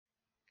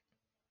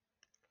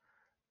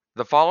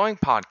The following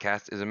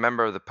podcast is a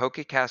member of the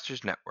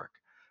Pokecasters Network.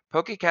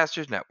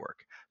 Pokecasters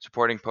Network,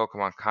 supporting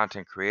Pokemon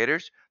content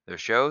creators, their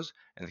shows,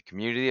 and the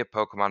community of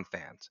Pokemon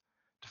fans.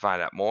 To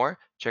find out more,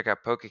 check out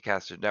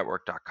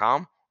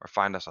PokecastersNetwork.com or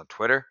find us on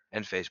Twitter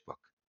and Facebook.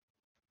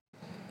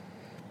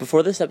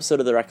 Before this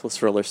episode of The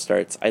Reckless Roller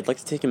starts, I'd like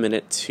to take a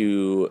minute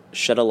to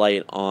shed a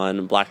light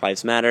on Black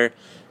Lives Matter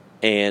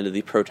and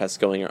the protests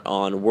going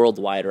on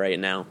worldwide right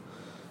now.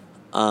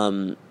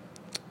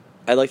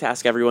 I'd like to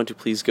ask everyone to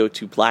please go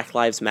to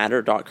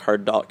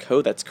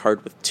blacklivesmatter.card.co. That's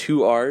card with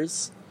 2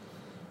 R's.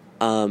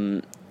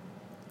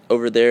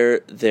 Over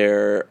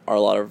there are a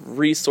lot of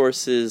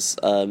resources,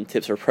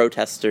 tips for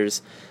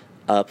protesters,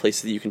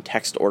 places that you can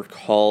text or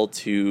call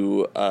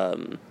to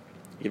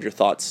give your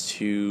thoughts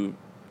to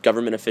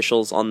government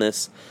officials on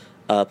this,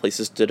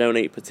 places to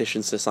donate,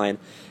 petitions to sign.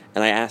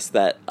 And I ask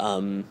that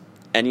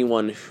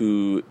anyone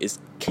who is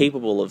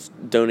capable of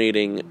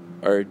donating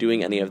or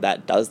doing any of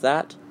that does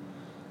that.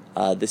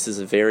 This is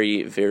a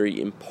very,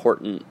 very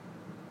important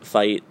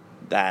fight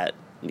that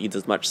needs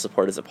as much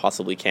support as it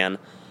possibly can.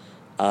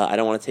 I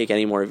don't want to take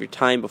any more of your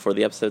time before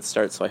the episode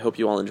starts, so I hope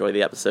you all enjoy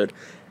the episode.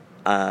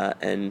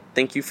 And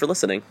thank you for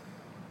listening.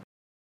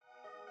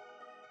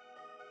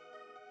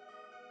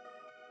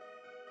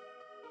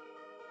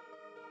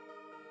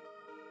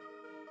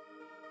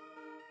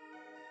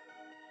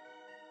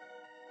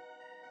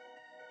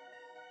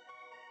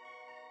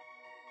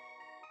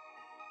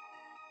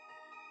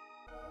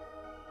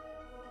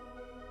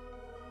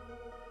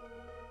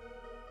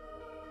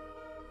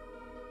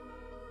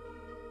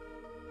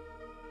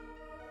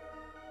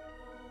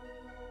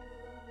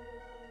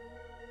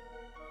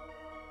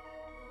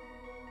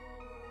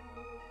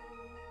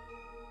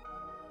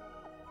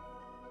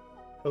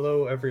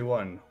 Hello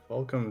everyone,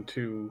 welcome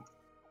to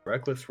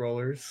Reckless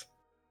Rollers.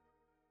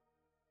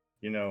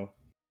 You know,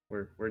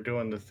 we're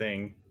doing the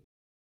thing.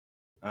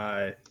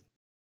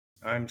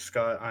 I'm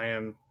Scott. I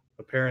am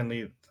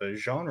apparently the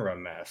genre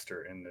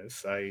master in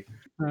this. I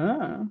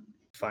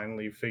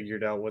finally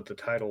figured out what the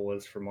title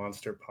was for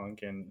Monster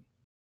Punk, and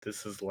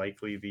this is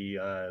likely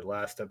the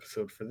last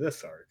episode for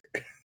this arc.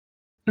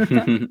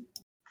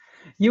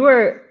 You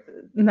are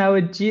now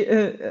a G.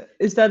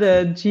 Is that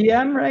a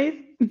GM,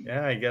 right?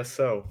 Yeah, I guess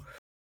so.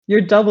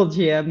 You're double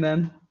GM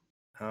then.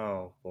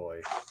 Oh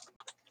boy.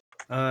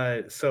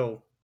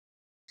 So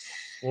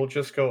we'll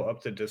just go up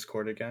to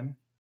Discord again.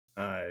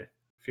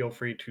 Feel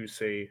free to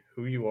say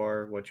who you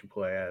are, what you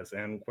play as,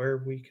 and where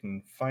we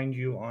can find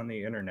you on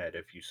the internet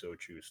if you so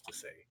choose to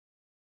say.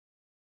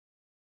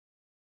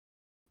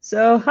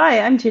 So, hi,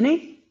 I'm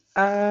Ginny.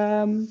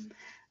 I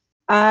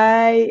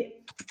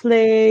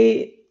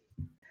play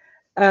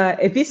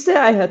Episte.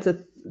 I had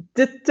to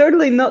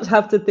totally not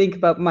have to think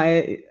about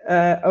my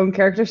own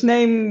character's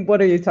name.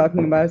 What are you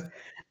talking about?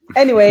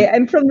 Anyway,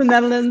 I'm from the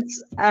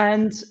Netherlands,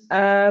 and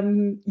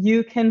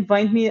you can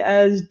find me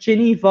as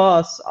Ginny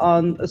Voss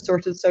on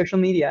assorted social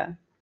media.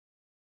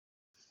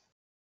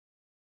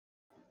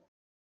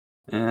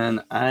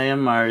 And I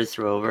am Mars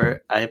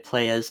Rover. I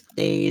play as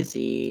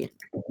Daisy.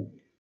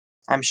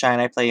 I'm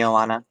Shine. I play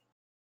Joanna.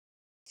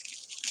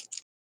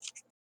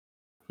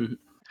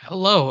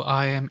 Hello,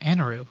 I am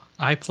Anaru.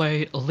 I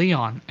play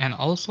Leon and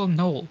also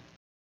Noel.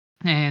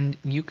 And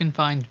you can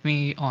find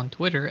me on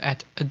Twitter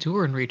at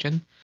Aduran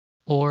Region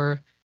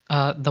or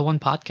the one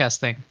podcast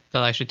thing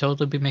that I should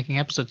totally be making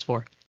episodes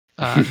for.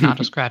 Not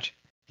a scratch.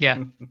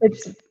 Yeah.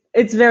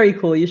 It's very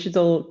cool. You should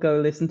all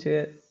go listen to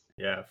it.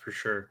 Yeah, for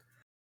sure.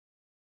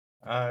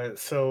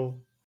 So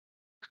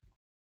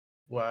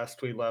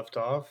last we left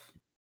off,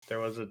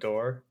 there was a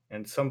door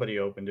and somebody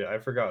opened it. I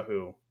forgot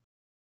who.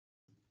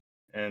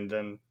 And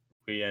then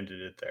we ended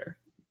it there.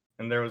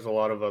 And there was a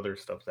lot of other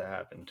stuff that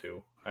happened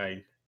too.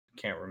 I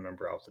can't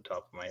remember off the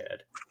top of my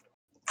head.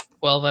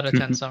 12 out of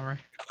 10 summary.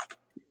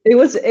 It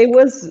was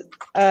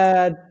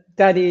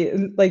daddy,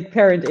 like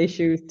parent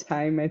issue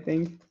time, I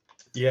think.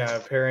 Yeah,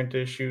 parent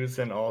issues,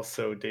 and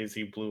also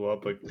Daisy blew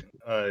up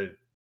a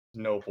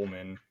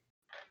nobleman.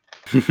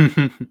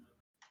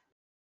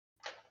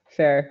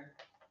 Fair.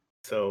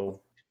 So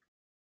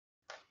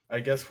I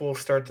guess we'll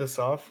start this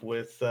off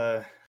with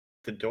the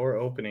door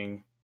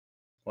opening,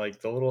 like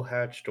the little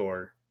hatch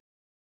door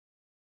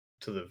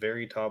to the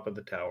very top of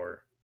the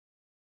tower.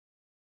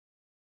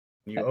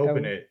 You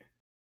open it,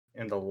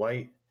 and the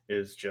light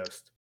is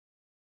just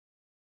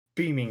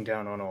beaming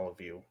down on all of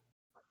you.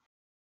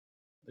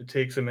 It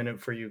takes a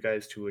minute for you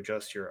guys to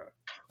adjust your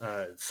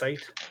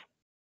sight.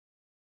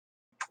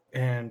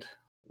 And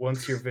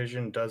once your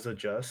vision does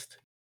adjust,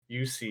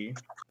 you see,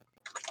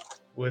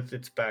 with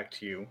its back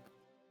to you,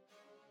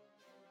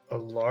 a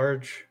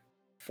large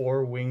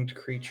 4-winged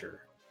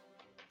creature.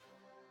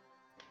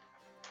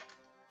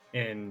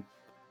 And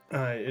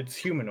it's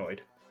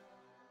humanoid.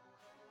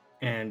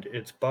 And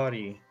its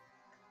body,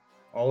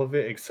 all of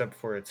it except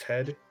for its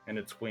head and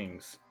its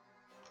wings,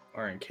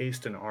 are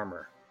encased in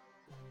armor.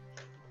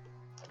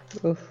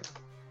 Oof.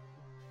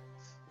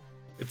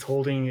 It's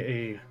holding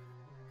a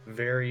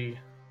very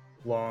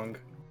long,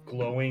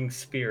 glowing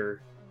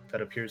spear that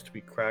appears to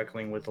be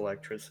crackling with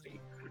electricity.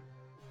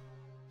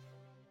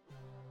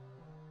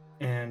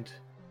 and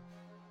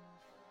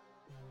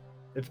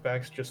its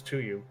back's just to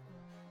you.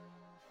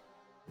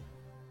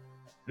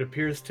 It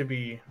appears to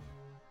be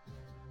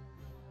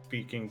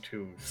speaking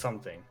to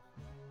something,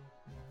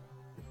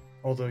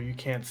 although you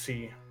can't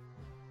see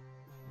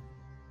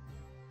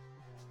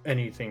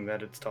anything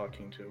that it's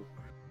talking to.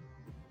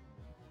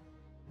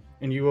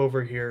 And you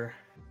over here,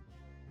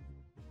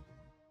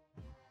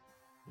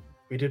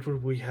 we did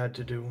what we had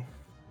to do.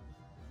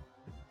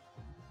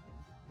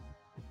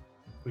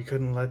 We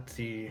couldn't let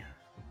the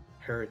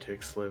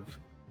heretics live.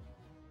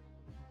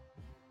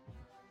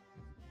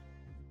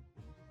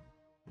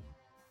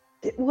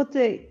 Did what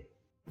they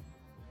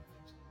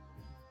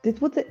they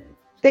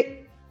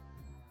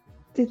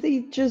did they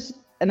just?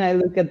 And I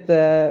look at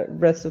the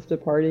rest of the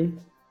party.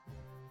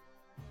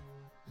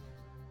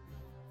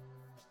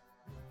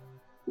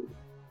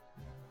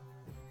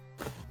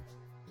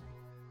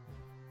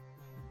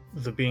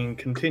 The being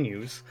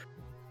continues.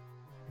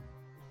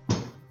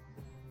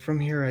 From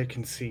here I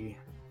can see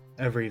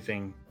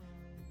everything.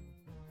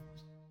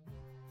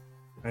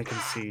 I can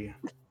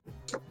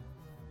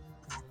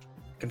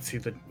see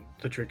the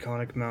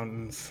Draconic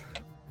Mountains,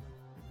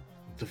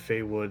 the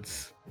Fey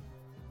Woods.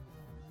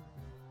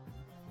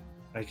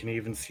 I can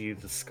even see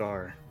the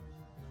Scar.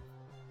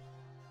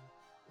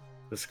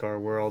 The Scar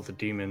where all the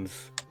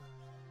demons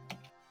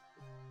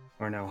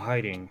are now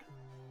hiding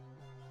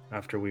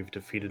after we've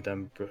defeated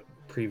them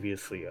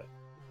previously.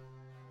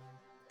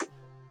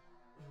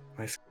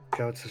 My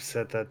scouts have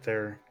said that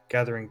they're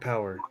gathering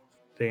power.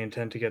 They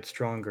intend to get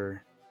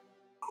stronger,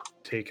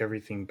 take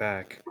everything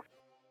back.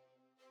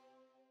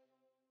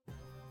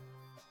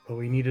 But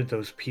we needed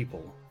those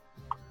people.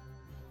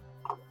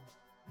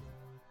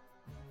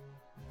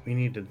 We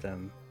needed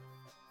them.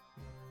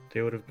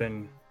 They would have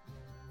been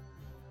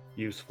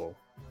useful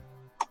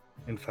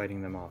in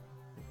fighting them off.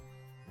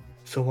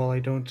 So while I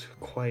don't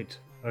quite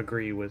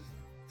agree with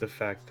the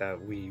fact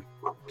that we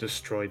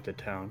destroyed the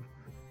town,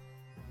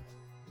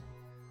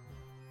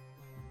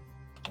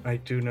 I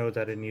do know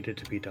that it needed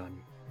to be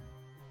done.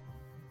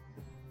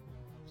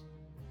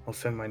 I'll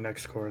send my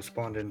next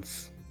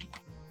correspondence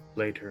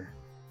later.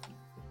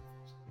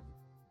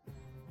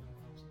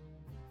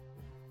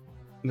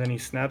 And then he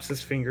snaps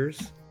his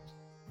fingers,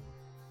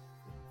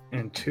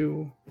 and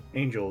 2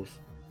 angels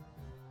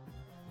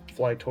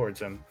fly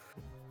towards him.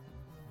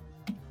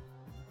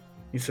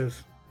 He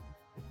says,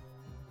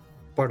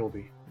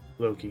 Bartleby,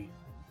 Loki,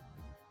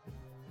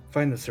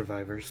 find the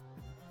survivors.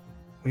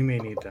 We may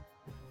need them.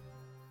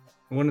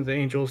 One of the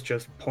angels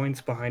just points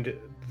behind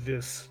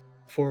this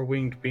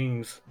 4-winged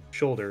being's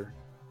shoulder.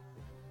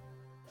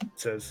 It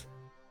says,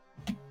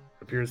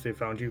 appears they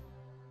found you.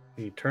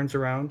 He turns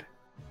around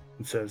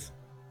and says,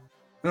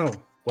 oh,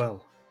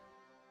 well.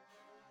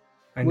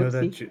 I know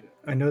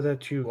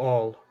that you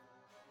all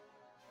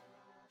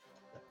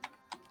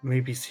may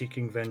be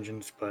seeking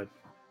vengeance, but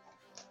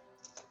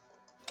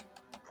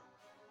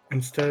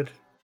instead,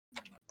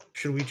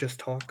 should we just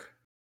talk?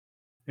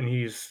 And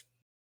he's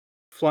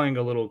flying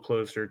a little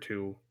closer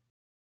to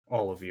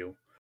all of you.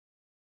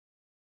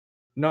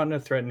 Not in a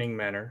threatening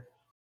manner,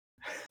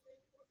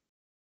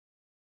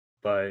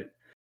 but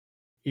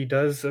he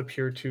does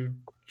appear to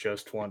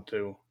just want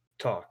to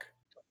talk.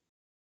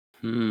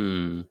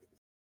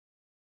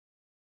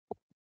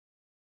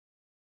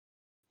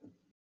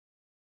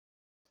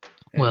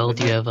 Well,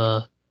 do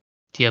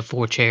you have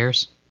 4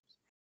 chairs?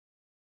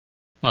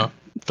 Well,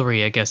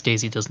 3, I guess.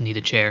 Daisy doesn't need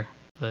a chair,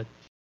 but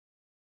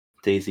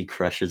Daisy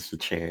crushes the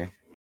chair.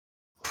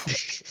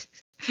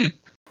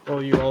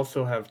 Well, you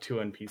also have 2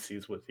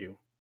 NPCs with you.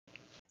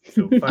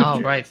 So 5 oh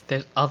chairs. right,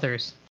 there's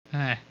others.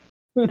 And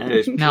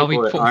there's Now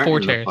people that aren't 4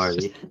 in the chairs.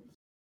 party. Just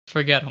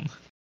forget them.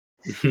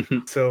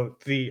 So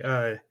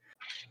the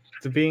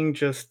being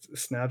just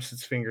snaps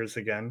its fingers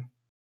again,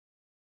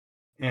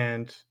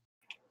 and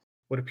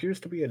what appears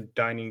to be a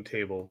dining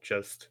table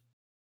just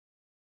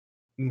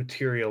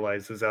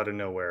materializes out of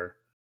nowhere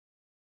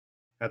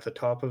at the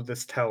top of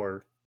this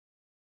tower,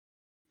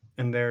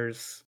 and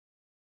there's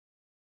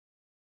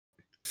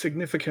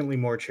significantly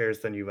more chairs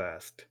than you've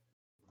asked.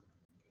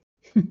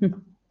 There's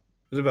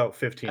about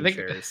 15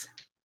 chairs.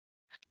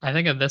 I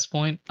think at this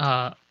point,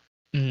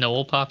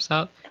 Noel pops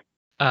out,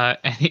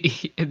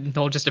 and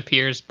Noel just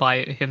appears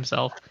by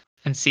himself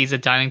and sees a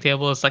dining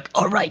table. It's like,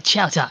 all right,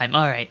 chow time.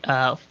 All right,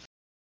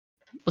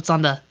 what's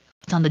on the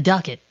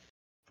docket?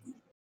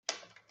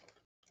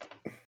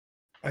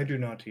 I do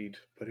not eat,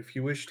 but if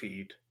you wish to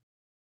eat,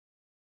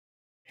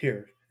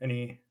 here. And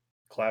he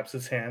claps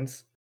his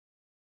hands,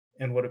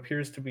 and what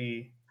appears to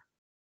be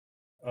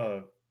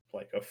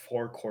like a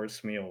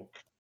 4-course meal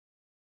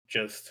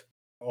just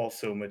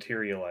also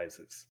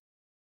materializes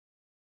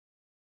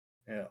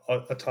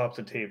atop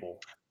the table.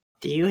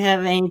 Do you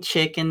have any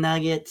chicken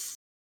nuggets?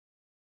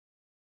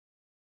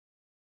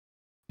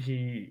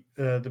 The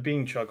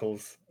being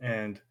chuckles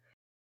and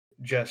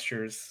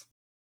gestures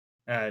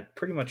at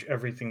pretty much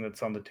everything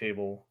that's on the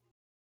table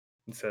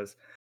and says,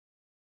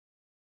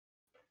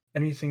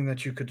 anything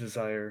that you could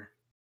desire,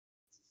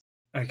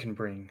 I can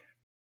bring.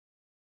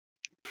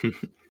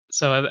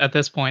 So at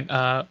this point,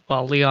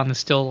 while Leon is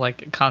still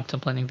like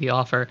contemplating the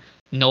offer,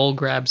 Noel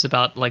grabs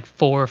about like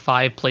 4 or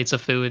 5 plates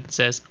of food and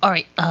says, "All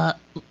right,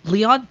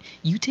 Leon,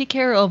 you take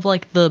care of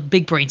like the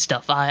big brain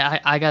stuff.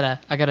 I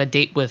got a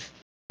date with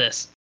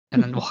this,"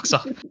 and then walks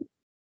off.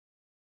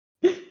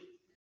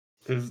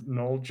 Is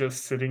Noel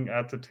just sitting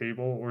at the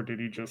table, or did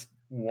he just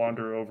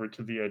wander over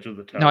to the edge of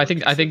the tower? No, I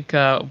to think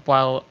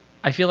while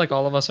I feel like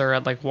all of us are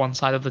at like one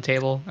side of the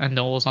table and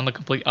Noel's on the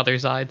complete other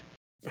side.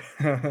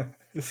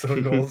 So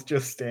Noel's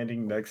just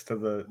standing next to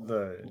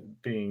the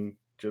being,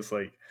 just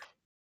like,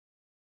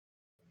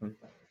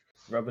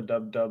 rub a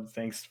dub dub,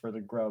 thanks for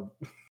the grub.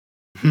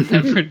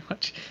 Pretty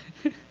much.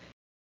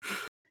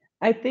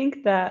 I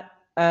think that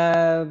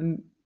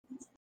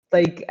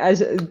like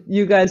as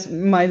you guys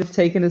might have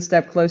taken a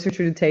step closer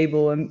to the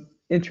table and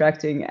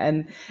interacting,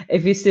 and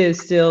if he's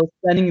still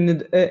standing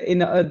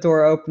in a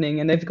door opening,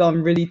 and they've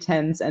gone really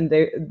tense, and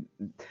they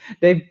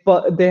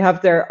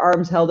have their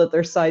arms held at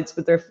their sides,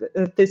 but their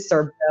fists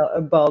are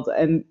balled,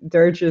 and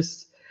they're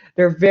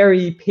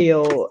very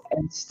pale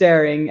and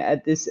staring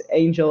at this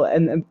angel,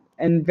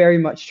 and very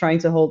much trying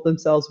to hold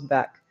themselves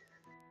back,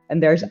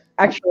 and there's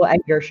actual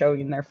anger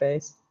showing in their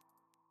face.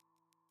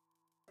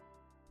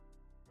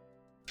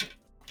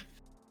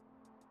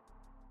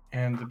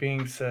 And the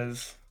being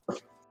says,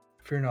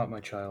 "Fear not, my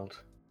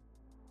child.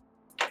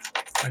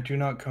 I do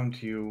not come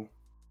to you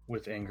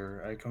with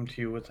anger. I come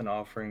to you with an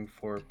offering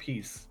for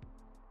peace.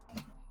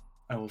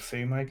 I will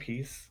say my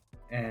piece,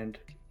 and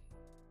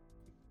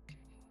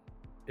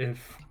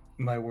if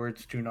my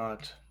words do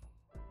not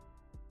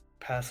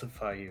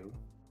pacify you,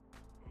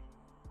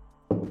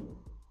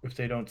 if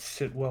they don't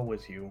sit well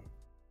with you,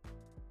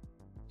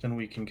 then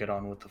we can get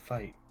on with the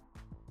fight."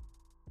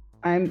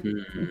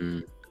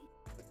 I'm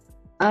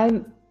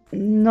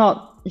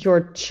not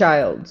your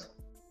child.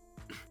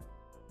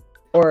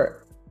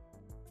 Or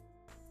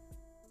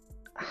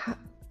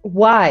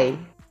why?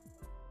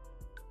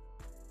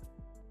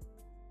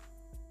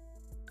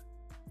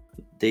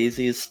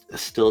 Daisy's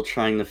still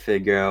trying to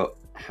figure out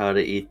how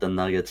to eat the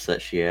nuggets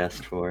that she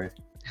asked for.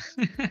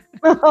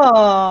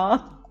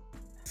 Aww.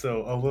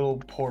 So a little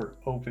port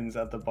opens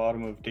at the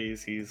bottom of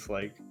Daisy's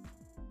like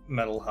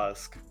metal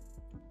husk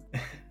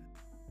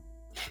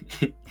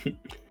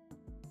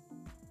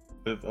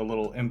with a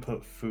little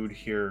input food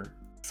here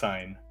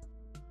sign.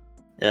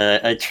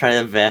 I try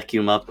to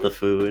vacuum up the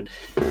food.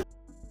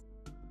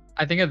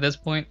 I think at this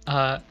point,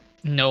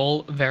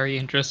 Noel, very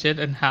interested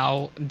in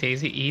how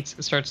Daisy eats,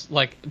 starts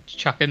like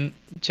chucking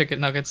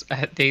chicken nuggets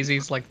at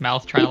Daisy's like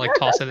mouth, trying to like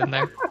toss it in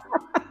there.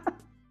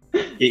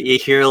 You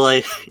hear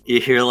like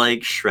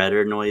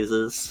shredder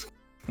noises.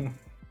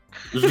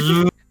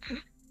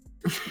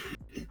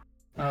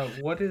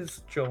 What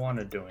is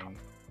Joanna doing?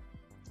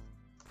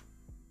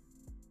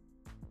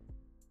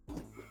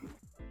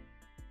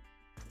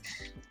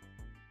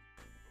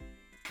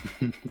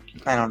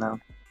 I don't know.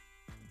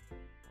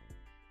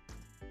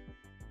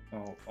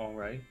 Oh, all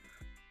right.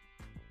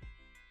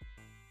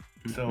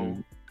 So,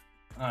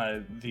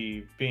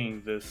 the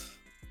being this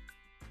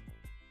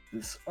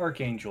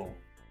Archangel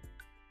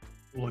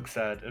looks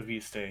at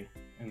Aviste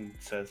and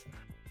says,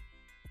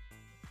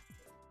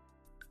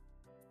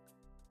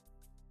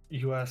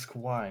 "You ask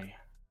why?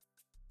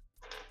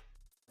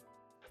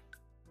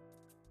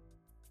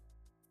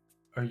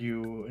 Are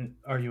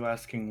you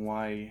asking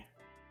why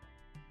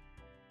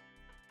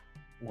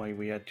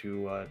we had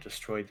to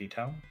destroy the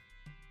town?"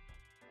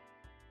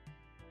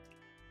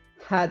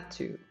 Had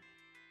to.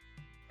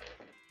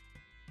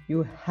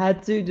 You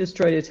had to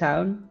destroy the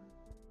town?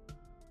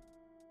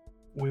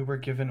 We were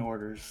given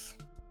orders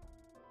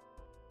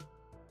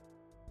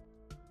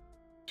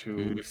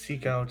to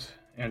seek out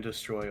and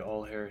destroy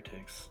all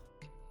heretics.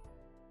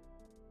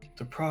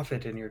 The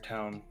prophet in your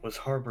town was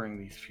harboring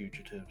these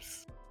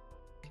fugitives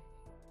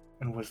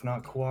and was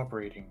not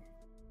cooperating.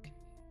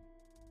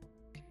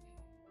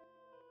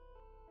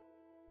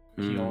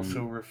 He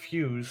also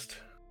refused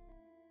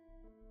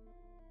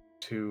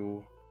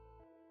to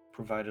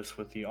provide us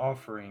with the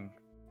offering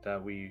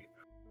that we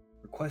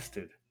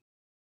requested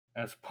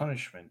as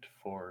punishment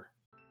for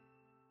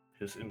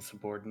his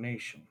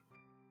insubordination.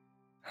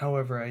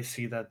 However, I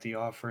see that the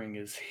offering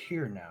is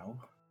here now,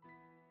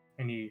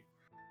 and he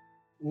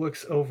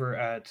looks over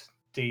at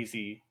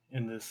Daisy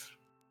in this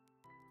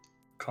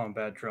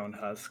combat drone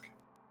husk.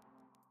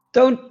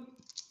 Do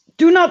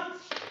not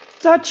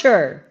touch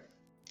her!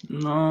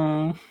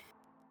 No.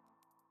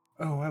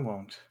 Oh, I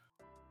won't.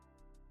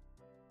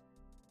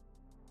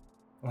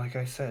 Like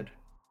I said,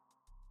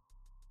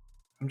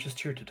 I'm just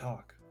here to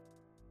talk.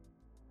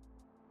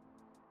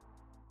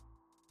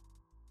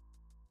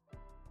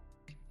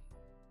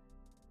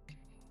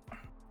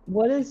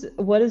 What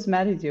is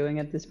Maddie doing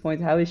at this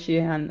point? How is she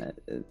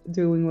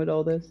doing with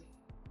all this?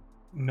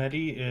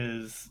 Medi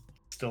is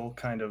still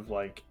kind of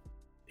like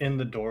in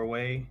the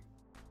doorway,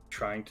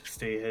 trying to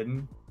stay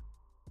hidden,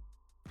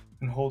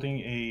 and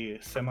holding a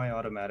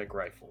semi-automatic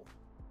rifle.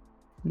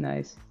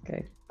 Nice.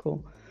 Okay,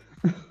 cool.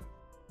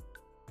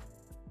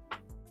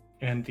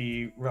 And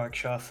the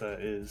Rakshasa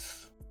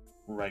is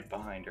right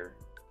behind her.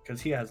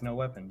 because he has no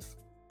weapons.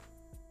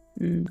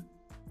 Mm.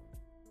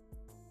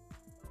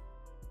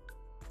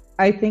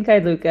 I think I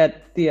look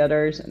at the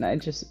others and I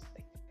just,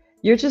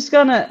 you're just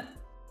gonna.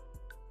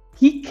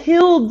 He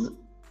killed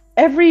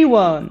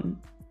everyone.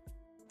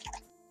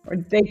 Or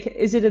they?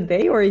 Is it a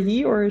they or a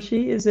he or a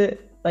she? Is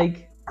it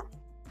like?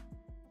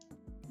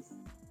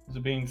 The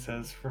being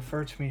says,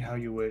 "Refer to me how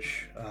you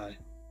wish.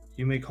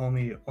 You may call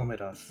me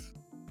Omidas,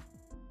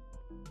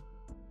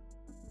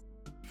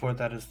 for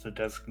that is the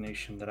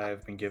designation that I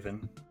have been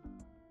given."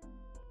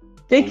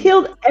 They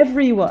killed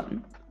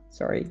everyone.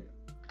 Sorry.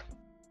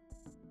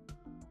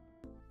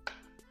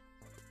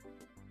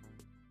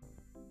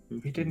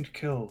 We didn't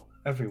kill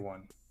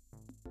everyone.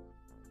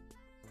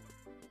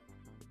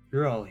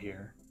 You're all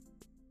here.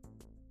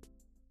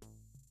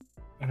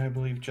 And I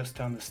believe just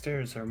down the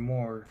stairs are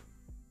more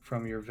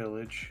from your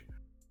village.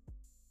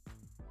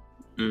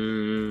 I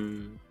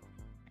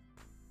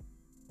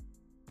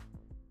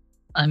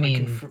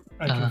mean,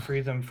 I can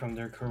free them from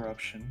their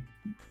corruption.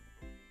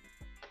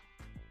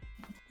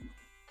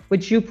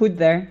 Which you put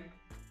there.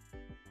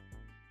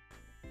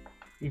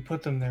 We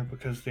put them there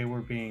because they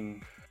were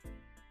being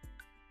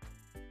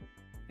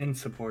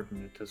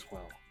insubordinate as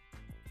well.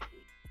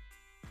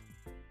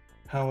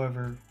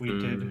 However, we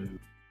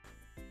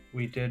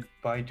did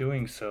by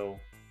doing so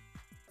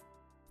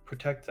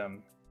protect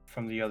them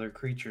from the other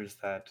creatures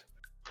that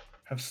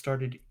have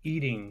started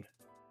eating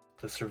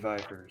the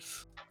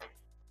survivors.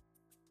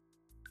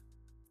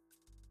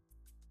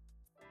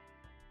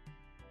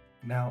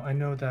 Now, I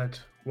know that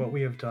what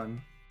we have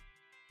done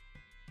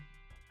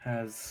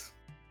has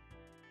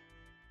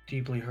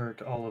deeply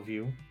hurt all of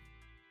you.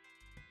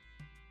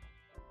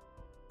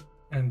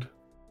 And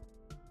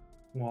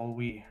while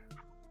we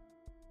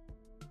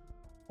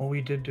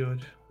did do it,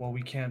 while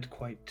we can't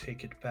quite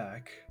take it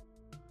back,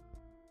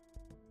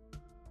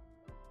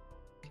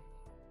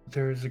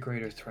 there is a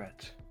greater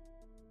threat.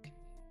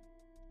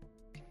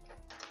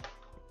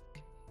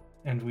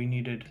 And we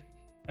needed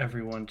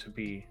everyone to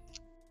be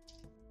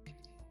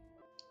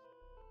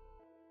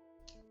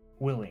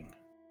willing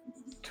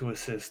to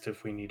assist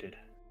if we needed.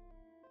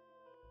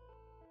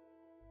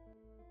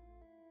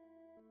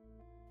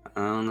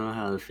 I don't know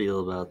how to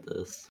feel about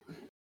this.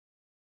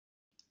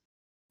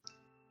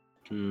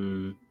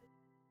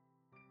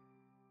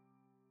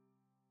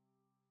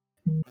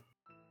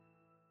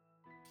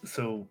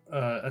 So,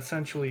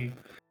 essentially,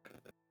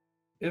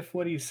 if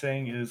what he's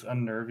saying is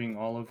unnerving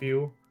all of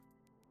you,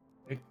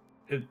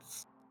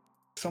 it's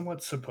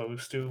somewhat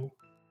supposed to.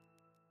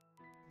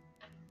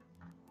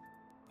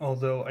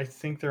 Although I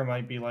think there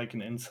might be like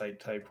an insight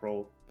type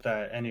roll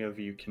that any of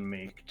you can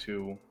make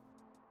to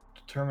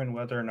determine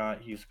whether or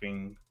not he's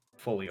being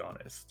fully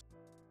honest.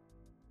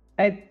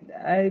 I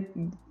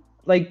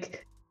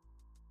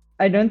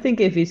don't think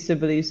Ivista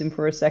believes him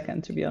for a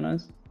second, to be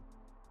honest.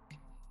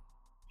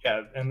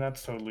 Yeah, and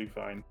that's totally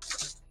fine.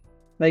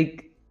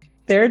 Like,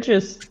 they're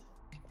just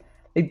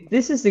like,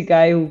 this is the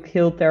guy who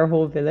killed their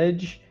whole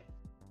village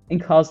and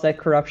caused that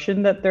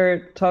corruption that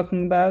they're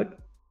talking about.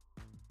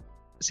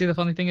 see, the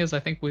funny thing is, I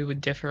think we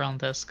would differ on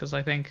this because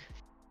I think,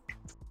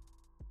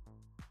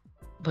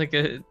 like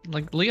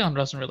Leon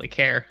doesn't really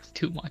care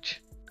too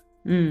much,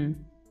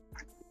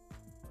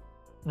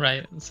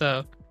 right?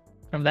 So,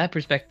 from that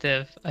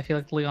perspective, I feel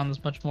like Leon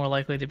is much more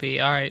likely to be,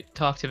 all right,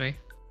 talk to me,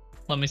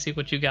 let me see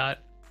what you got,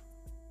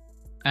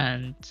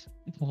 and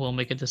we'll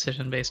make a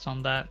decision based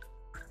on that.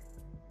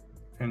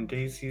 And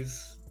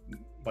Daisy's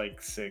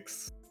like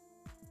 6.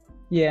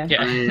 Yeah.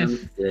 I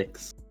am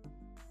 6.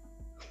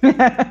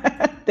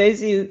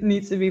 Daisy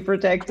needs to be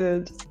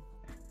protected.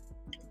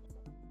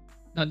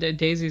 No,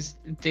 Daisy's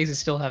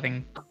still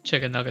having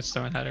chicken nuggets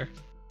thrown at her.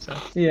 So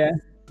Yeah.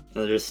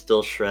 There's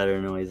still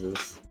shredder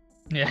noises.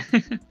 yeah.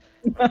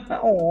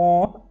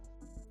 Aww.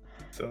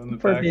 So in the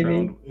Poor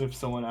background, if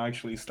someone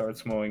actually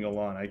starts mowing a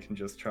lawn, I can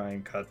just try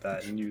and cut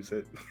that and use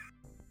it.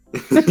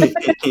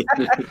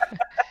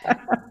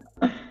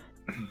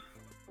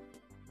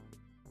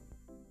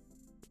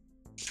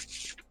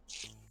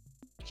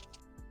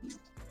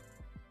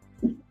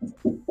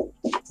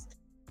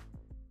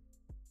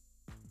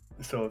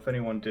 So if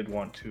anyone did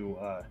want to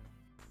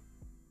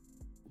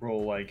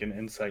roll like an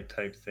insight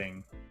type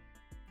thing,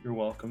 you're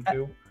welcome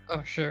to.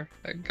 Oh sure.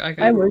 I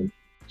I would.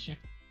 Sure.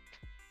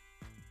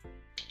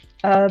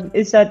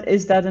 Is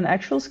that an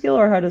actual skill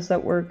or how does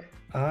that work?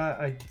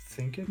 I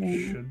think it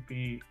should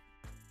be.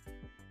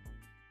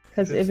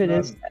 Because if it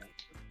is,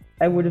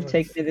 I would have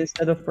taken it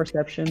instead of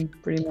perception,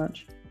 pretty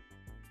much.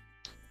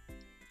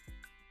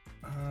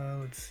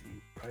 Let's see.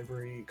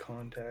 Bribery,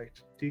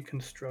 contact,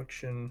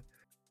 deconstruction.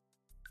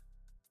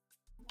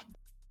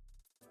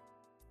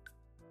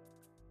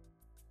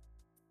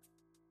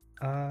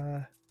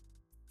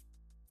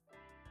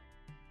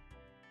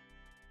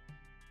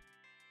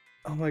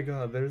 Oh my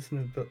god, there's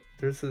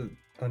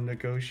a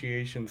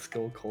negotiation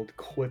skill called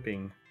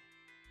quipping.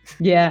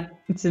 Yeah,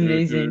 it's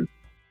amazing.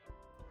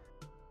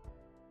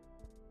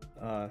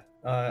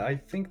 I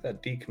think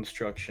that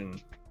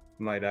deconstruction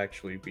might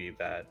actually be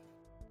that.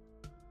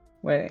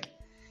 Wait.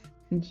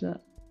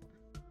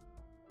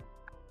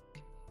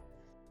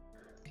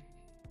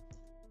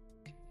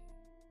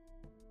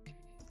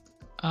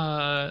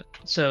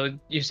 So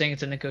you're saying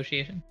it's a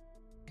negotiation?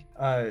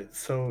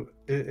 So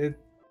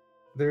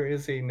there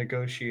is a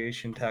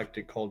negotiation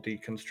tactic called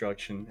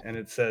deconstruction, and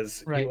it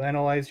says Right. you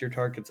analyze your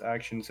target's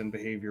actions and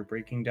behavior,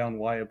 breaking down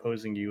why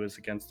opposing you is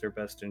against their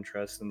best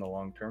interests in the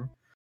long term.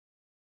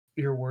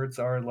 Your words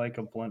are like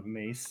a blunt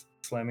mace,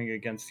 slamming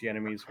against the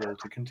enemy's will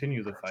to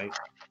continue the fight.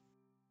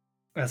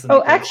 As a Oh,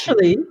 negotiator-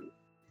 actually,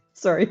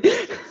 sorry.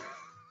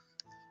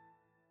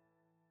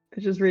 I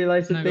just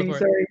realized a No, go thing. for it.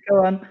 Sorry,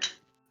 go on.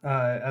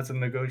 As a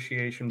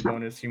negotiation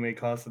bonus, you may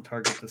cause the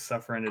target to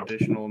suffer an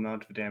additional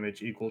amount of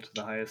damage equal to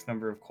the highest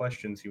number of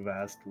questions you've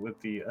asked with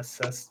the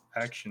assessed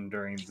action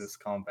during this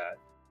combat.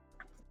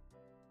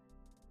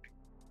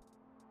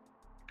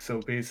 So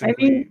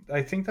basically,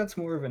 I think that's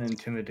more of an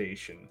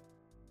intimidation,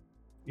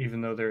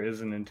 even though there is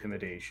an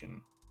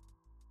intimidation.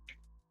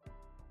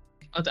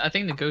 I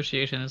think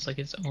negotiation is like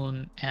its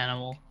own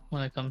animal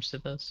when it comes to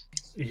this,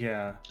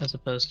 Yeah. as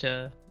opposed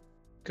to,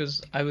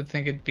 because I would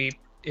think it'd be,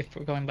 if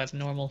we're going by the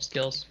normal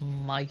skills,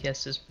 my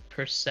guess is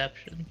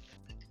perception.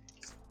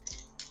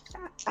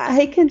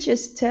 I can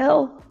just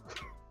tell.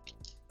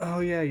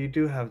 Oh yeah, you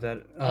do have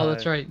that. Oh,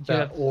 that's right. You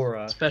That have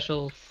aura.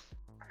 special.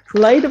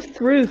 Light of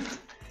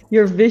truth.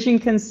 Your vision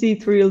can see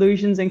through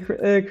illusions and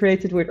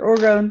created with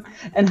orgone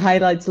and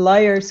highlights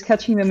liars,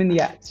 catching them in the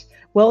act.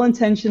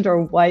 Well-intentioned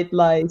or white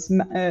lies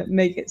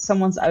make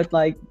someone's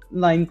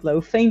outline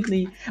glow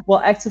faintly, while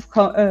acts of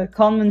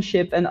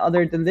conmanship and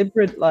other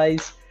deliberate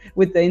lies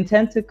with the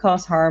intent to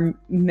cause harm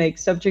make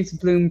subjects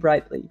bloom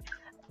brightly.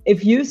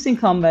 If used in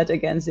combat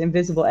against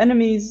invisible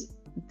enemies,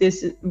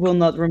 this will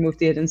not remove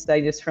the hidden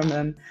status from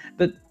them,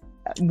 but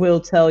will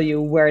tell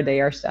you where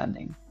they are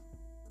standing.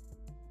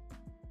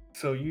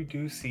 So you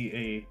do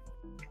see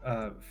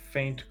a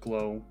faint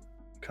glow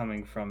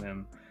coming from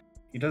him.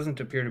 He doesn't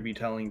appear to be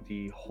telling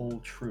the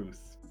whole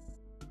truth,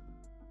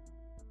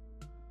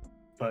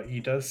 but he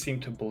does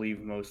seem to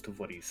believe most of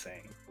what he's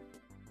saying.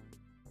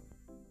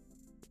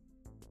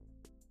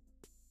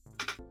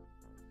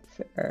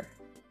 Fair.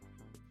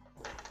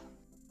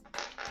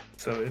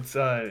 So it's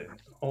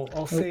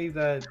I'll say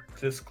that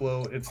this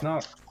glow, it's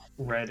not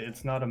red,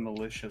 it's not a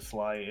malicious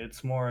lie,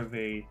 it's more of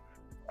a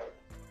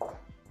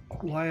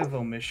lie of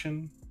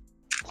omission,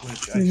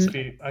 which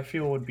I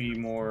feel would be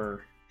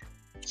more.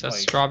 It's a like,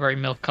 strawberry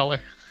milk color.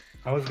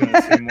 I was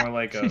gonna say more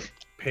like a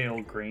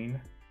pale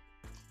green.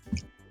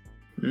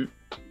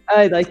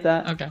 I like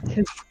that. Okay.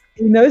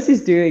 He knows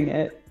he's doing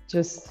it.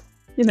 Just,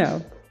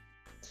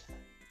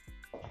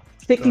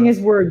 picking his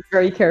words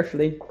very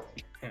carefully.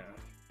 Yeah.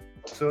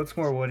 So it's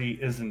more what he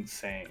isn't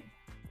saying.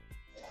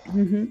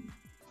 Mm-hmm.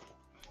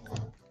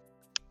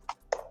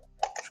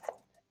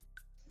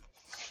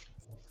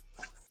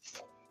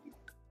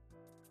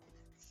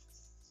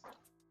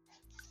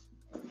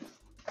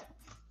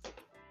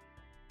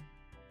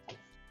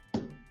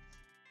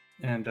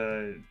 And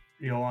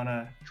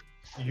Joanna,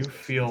 you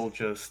feel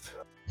just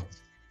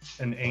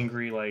an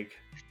angry, like,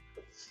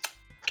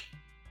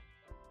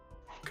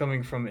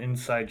 coming from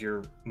inside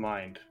your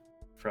mind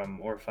from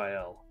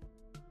Orphael.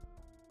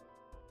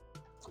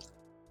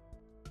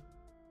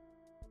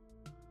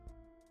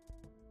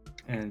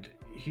 And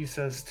he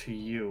says to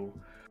you,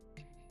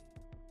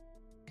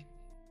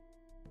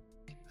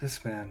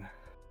 this man,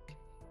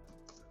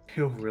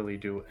 he'll really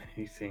do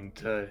anything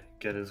to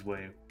get his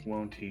way,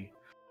 won't he?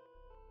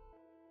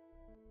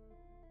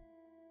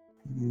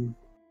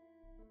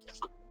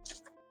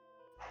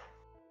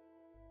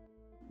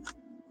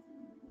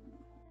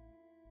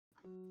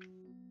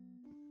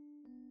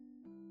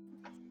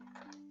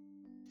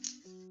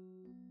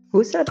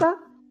 Who said that?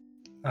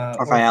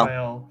 Orphael.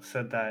 Orphael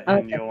said that Okay.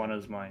 in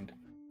Joanna's mind.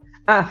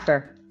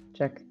 Fair.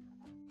 Check.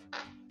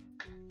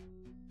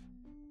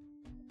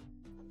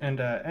 And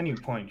at any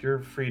point,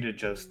 you're free to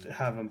just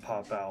have him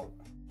pop out.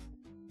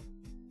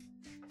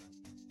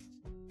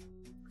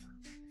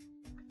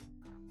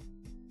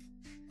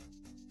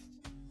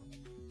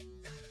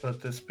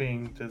 But this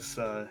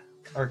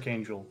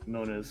Archangel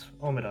known as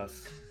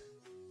Omidas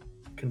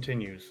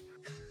continues.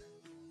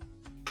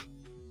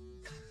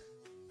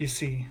 You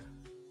see,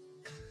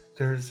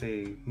 there's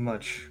a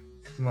much,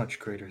 much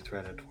greater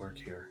threat at work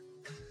here.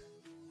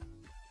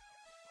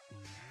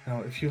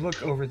 Now, if you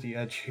look over the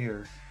edge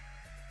here,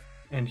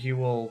 and he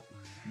will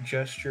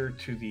gesture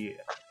to the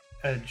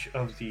edge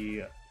of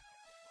the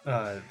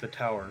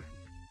tower,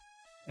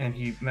 and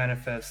he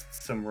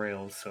manifests some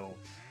rails so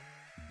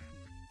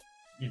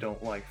you don't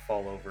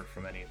fall over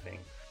from anything.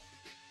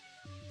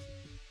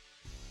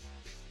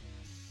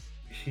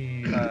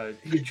 He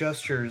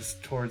gestures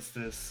towards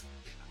this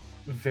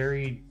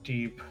very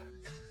deep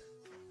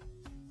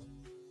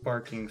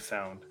barking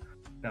sound.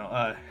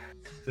 Now,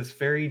 this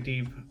very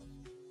deep,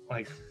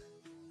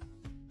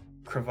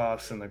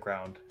 crevasse in the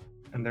ground,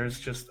 and there's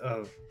just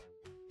a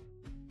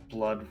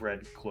blood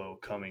red glow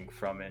coming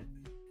from it,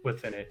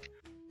 within it.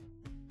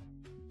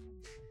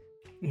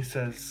 He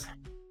says,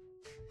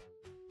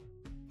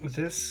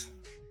 This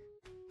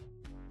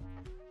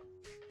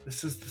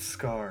is the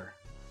scar,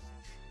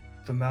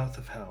 the mouth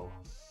of hell.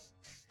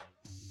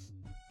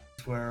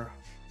 It's where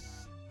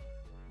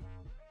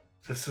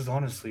This is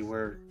honestly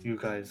where you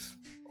guys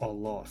all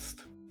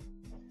lost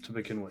to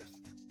begin with.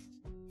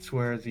 It's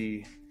where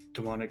the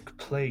demonic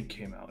plague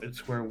came out.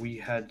 It's where we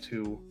had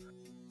to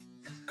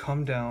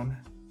come down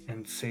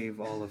and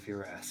save all of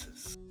your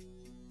asses.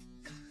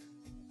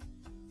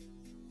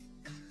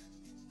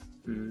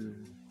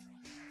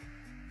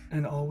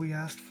 And all we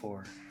asked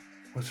for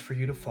was for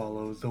you to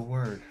follow the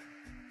word.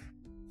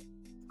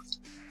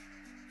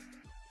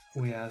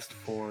 We asked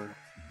for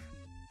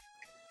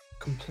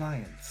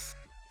compliance.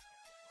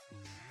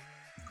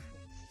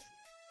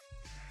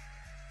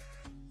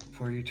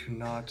 For you to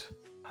not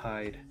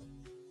hide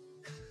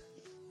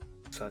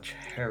such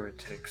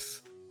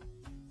heretics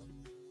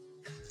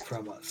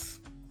from us.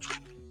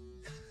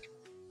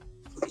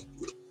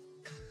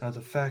 Now,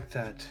 the fact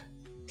that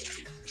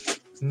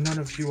none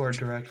of you are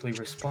directly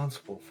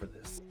responsible for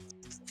this,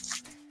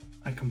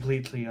 I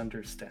completely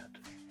understand.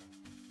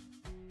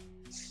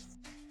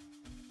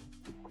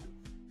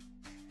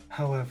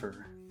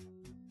 However,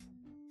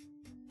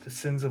 the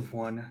sins of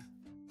one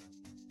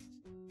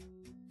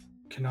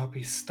cannot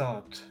be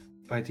stopped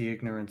by the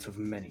ignorance of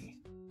many.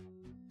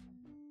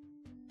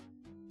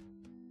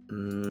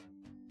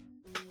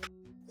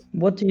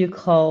 What do you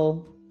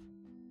call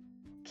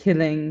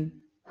killing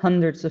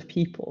hundreds of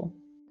people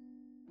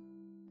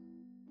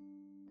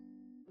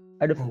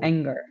out of Oh.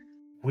 anger,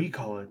 We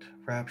call it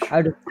rapture.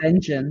 out of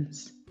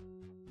vengeance?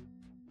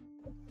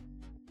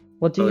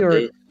 What do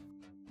your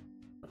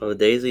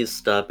Daisy's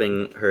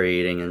stopping her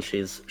eating, and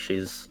she's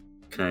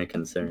kind of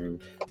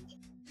concerned.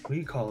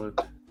 We call it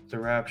the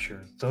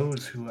rapture.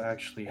 Those who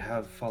actually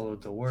have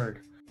followed the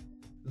word,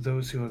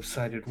 those who have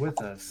sided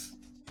with us,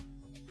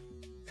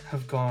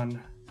 have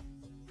gone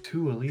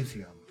to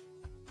Elysium.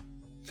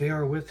 They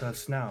are with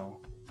us now.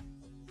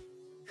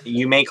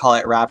 You may call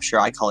it rapture,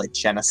 I call it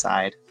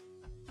genocide.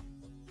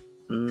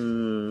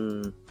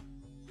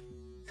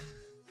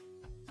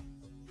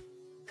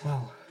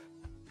 Well,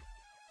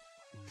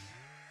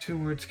 two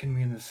words can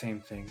mean the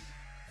same thing.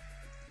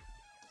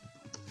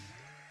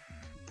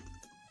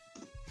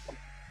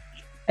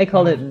 I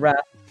call it wrath,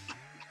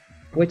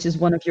 which is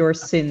one of your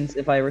sins,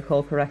 if I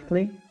recall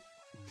correctly.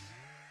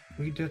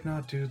 We did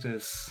not do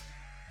this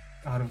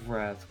out of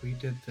wrath. We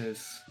did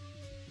this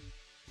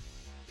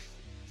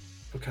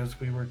because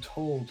we were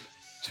told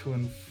to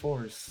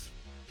enforce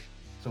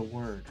the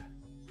word.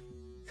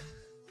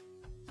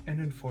 And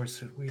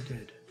enforce it we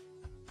did.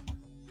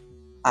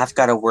 I've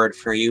got a word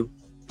for you.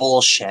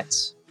 Bullshit.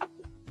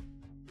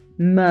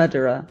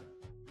 Murderer.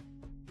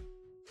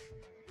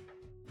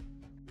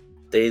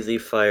 Daisy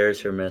fires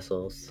her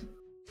missiles.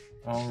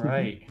 All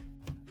right.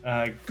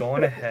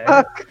 Going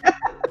ahead.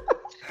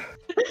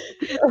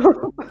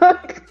 Oh,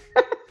 fuck.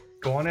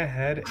 Go on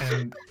ahead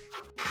and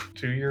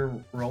do your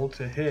roll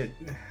to hit.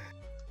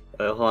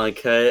 Hold on,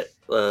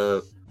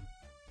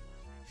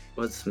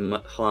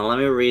 hold on, let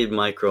me read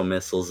micro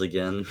missiles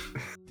again.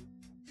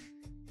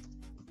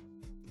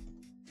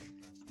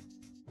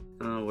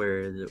 Oh,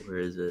 where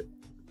is it?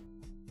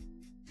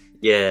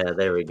 Yeah,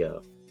 there we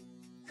go.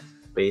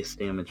 Base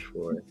damage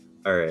 4.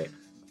 Alright.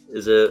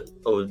 Is it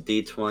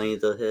D20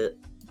 to hit?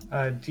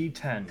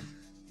 D10.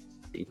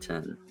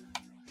 D10.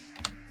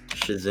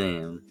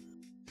 Shazam.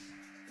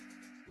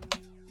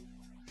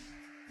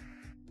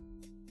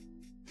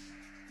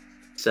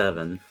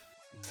 7.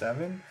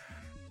 7?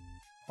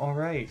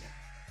 Alright.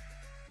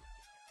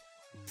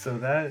 So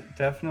that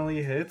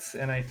definitely hits,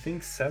 and I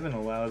think 7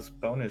 allows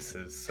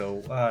bonuses.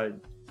 So,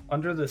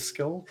 under the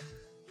skill,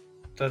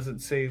 does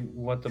it say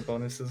what the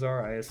bonuses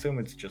are? I assume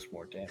it's just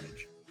more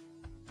damage.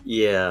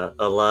 Yeah,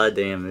 a lot of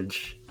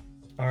damage.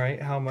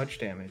 Alright, how much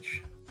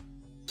damage?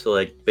 So,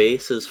 like,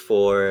 base is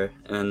 4,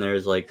 and then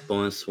there's, like,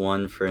 bonus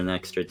 1 for an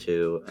extra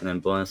 2, and then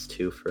bonus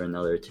 2 for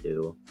another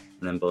 2,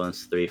 and then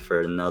bonus 3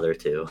 for another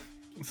 2.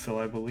 So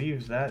I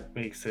believe that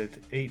makes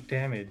it 8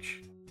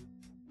 damage.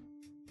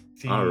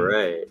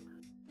 Alright.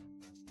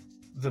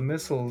 The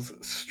missiles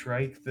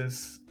strike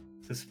this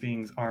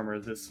being's armor,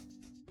 this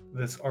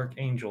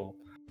Archangel.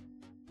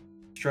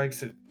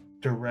 Strikes it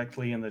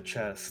directly in the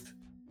chest.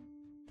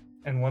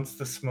 And once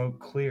the smoke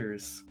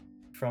clears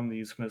from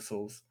these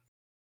missiles,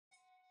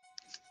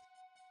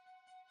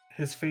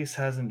 his face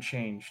hasn't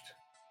changed.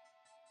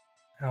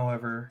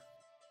 However,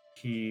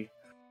 he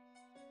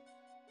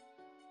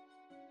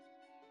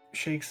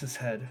shakes his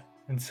head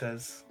and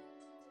says,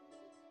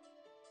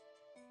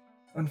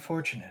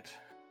 "Unfortunate.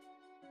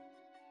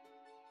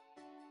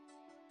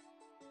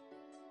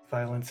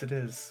 Violence it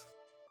is."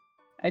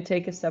 I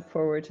take a step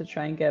forward to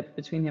try and get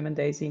between him and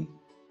Daisy.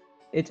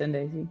 It and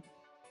Daisy.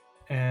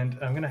 And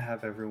I'm gonna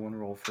have everyone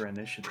roll for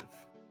initiative.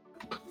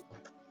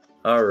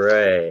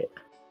 Alright.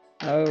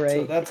 Alright.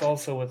 So that's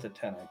also with a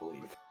 10, I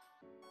believe.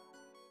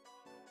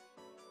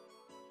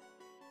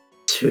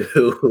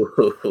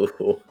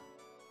 2.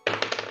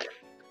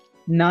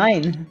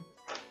 9.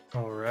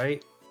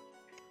 Alright.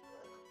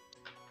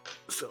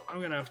 So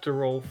I'm gonna have to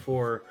roll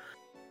for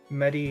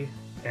Medi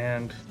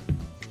and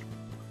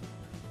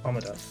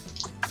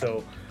Amadas.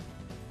 So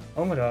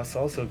Amadas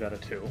also got a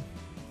 2.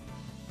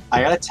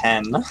 I got a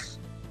 10.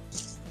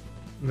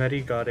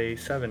 Medi got a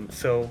 7.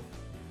 So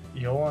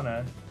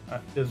Joanna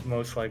is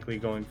most likely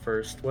going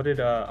first. What did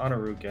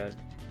Anaru get?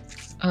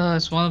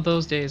 It's one of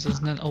those days,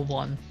 isn't it? A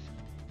 1.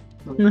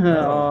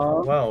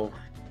 Oh, well,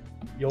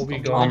 you'll be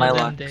Only All one my of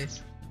going. them luck.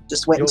 days.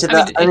 Just wait You'll- until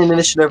I the mean, an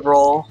initiative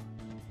roll.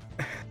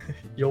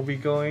 You'll be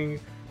going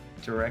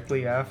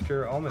directly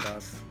after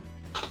Almadas.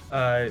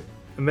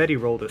 Medi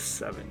rolled a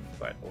 7,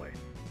 by the way.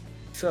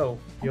 So,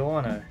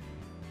 Joanna,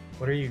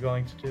 what are you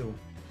going to do?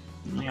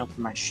 Let me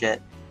open my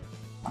shit.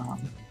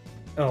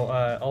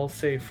 I'll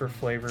say for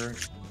flavor,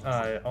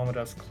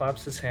 Almadas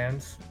claps his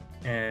hands,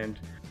 and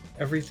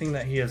everything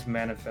that he has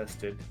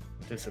manifested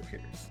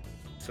disappears.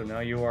 So now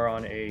you are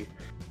on a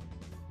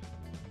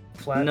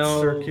flat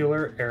No.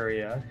 circular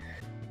area.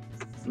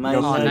 My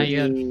Oh, now you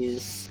have-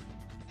 knees.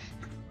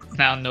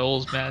 Now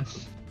Noel's mad.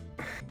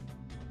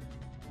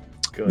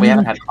 Good. We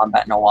haven't had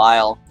combat in a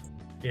while.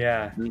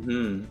 Yeah.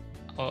 Mm-hmm.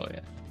 Oh yeah.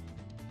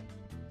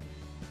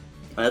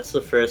 That's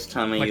the first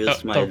time I Like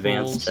used my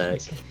advanced rules and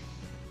tech. stuff.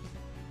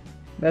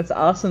 That's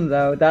awesome,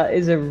 though. That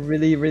is a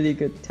really, really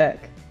good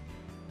tech.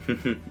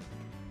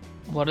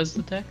 What is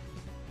the tech?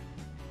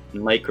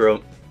 Micro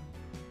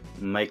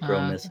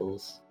Uh,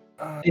 missiles.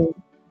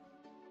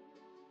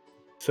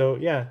 So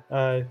yeah,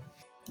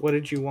 what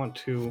did you want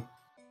to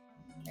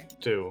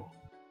do?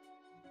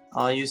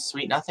 I'll use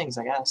sweet nothings,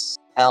 I guess.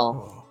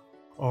 Hell.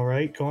 Oh, all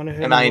right, go on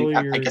ahead Am and roll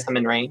I your. guess I'm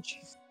in range.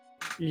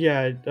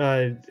 Yeah,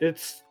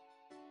 it's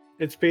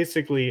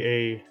basically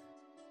a.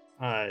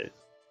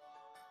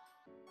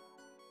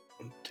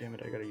 Damn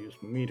it! I gotta use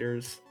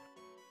meters.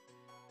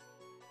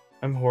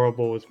 I'm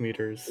horrible with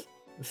meters,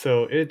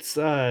 so it's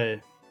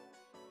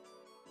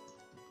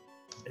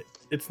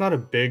it's not a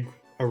big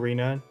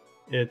arena.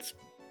 It's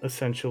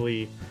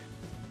essentially.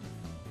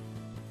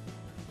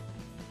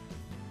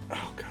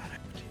 Oh god, I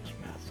have to use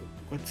math.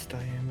 What's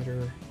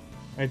diameter?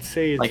 I'd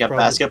say it's Like a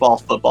probably... basketball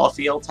football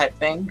field type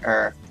thing?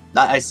 Or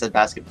not I said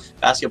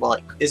basketball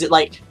like is it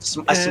like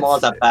as small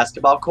as a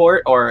basketball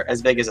court or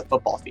as big as a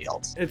football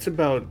field? It's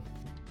about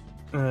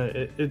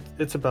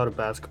it's about a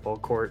basketball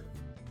court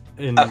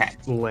in Okay.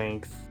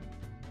 length.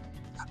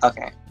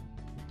 Okay.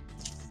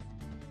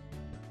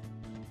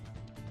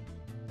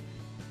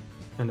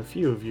 And a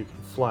few of you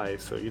can fly,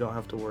 so you don't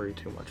have to worry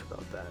too much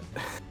about that.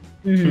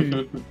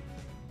 Mhm.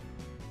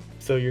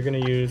 So you're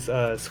going to use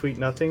Sweet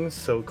Nothings,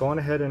 so go on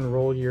ahead and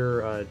roll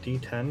your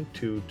d10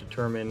 to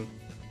determine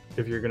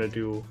if you're going to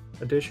do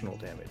additional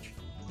damage.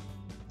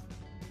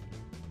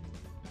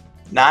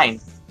 9.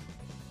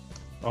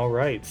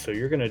 Alright, so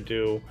you're going to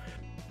do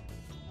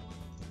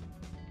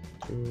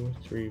 2,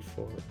 3,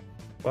 4,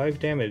 5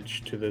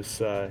 damage to this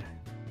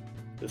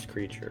this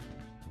creature.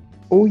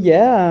 Oh,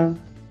 yeah.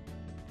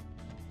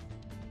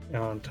 And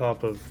on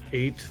top of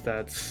 8,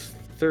 that's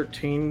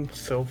 13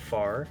 so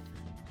far.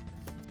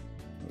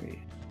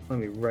 Let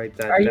me write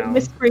that Are you down.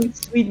 whispering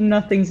sweet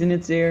nothings in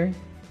its ear?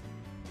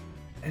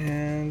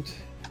 And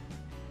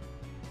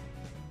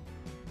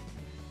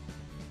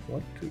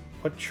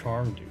what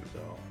charm do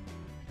though?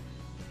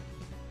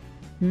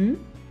 Hmm?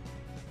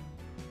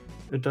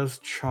 It does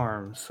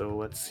charm, so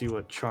let's see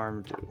what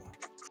charm do.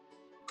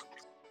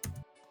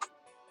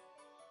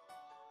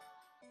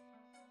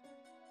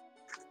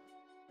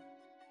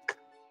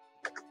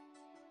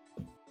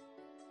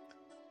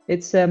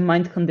 It's a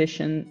mind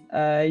condition.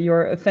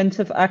 Your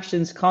offensive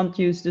actions can't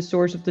use the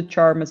source of the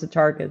charm as a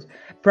target,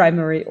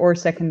 primary or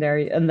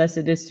secondary, unless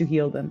it is to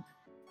heal them.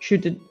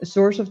 Should the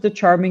source of the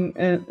charming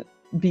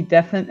be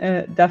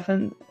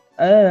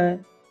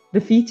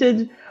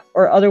defeated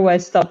or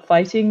otherwise stop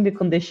fighting, the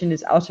condition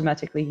is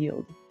automatically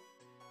healed.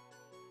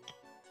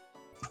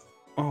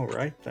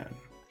 Alright then.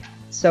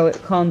 So it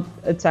can't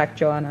attack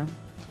Joanna.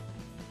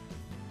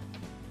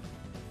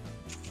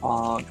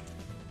 Fog.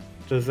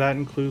 Does that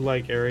include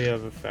like area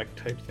of effect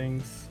type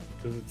things?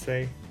 Does it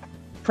say?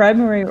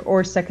 Primary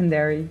or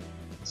secondary.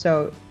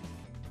 So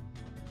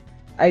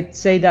I'd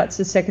say that's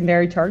a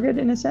secondary target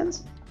in a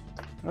sense.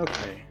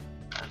 Okay.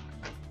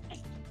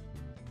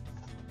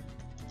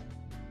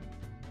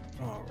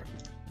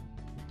 Alright.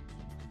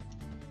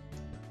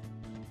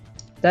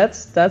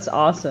 That's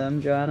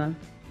awesome, Joanna.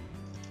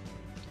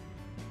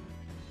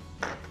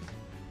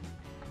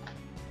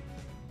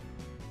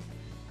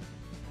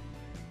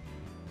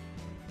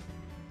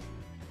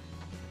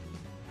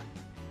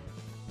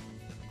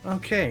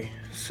 Okay,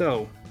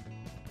 so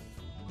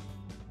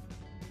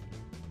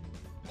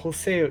we'll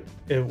say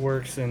it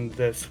works in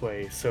this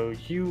way. So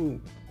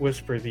you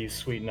whisper these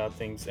sweet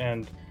nothings,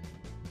 and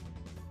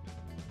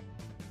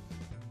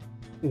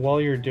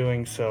while you're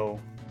doing so,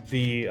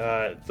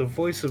 the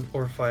voice of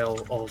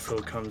Orphile also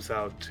comes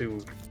out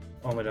to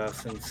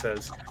Amadas and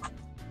says,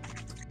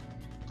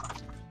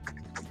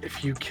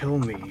 "If you kill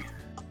me,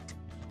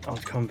 I'll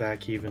come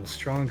back even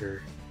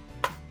stronger.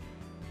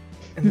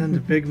 And then the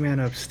big man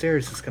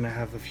upstairs is gonna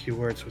have a few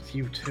words with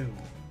you too."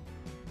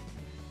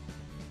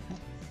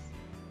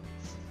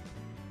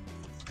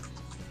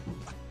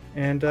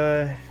 And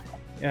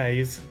yeah,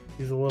 he's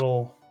a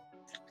little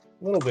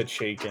bit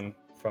shaken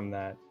from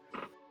that.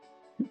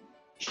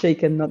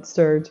 Shaken, not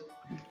stirred.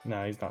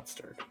 No, he's not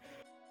stirred.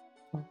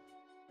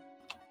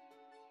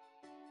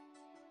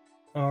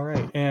 All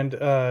right, and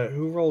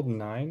who rolled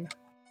 9?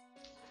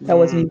 That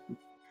was me.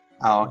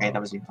 Oh, okay, that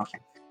was you. Okay.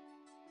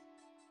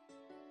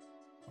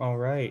 All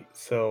right,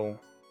 so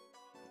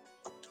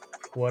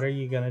what are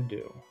you gonna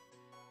do?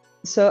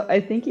 So I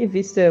think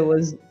Evista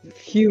was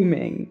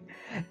fuming,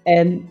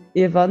 and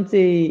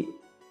Ivanti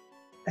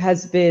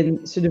has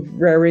been sort of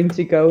raring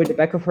to go in the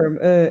back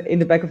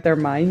of their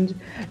mind,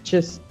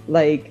 just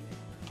like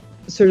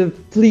sort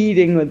of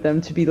pleading with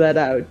them to be let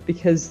out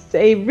because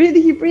they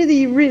really,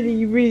 really,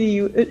 really,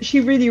 really,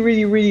 she really,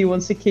 really, really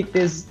wants to kick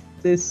this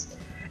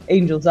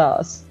angel's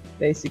ass,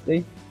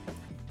 basically.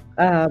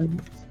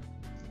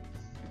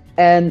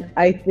 And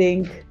I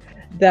think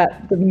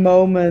that the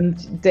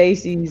moment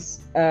Daisy's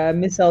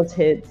missiles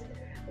hit,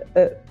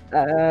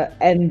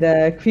 and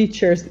the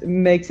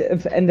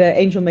and the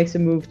angel makes a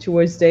move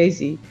towards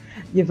Daisy,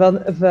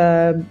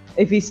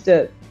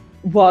 Evista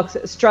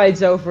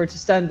strides over to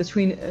stand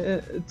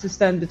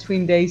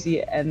between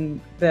Daisy and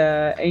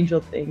the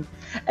angel thing,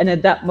 and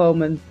at that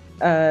moment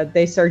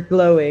they start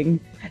glowing,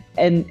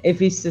 and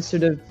Evista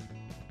sort of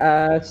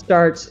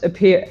starts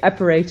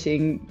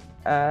apparating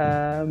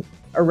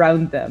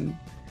around them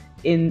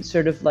in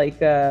sort of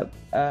like a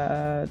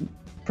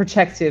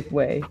protective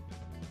way.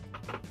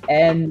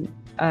 And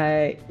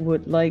I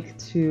would like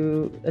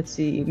to, let's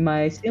see,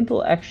 my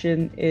simple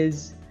action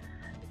is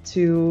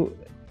to,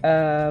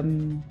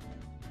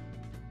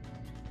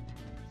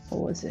 what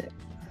was it?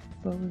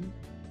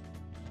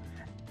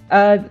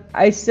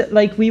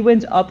 Like we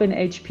went up in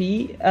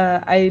HP.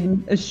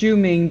 I'm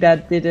assuming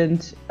that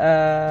didn't.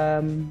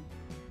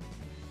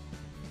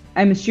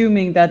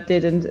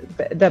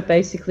 That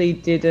basically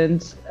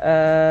didn't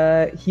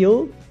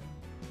heal.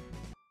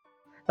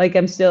 Like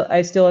I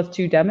still have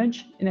 2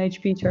 damage in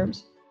HP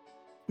terms.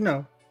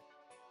 No,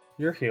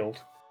 you're healed.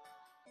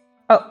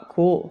 Oh,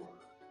 cool.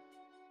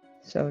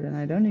 So then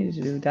I don't need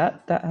to do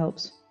that. That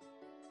helps.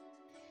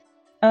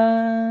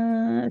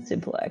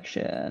 Simple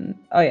action.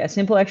 Oh yeah,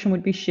 simple action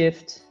would be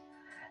shift,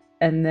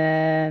 and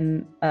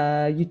then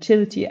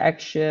utility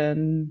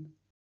action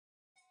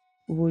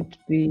would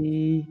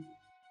be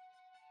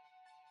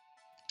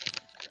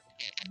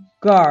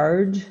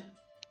guard.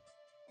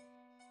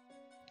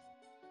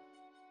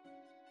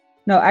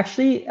 No,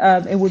 actually,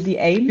 it would be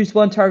aim. Choose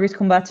one target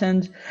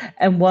combatant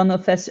and one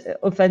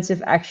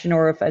offensive action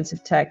or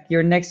offensive tech.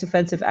 Your next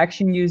offensive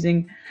action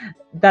using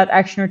that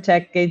action or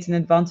tech gains an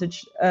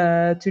advantage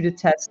to the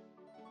test,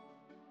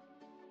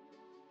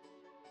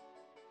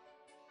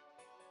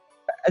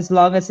 as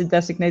long as it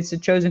designates the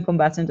chosen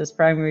combatant as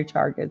primary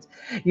target.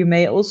 You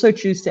may also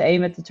choose to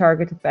aim at the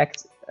target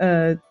effect,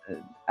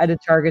 at a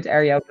target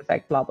area of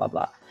effect, blah, blah,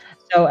 blah.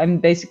 So I'm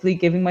basically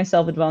giving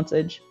myself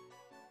advantage.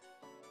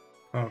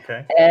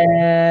 Okay.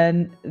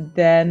 And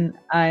then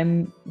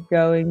I'm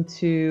going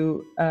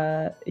to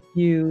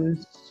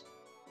use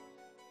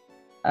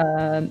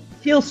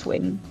Heel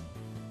Swing,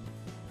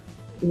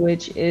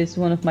 which is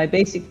one of my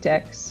basic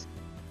techs.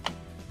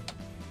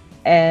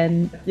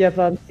 And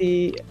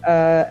Yavanti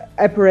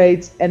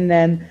apparates, and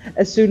then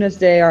as soon as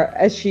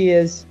she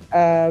is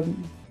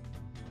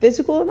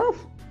physical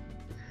enough,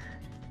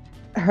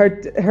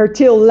 her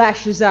tail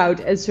lashes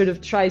out and sort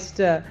of tries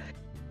to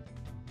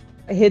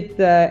hit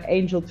the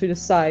angel to the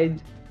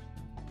side.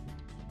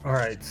 All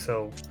right,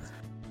 so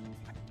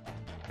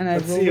And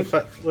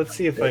let's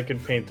see if I can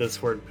paint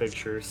this word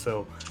picture.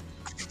 So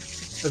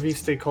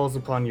Aviste calls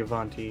upon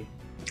Yavanti,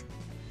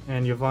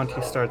 and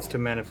Yavanti starts to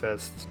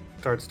manifest,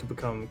 starts to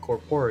become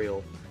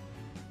corporeal.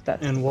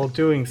 And while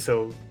doing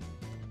so,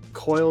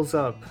 coils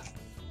up.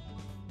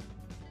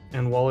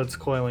 And while it's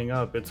coiling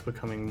up, it's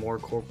becoming more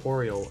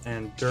corporeal.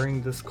 And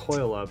during this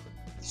coil up,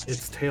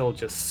 its tail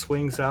just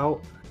swings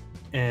out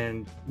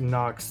and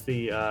knocks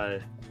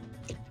Omedas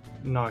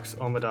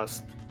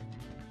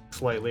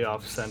slightly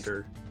off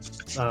center,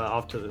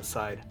 off to the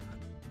side.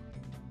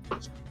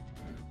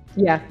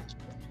 Yeah.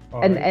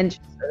 All and right.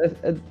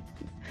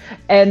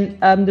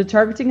 and the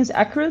targeting is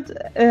accurate.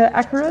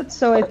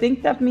 So I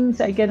think that means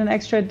I get an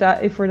extra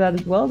die for that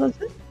as well, does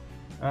it?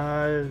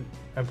 I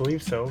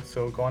believe so.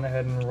 So go on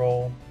ahead and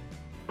roll.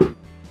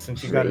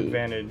 Since you got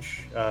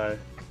advantage,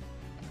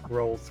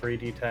 roll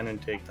 3d10 and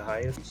take the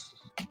highest.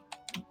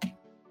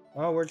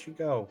 Oh, where'd you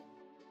go?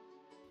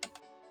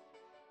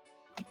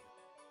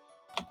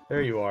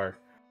 There you are.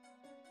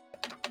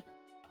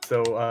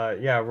 So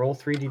yeah, roll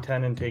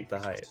 3d10 and take the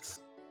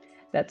highest.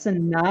 That's a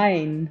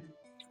 9.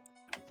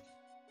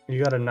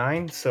 You got a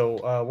 9.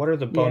 So what are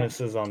the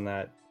bonuses on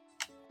that?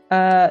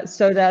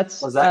 So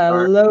that's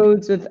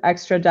loads with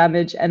extra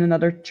damage and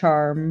another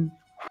charm.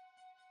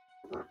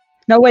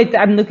 No, wait,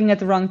 I'm looking at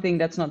the wrong thing.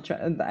 That's not.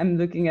 I'm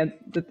looking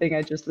at the thing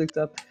I just looked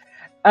up.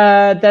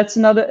 That's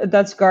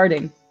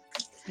guarding.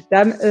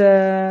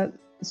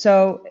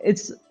 So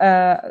it's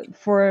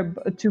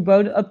up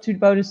to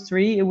bonus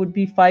 3. It would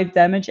be 5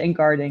 damage and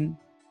guarding.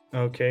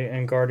 Okay,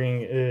 and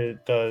guarding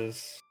it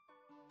does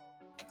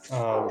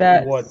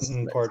what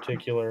in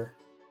particular?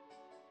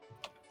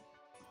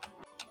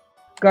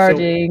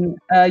 Guarding.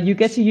 You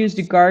get to use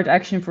the guard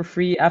action for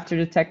free after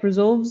the tech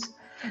resolves.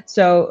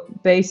 So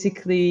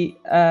basically,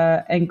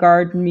 and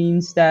guard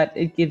means that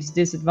it gives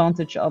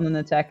disadvantage on an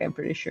attack, I'm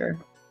pretty sure.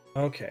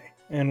 Okay.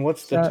 And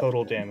what's the So-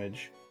 total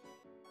damage?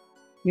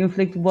 You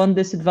inflict 1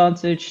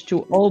 disadvantage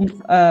to all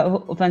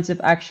offensive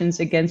actions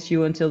against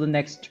you until the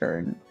next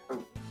turn.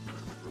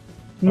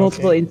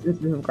 Multiple Okay.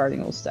 instances of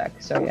guarding will stack,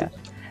 so yeah.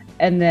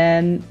 And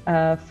then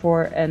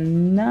for a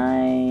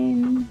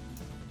 9...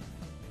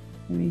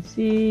 Let me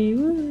see.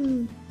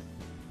 Woo.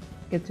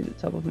 Get to the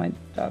top of my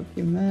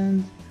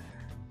document.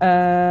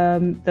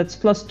 That's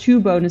plus 2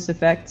 bonus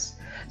effects,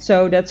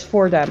 so that's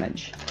 4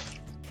 damage.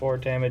 4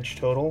 damage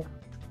total.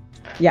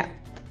 Yeah,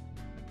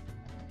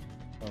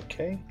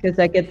 Okay. because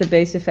I get the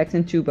base effect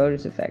and 2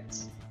 bonus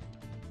effects.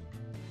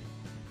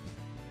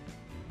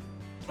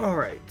 All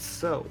right.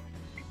 So.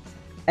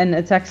 And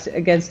attacks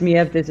against me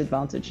have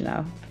disadvantage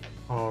now.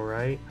 All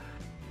right.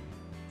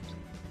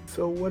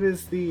 So what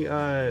is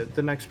the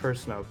next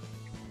person up?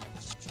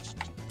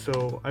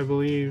 So I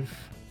believe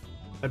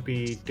that'd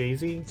be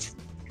Daisy.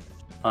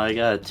 Oh, I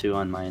got a 2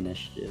 on my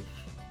initiative.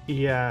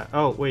 Yeah.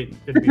 Oh wait,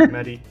 it'd be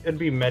Medi. It'd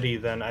be Medi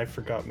then. I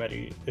forgot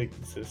Medi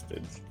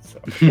existed. So.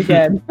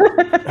 Again.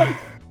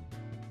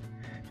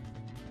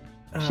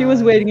 She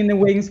was Uh, waiting in the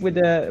wings with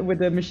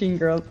the machine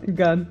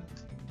gun.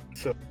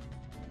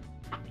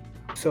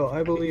 So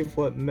I believe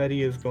what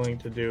Medi is going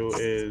to do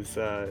is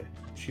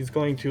she's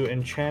going to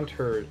enchant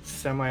her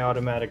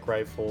semi-automatic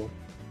rifle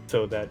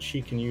so that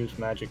she can use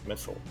magic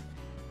missile.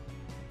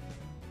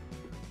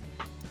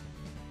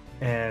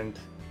 And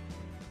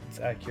it's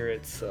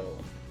accurate, so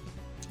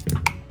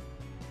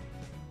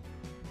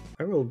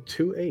I rolled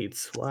 2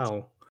 8s.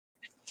 Wow.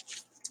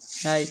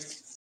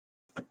 Nice.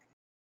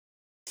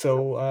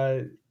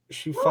 So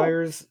she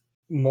fires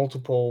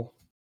multiple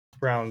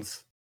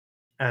rounds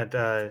at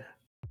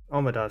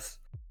Omedas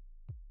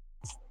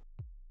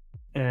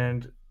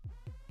and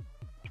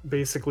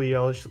basically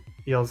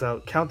yells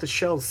out, "Count the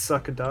shells,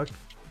 suck a duck,"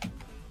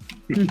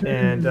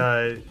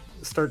 and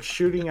starts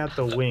shooting at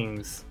the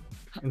wings.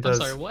 And I'm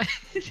sorry, what?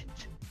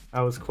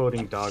 I was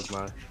quoting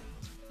Dogma.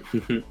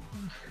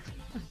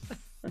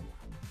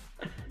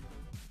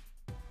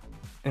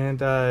 And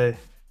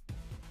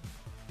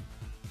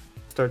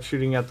starts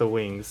shooting at the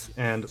wings,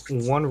 and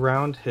 1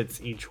 round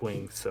hits each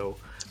wing, so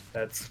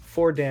that's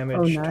 4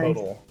 damage nice.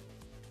 total.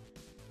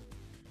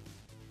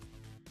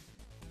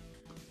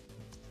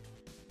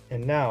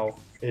 And now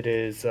it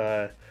is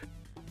it's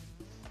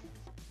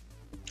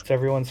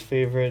everyone's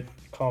favorite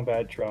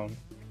combat drone.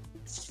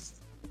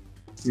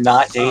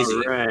 Not Daisy.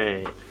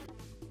 Alright.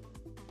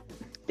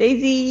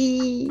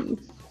 Daisy!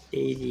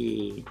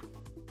 Daisy.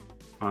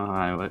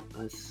 Alright,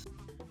 let's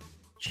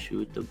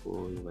shoot the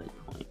bully red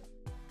point.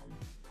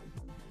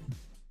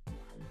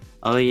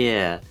 Oh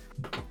yeah.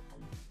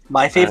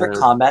 My favorite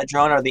combat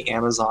drone are the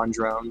Amazon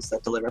drones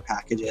that deliver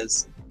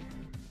packages.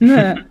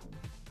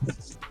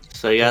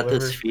 So you got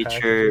this Delivers feature,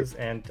 packages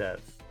and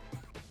death.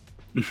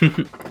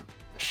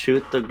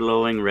 shoot the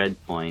glowing red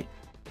point.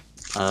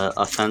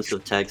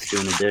 Offensive techs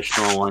do an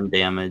additional 1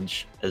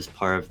 damage as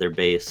part of their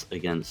base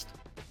against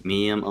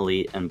medium,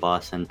 elite, and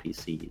boss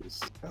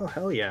NPCs. Oh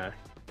hell yeah.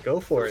 Go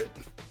for it.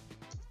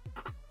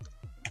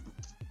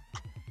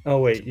 Oh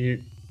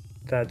wait,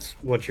 that's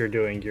what you're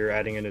doing. You're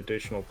adding an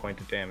additional point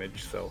of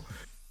damage, so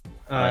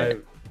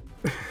Right.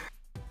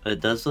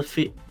 Is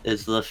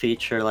the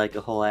feature like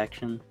a whole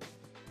action?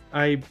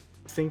 I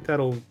think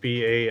that'll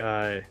be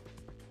a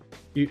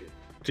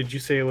did you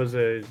say it was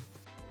a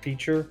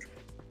feature?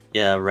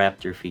 Yeah,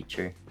 raptor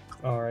feature.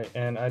 Alright,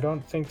 and I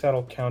don't think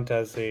that'll count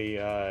as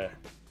a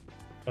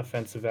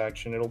offensive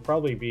action. It'll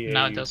probably be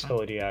No, a it doesn't.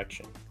 utility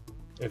action,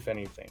 if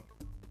anything.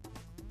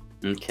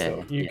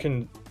 Okay.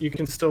 So you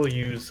can still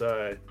use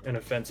an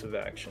offensive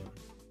action.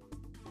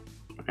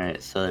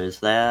 Alright, so there's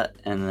that,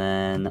 and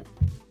then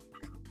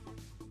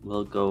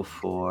we'll go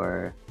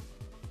for.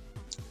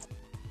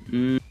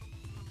 You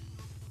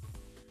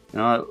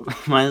know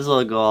what? Might as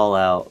well go all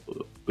out.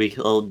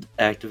 We'll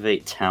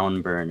activate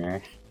Town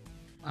Burner.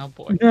 Oh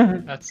boy,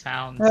 that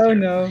sounds. Oh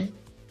terrifying.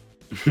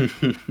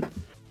 no.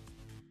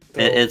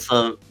 It's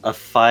a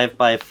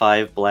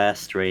 5x5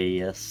 blast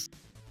radius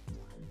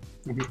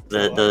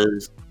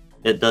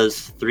that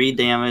does 3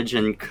 damage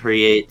and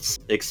creates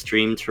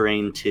extreme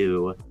terrain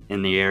 2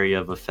 in the area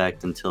of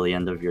effect until the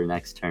end of your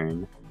next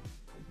turn.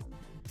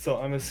 So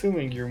I'm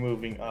assuming you're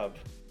moving up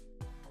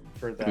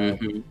for that.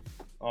 Mm-hmm.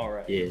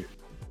 Alright. Yeah.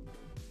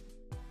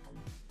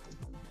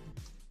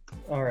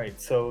 Alright,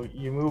 so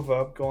you move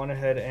up, go on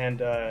ahead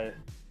and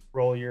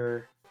roll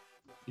your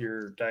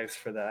dice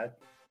for that.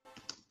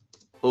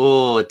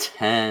 Oh,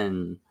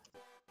 10.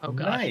 Oh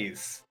gosh.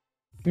 Nice.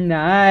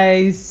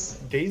 Nice.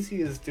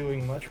 Daisy is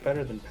doing much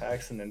better than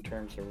Paxton in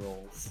terms of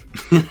rolls.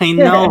 I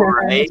know,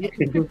 right?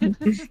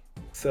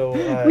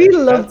 So We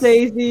love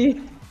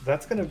Daisy.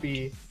 That's gonna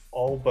be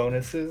all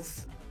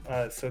bonuses.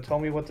 So tell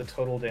me what the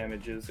total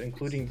damage is,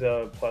 including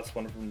the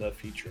 +1 from the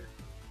feature.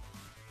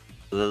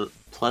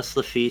 Plus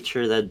the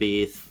feature, that'd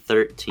be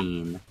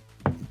 13.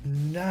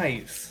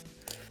 Nice.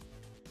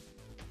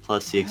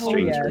 Plus the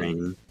extreme yes.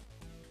 terrain.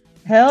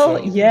 Hell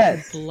So-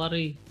 yes.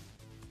 Bloody.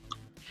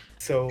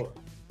 So,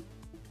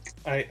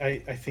 I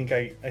think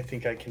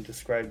I can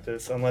describe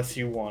this unless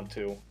you want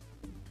to.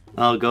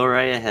 Oh, go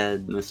right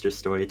ahead, Mr.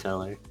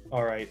 Storyteller.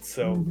 All right.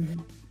 So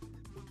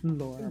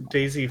Lord.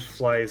 Daisy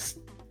flies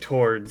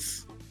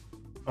towards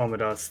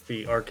Amadas,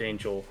 the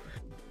Archangel,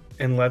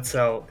 and lets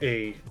out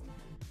a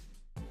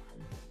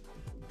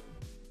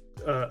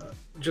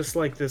just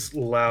like this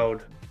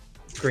loud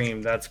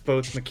scream that's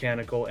both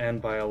mechanical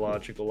and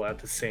biological at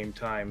the same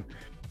time.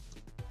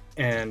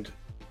 And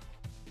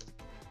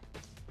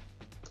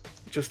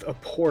just a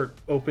port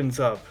opens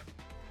up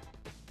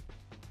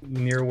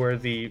near where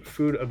the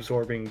food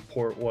absorbing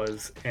port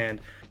was,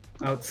 and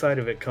outside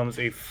of it comes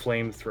a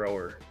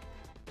flamethrower.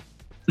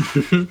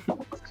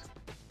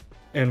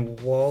 And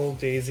while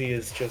Daisy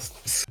is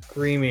just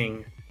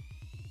screaming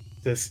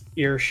this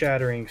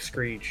ear-shattering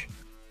screech,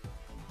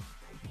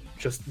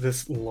 just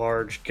this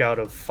large gout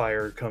of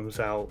fire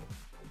comes out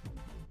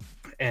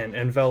and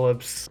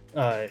envelops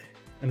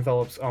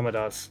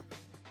Amadas.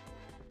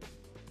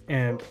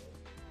 And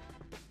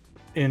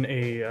in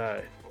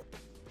a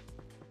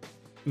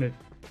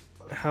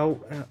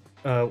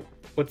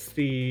what's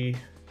the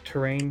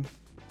terrain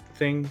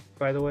thing,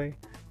 by the way?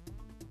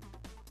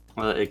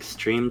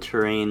 Extreme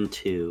Terrain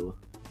 2.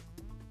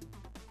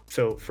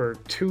 So for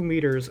 2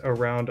 meters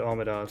around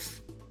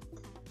Amadas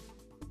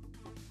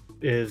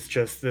is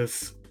just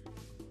this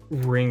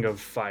ring of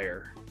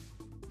fire.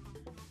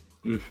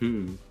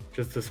 Mm-hmm.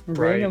 Just this Ring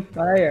bright. of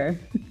fire.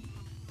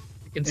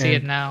 You can see it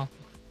And- now.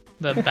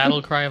 The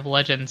battle cry of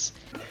legends.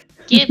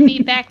 Give me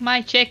back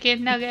my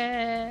chicken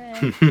nugget.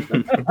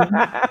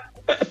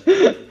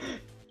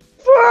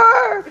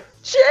 For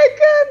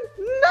chicken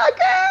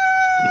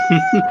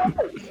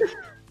nugget.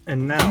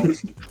 And now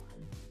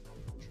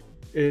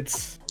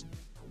it's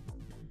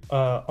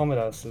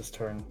Amadas'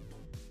 turn.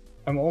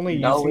 I'm only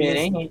No, using it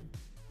this. ain't.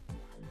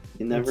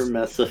 You never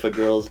mess with a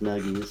girl's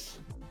nuggies.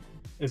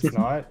 It's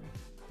not.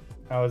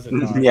 How is it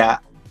not? Yeah.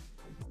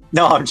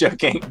 No, I'm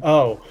joking.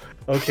 Oh,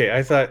 okay.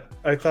 I thought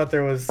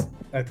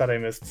I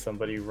missed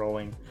somebody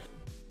rolling.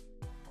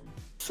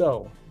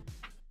 So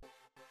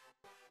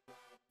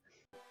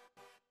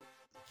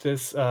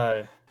this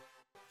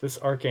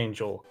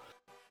Archangel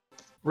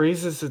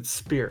raises its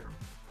spear,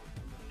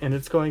 and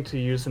it's going to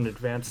use an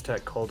advanced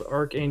tech called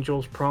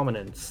Archangel's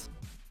Prominence.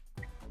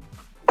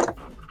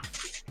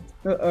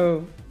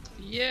 Uh-oh.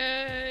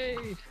 Yay!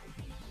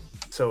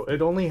 So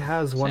it only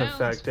has one Sounds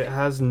effect. good. It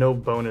has no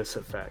bonus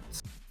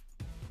effects,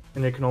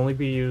 and it can only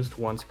be used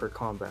once per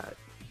combat.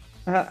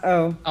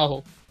 Uh-oh.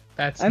 Oh,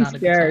 that's I'm not a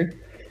good sign. scared.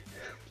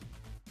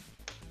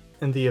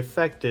 And the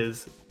effect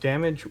is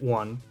damage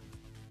 1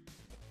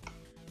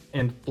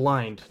 and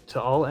blind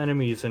to all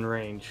enemies in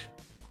range.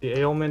 The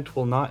ailment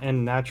will not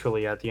end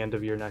naturally at the end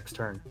of your next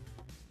turn.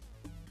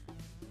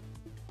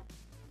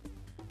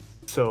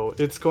 So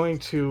it's going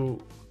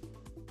to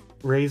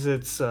raise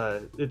its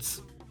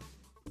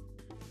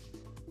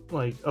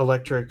like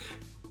electric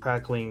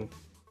crackling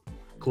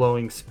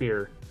glowing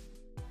spear.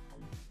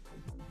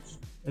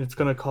 And it's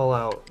going to call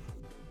out,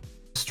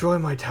 "Destroy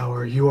my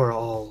tower, you are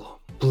all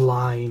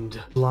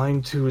blind.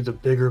 Blind to the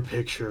bigger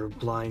picture,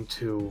 blind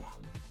to,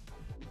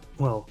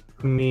 well,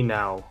 me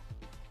now."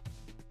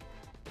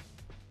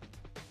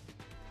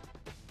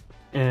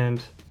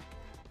 And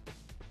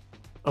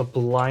a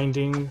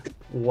blinding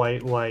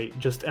white light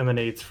just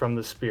emanates from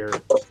the spear.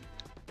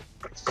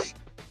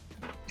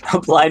 A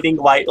blinding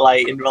white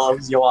light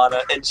envelops Joanna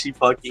and she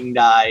fucking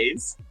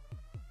dies.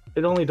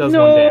 It only does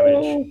No. 1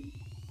 damage.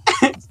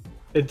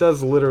 It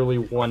does literally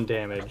 1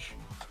 damage.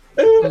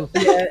 Yeah,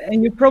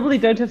 and you probably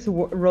don't have to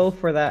roll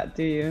for that,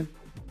 do you?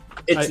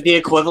 It's the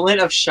equivalent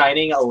of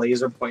shining a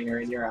laser pointer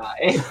in your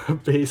eye.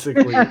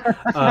 Basically.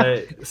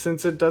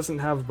 Since it doesn't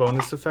have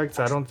bonus effects,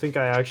 I don't think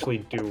I actually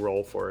do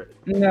roll for it.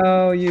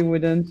 No, you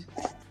wouldn't.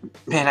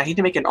 Man, I need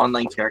to make an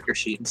online character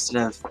sheet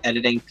instead of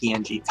editing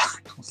PNG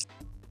files.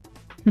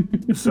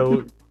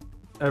 So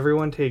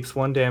everyone takes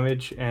 1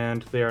 damage,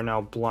 and they are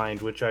now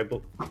blind, which I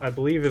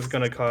believe is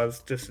going to cause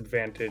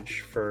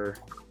disadvantage for...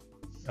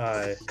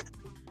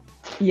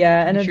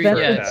 Yeah, and Sure,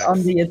 advantage yes.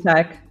 on the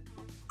attack.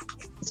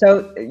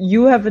 So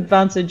you have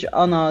advantage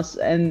on us,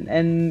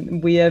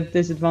 and we have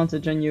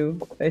disadvantage on you,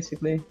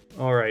 basically.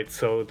 Alright,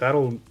 so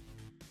that'll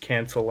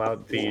cancel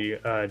out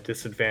the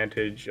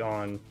disadvantage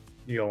on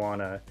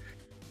Joanna.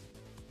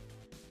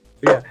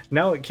 Yeah,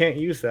 now it can't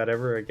use that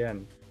ever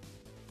again.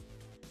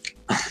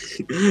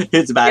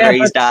 Its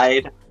batteries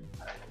died.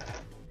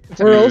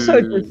 We're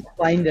also Hmm. just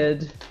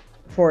blinded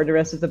for the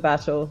rest of the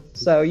battle,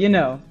 so you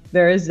know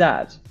there is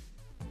that.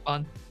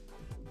 Fun.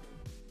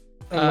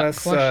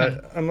 Unless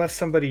question. unless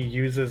somebody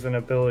uses an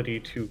ability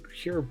to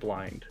cure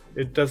blind,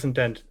 it doesn't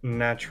end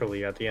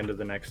naturally at the end of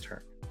the next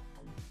turn.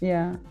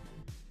 Yeah.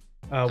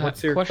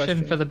 What's your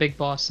question? for the big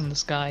boss in the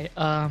sky?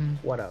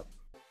 What up?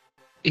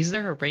 Is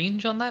there a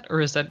range on that,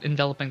 or is that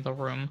enveloping the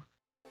room?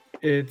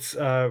 Its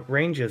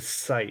range is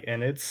sight,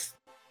 and it's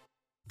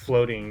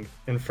floating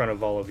in front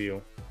of all of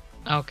you.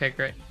 Okay,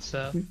 great.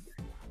 So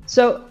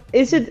So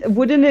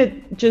wouldn't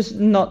it just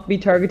not be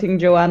targeting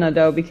Joanna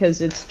though, because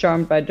it's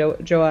charmed by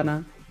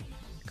Joanna?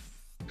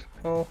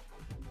 Well,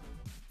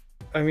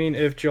 I mean,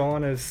 if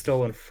Joanna is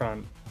still in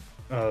front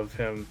of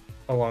him,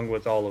 along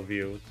with all of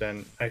you,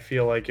 then I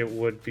feel like it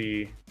would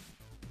be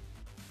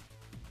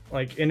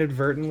like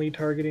inadvertently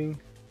targeting,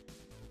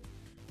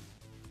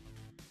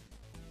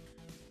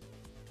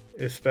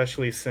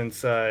 especially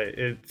since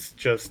it's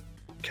just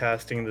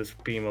casting this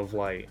beam of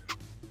light.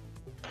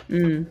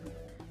 Mm.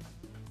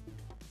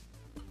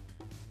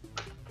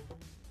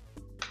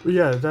 But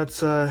yeah,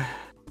 that's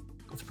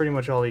pretty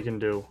much all he can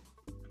do.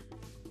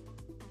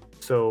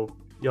 So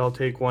y'all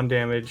take 1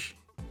 damage,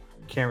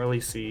 can't really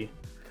see,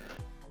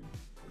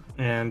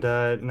 and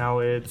now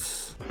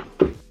it's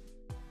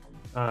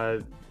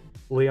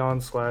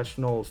Leon /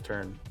 Noel's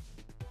turn.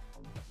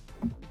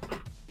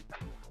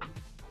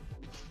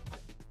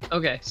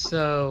 Okay,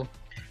 so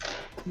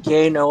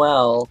Gay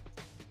Noel.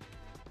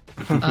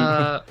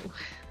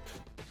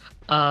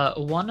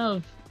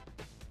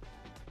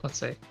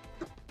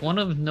 one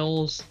of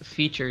Noel's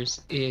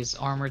features is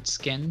armored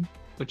skin,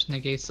 which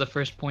negates the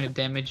first point of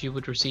damage you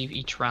would receive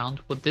each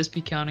round. Would this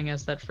be counting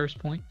as that first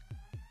point?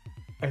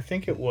 I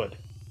think it would.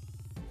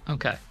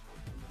 Okay.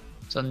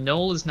 So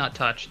Noel is not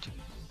touched.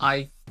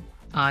 I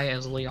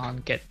as Leon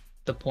get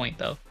the point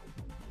though.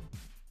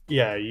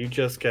 Yeah, you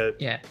just get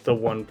the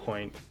 1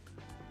 point.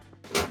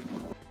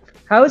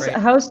 How's Right.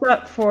 how's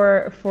that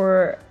for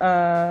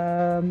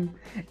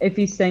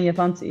Episte and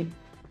Yavanti?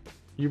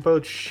 You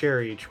both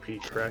share HP,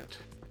 correct?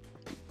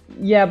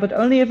 Yeah, but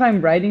only if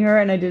I'm riding her,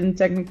 and I didn't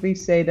technically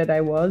say that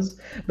I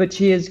was, but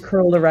she is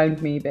curled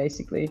around me,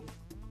 basically.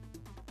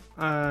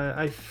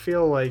 I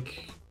feel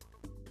like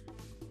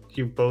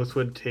you both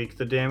would take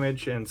the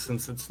damage, and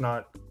since it's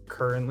not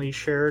currently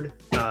shared,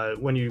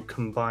 when you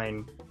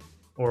combine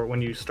or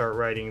when you start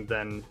riding,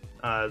 then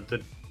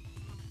the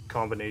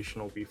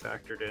combination will be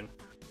factored in.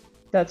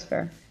 That's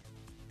fair.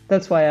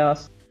 That's why I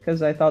asked,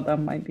 because I thought that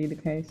might be the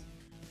case.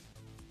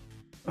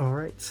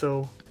 Alright,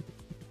 so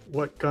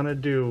what gonna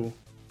do?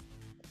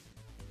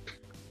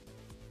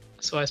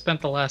 So I spent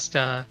the last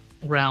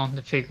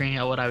round figuring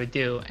out what I would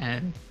do,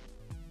 and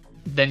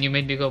then you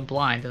made me go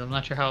blind, and I'm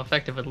not sure how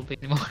effective it'll be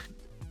anymore.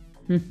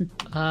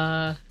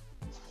 I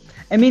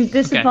mean,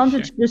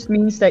 disadvantage just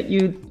means that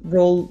you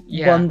roll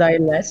 1 die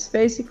less,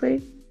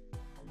 basically.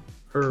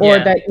 Or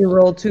that you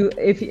roll 2.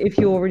 If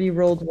you already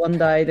rolled 1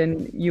 die,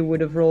 then you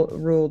would have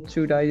rolled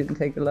 2 die and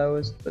take the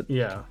lowest. But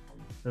yeah,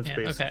 that's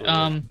basically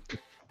okay.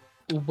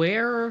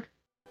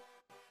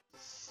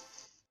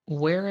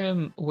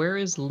 Where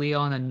is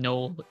Leon and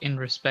Noel in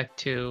respect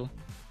to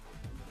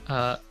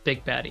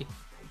Big Baddie?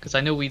 Because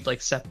I know we'd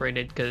like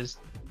separated because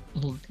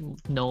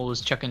Noel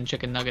was chucking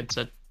chicken nuggets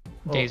at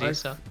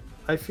Daisy.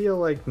 I feel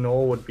like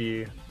Noel would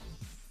be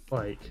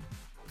like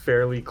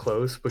fairly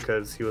close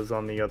because he was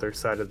on the other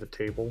side of the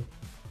table.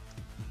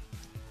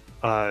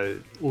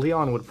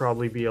 Leon would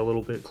probably be a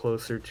little bit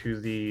closer to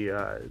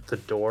the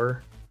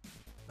door,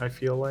 I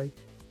feel like.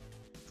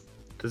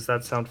 Does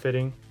that sound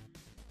fitting?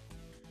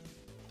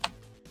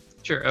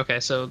 Sure. Okay.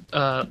 So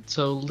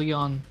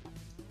Leon,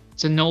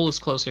 so Noel is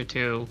closer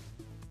to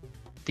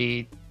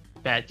the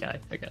bad guy,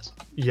 I guess.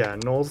 Yeah,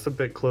 Noel's a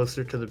bit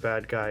closer to the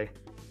bad guy,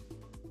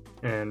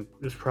 and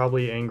is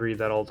probably angry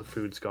that all the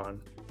food's gone.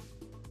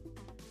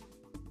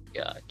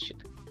 Gotcha.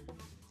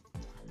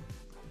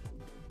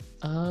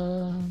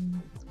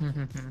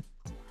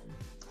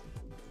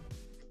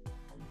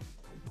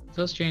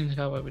 Let's change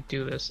how I would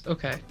do this.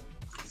 Okay.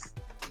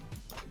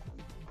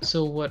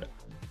 So what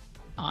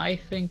I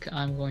think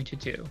I'm going to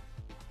do.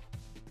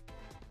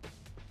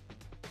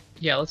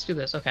 Yeah, let's do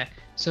this. Okay.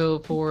 So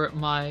for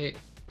my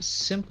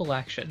simple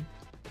action,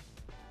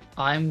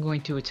 I'm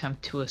going to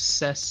attempt to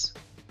assess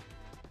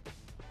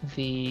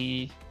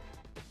the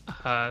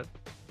I'm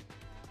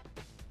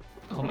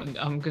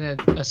gonna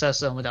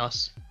assess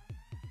Omedas.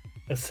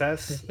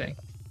 Assess? Thing.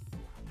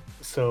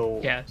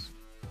 So yes.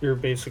 You're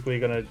basically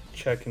gonna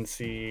check and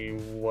see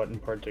what in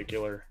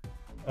particular.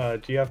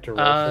 Do you have to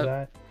roll for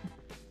that?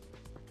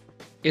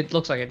 It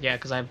looks like it, yeah,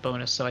 because I have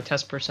bonus. So I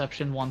test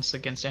perception once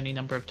against any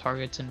number of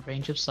targets in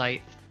range of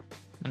sight.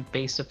 And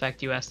base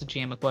effect, you ask the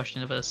GM a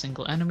question about a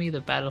single enemy,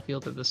 the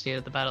battlefield, or the state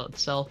of the battle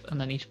itself,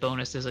 and then each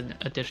bonus is an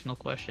additional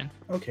question.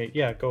 Okay,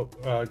 yeah, go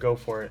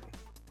for it.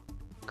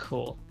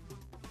 Cool.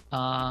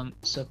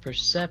 So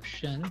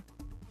perception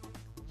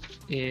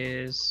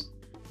is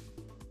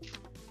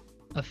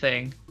a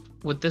thing.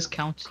 Would this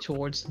count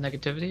towards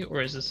negativity,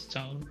 or is this its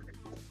own?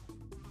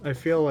 I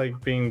feel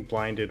like being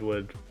blinded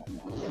would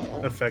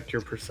affect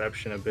your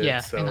perception a bit. Yeah,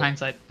 so... in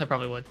hindsight, I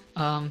probably would.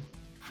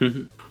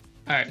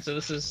 Alright, so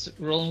this is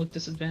rolling with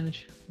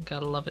disadvantage.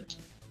 Gotta love it.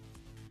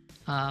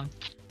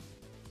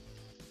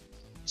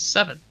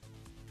 7.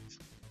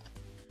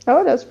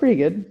 Oh, that's pretty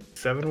good.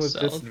 7 with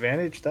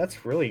disadvantage?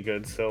 That's really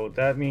good. So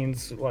that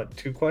means, what,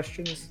 2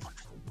 questions?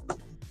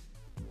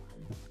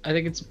 I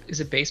think is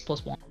it base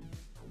plus 1?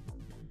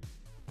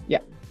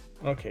 Yeah.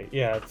 Okay,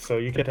 yeah, so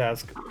you could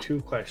ask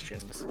 2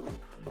 questions.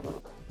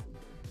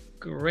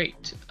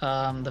 Great.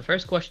 The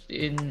first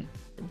question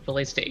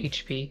relates to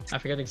HP. I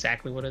forget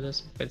exactly what it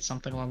is. It's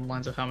something along the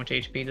lines of how much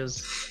HP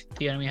does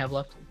the enemy have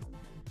left?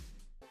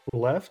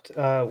 left.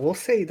 We'll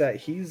say that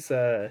he's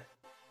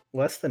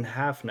less than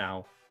half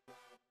now.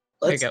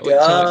 Let's Okay, go. wait,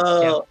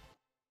 so,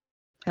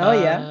 Hell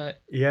yeah.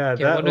 Yeah,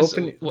 Yeah,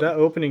 that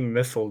opening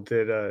missile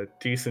did a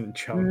decent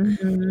chunk.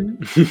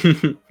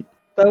 Mhm.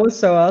 That was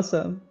so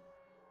awesome.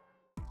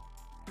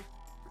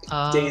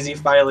 Daisy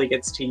finally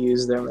gets to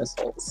use their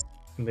missiles.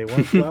 And they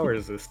want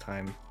flowers this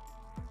time.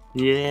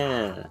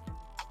 Yeah.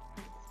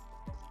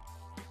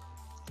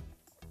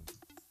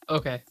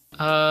 Okay.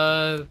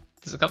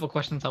 There's a couple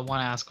questions I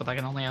want to ask, but I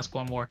can only ask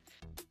one more.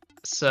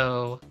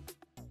 So,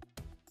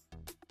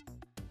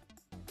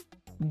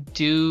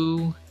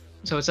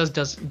 so it says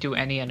does do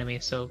any enemy.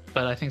 So,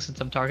 but I think since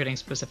I'm targeting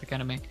specific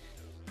enemy,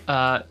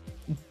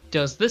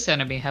 does this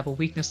enemy have a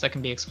weakness that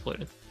can be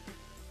exploited?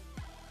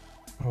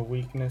 A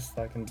weakness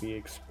that can be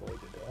exploited.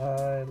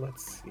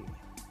 Let's see.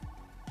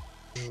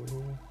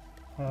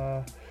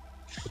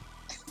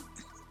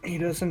 He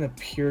doesn't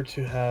appear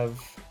to have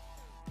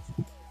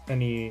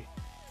any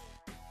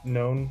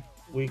known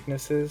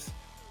weaknesses,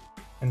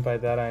 and by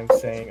that I'm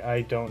saying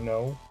I don't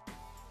know.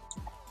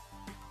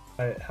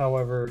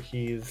 However,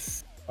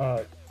 he's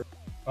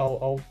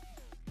I'll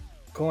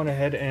go on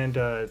ahead and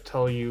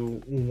tell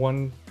you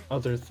one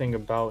other thing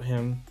about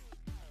him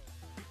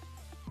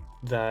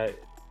that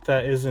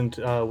isn't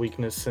a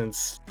weakness,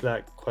 since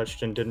that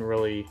question didn't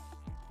really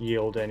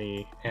yield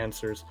any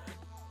answers.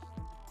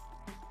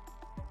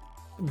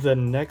 The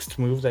next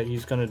move that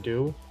he's gonna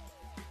do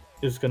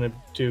is gonna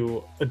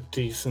do a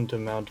decent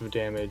amount of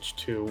damage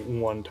to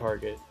one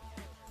target.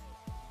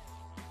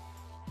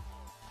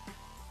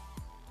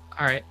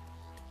 Alright.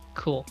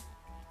 Cool.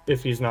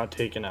 If he's not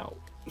taken out.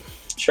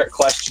 Trick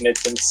question,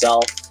 it's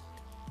himself.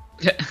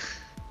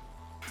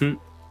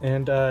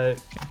 And I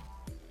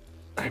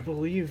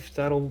believe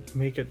that'll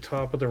make it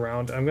top of the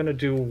round. I'm gonna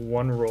do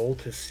one roll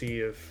to see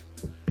if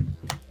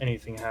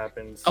anything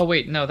happens. Oh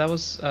wait, no, that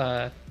was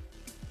let's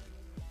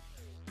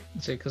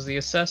see, because the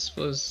assess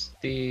was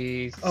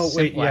the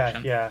simple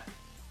action. yeah.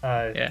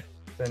 Yeah.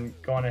 Then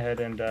go on ahead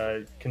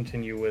and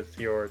continue with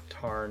your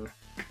Tarn.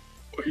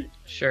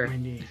 Sure. My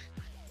knee.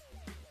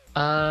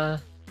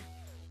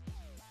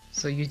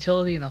 So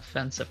utility and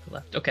offensive are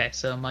left. Okay,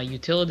 so my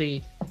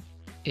utility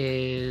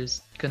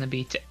is gonna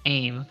be to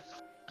aim,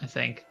 I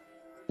think.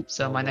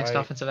 So my next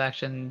Alright. offensive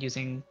action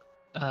using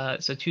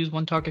so choose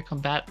one target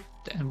combat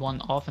and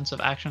one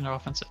offensive action or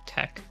offensive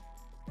tech.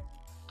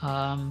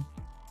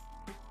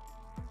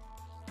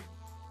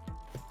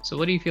 So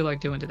what do you feel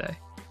like doing today?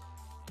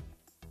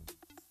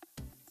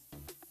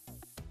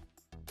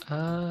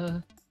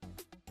 You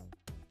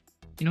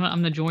know what? I'm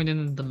gonna join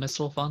in the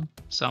missile fun,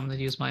 so I'm gonna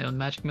use my own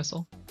magic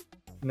missile.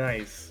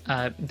 Nice.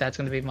 That's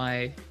gonna be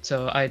my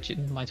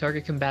my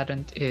target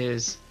combatant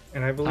is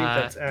And I believe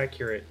that's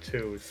accurate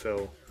too,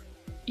 so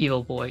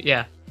Evil Boy,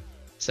 yeah.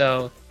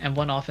 So and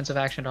one offensive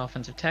action,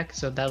 offensive tech,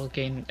 so that'll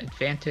gain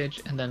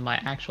advantage, and then my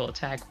actual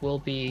attack will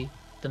be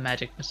the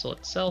magic missile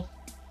itself,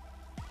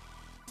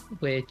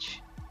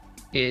 which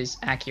is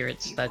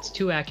accurate. So that's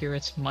 2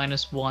 accurates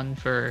minus 1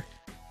 for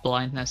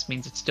blindness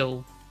means it's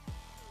still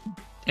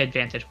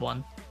advantage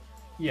 1.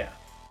 yeah.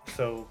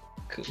 So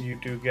Cool. you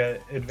do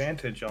get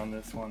advantage on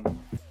this one.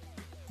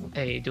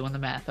 Hey, doing the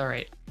math.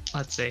 Alright,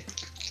 let's see.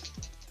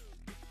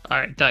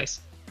 Alright,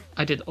 dice.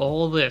 I did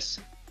all this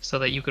so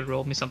that you could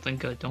roll me something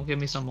good. Don't give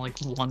me some like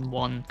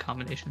 1-1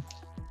 combination.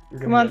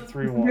 You're Come gonna on, get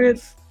 3 do it.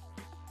 ones.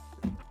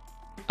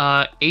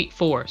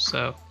 8-4,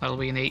 so that'll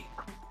be an 8.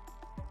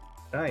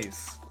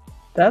 Nice.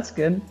 That's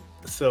good.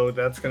 So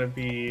that's gonna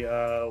be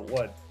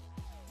what?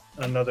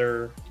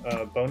 Another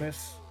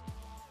bonus?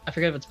 I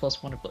forget if it's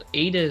 +1 or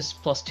 8 is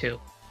 +2.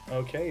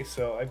 Okay,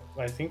 so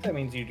I think that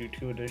means you do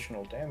 2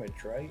 additional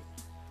damage, right?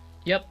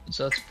 Yep,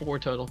 so that's 4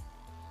 total.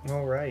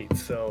 All right,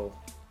 so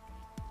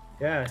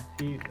yeah,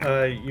 you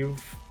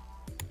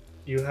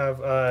have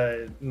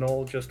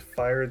Noel just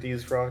fire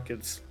these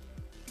rockets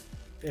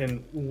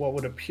in what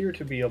would appear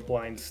to be a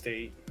blind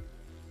state.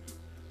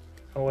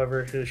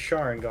 However, his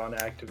Sharingan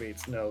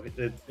activates. No,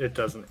 it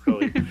doesn't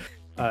really.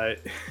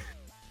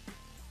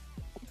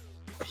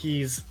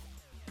 He's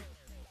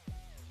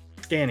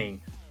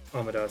scanning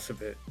Amadas a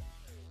bit,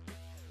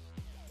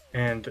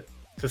 and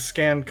the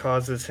scan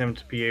causes him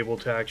to be able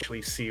to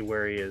actually see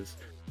where he is.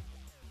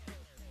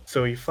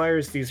 So he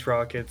fires these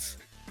rockets,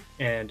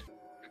 and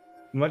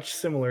much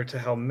similar to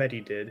how Medi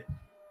did,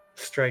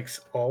 strikes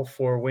all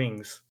 4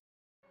 wings.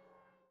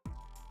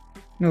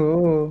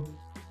 Oh.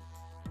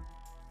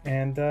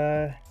 And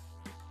did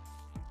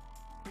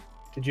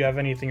you have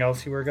anything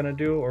else you were gonna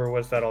do, or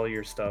was that all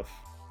your stuff?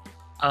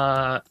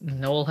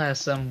 Noel has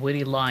some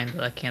witty line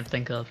that I can't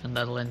think of, and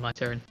that'll end my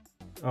turn.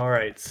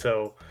 Alright,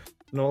 so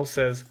Noel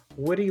says,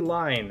 "Witty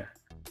line,"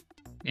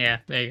 Yeah,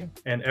 there you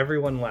and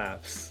everyone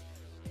laughs.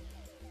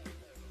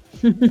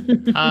 go.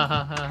 Ha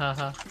ha ha ha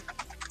ha.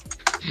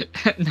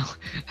 No.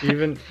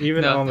 Even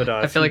No, I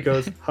Amadas, feel he like-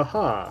 goes,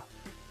 haha.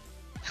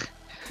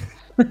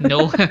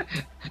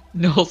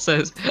 Noel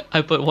says,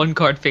 I put 1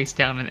 card face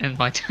down and end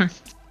my turn.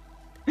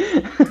 No.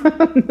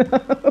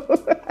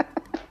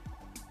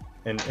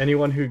 And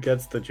anyone who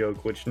gets the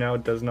joke, which now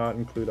does not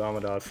include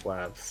Amadas,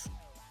 laughs.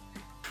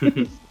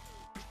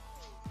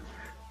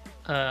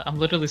 I'm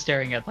literally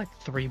staring at like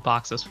 3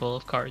 boxes full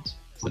of cards.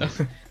 So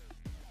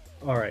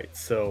All right,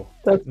 so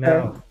That's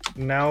now,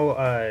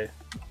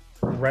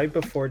 right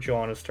before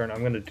Joanna's turn,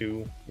 I'm gonna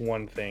do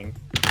one thing.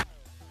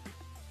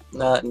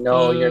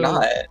 No, you're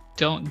not.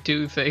 don't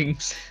do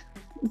things.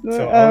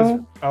 So fair.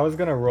 I was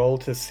gonna roll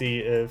to see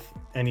if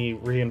any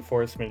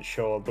reinforcements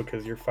show up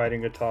because you're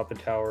fighting atop a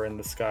tower in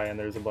the sky and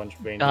there's a bunch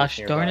of angels Gosh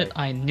nearby. darn it!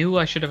 I knew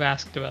I should have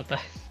asked about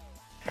that.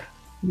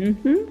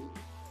 Mm-hmm.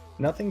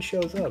 Nothing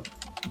shows up.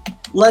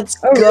 Let's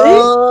Oh,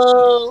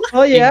 go.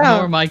 Oh yeah.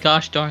 Ignore my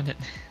gosh darn it.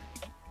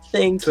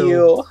 Thank So,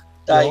 you.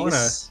 Joanna,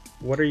 Dice.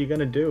 what are you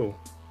gonna do?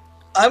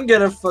 I'm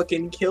gonna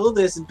fucking kill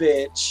this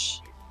bitch.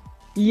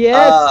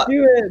 Yes,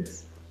 do it.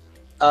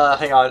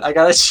 Hang on, I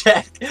gotta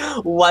check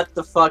what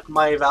the fuck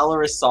my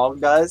Valorous Song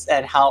does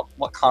and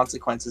what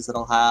consequences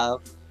it'll have.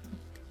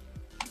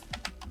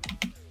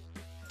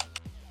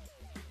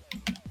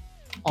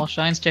 While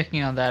Shine's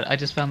checking on that, I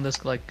just found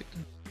this like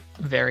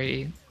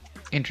very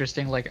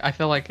interesting. Like I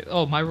feel like,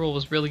 oh, my roll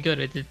was really good.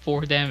 It did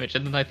 4 damage,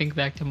 and then I think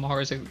back to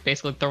Mars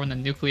basically throwing a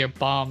nuclear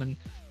bomb and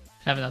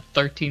having a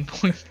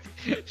 13-point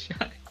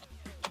shot.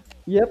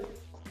 Yep.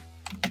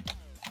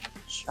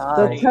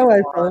 Shine That's how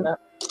I on felt.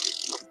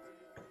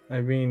 I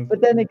mean,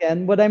 But then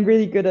again, what I'm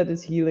really good at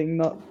is healing,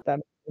 not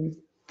damaging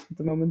at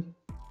the moment.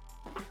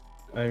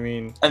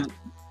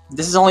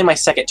 This is only my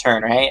second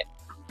turn, right?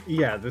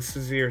 yeah, this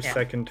is your Yeah.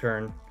 second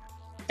turn.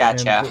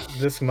 Gotcha. And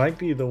this might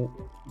be the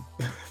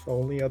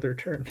only other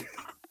turn.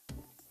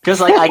 Because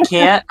like I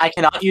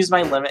cannot use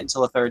my limit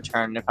until the third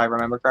turn, if I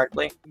remember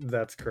correctly.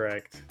 That's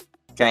correct.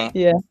 Okay.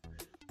 Yeah.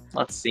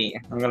 Let's see.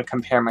 I'm gonna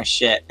compare my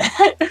shit.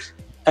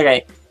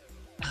 Okay.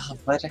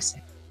 What did I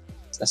say?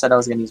 I said I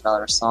was gonna use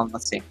Valorous Song.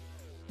 Let's see.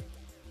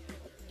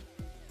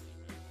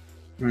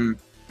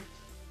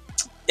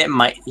 It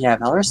might. Yeah,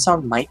 Valorous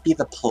Song might be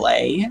the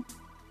play.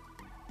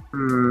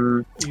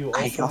 You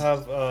I also don't-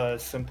 have a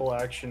simple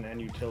action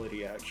and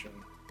utility action.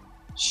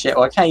 Shit.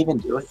 What can I even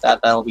do with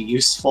that? That'll be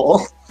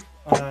useful.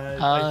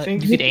 I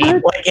think You could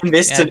aim. Like in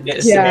this Yeah.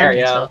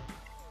 scenario. So,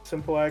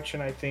 simple action,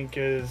 I think,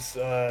 is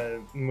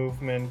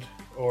movement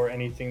or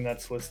anything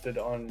that's listed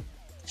on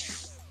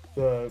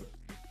the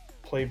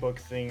playbook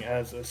thing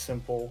as a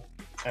simple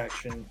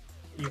action.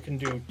 You can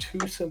do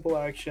 2 simple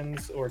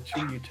actions or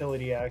 2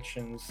 utility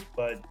actions,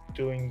 but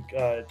doing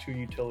 2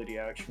 utility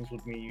actions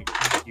would mean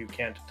you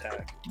can't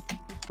attack.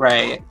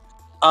 Right.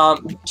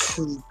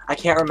 I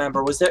can't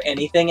remember. Was there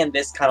anything in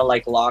this kind of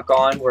like lock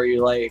on where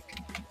you like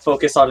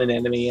focus on an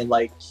enemy and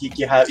like you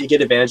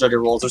get advantage on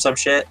your rolls or some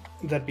shit?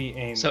 That'd be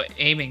aim. so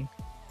aiming.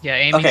 Yeah,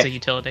 aiming's Okay. a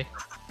utility.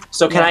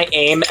 So can I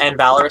aim and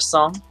Valorous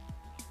Song?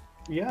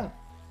 yeah.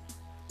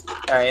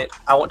 Alright,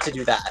 I want to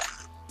do that.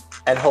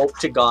 And hope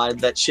to God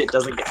that shit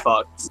doesn't get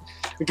fucked.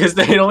 Because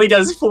then it only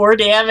does 4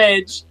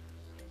 damage.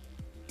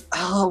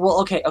 Oh, well,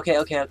 okay.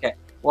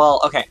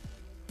 Well, okay.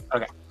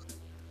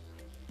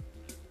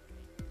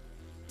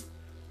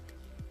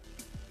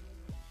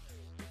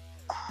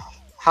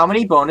 How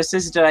many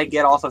bonuses did I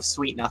get off of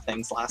Sweet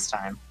Nothings last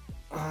time?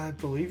 I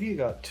believe you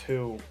got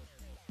 2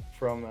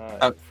 from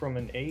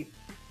an 8.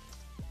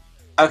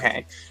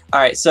 Okay.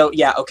 Alright, so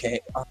yeah, okay.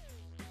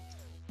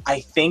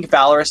 I think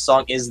Valorous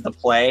Song is the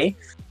play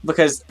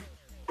because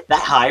that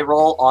high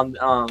roll on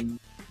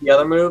the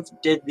other move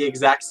did the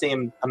exact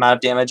same amount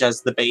of damage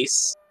as the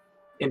base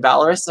in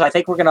Valorous. So I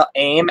think we're gonna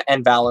aim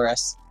and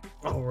Valorous.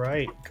 All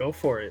right, go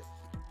for it.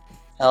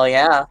 Hell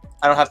yeah.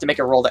 I don't have to make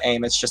a roll to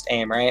aim, it's just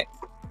aim, right?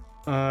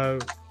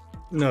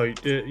 No,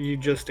 you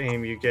just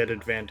aim, you get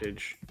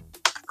advantage.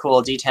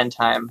 Cool, D10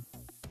 time.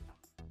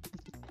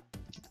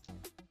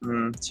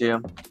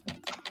 2.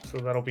 So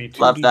that'll be 2d10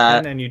 Love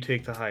that. and you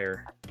take the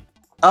higher.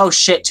 Oh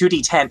shit,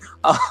 2D10.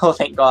 Oh,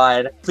 thank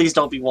God. Please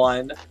don't be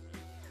 1.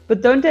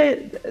 But doesn't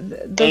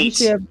 8.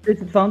 she have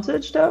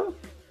disadvantage though?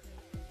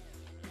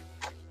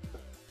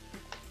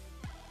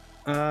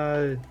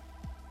 Well,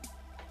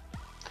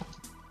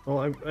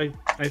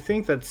 I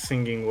think that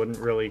singing wouldn't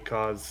really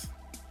cause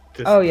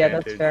disadvantage. Oh yeah,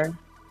 that's fair.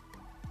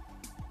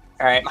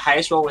 Alright, my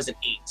highest roll was an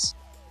 8.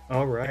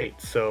 All right,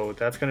 so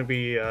that's gonna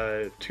be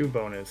 2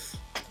 bonus.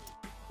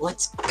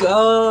 Let's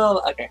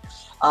go! Okay.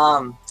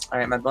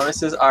 Alright, my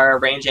bonuses are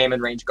range aim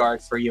and range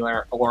guard for you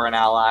or an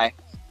ally.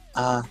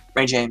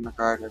 Range aim or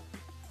guard.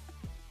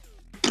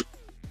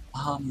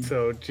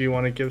 So, do you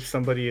want to give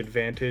somebody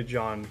advantage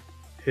on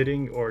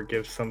hitting, or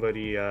give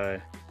somebody, or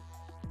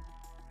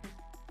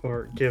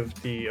give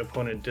the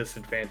opponent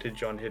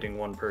disadvantage on hitting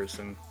one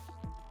person?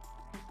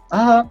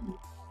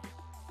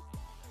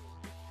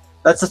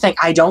 That's the thing.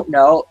 I don't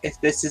know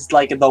if this is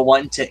like the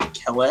one to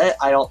kill it.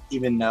 I don't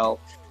even know.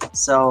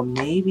 So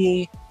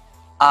maybe,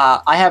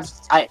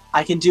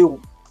 I can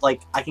do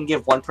like I can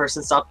give one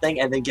person something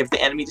and then give the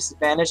enemy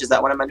disadvantage. Is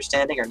that what I'm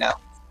understanding or no?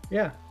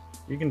 Yeah,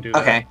 you can do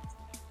that. Okay.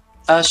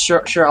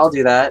 Sure, I'll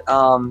do that.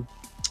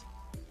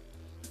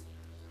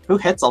 Who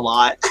hits a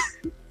lot?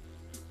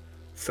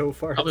 So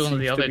far, Probably it one of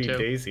the seems to other be two.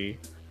 Daisy.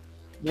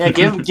 Yeah,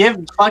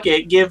 fuck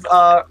it, give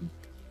I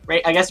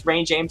guess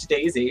range aim to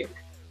Daisy,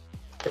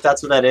 if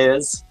that's what that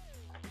is.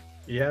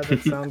 Yeah,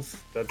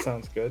 that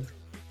sounds good.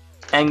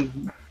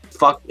 And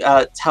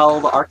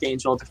tell the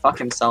Archangel to fuck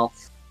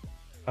himself.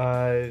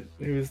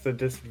 Who's the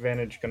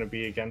disadvantage going to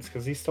be against?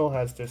 Because he still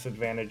has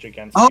disadvantage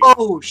against you.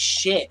 Oh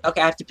shit!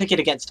 Okay, I have to pick it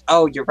against.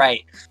 Oh, you're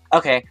right.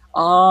 Okay.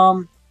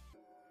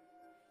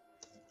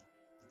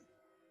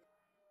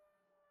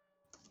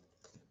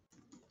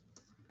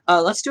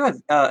 Let's do a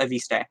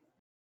Viste.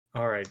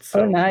 All right, Oh,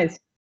 so nice.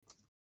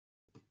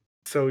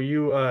 so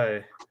you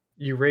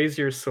raise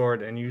your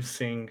sword and you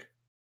sing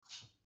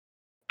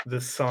the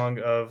song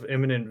of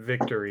imminent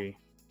victory.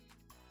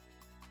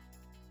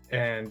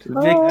 And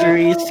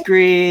Victory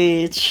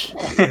screech!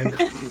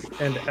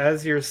 and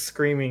as you're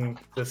screaming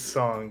this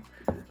song,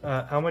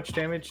 how much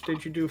damage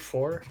did you do?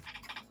 4?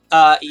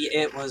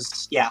 It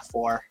was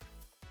 4.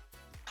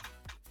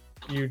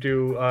 You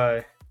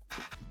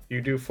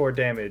do 4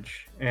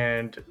 damage,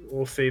 and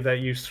we'll say that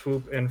you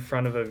swoop in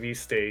front of a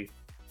V-Stay,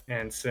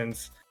 and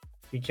since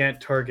he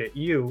can't target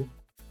you,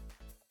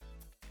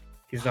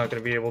 he's not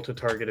going to be able to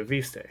target a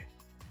V-Stay.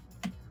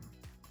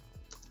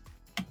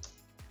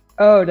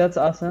 Oh, that's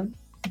awesome.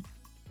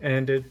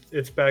 And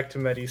it's back to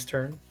Medi's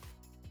turn.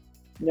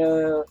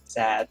 No,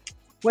 sad.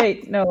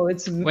 Wait, no,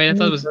 it's Wait, I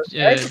thought it was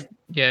right?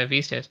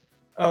 V-State.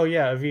 Oh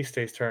yeah, a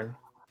V-Stay's turn.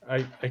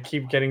 I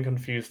keep getting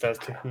confused as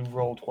to who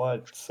rolled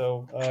what.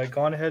 So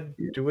go on ahead,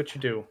 do what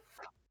you do.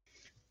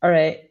 All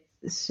right.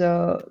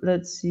 So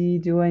let's see.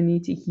 Do I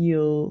need to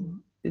heal?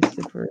 Is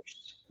the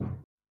first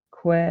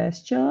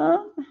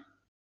question.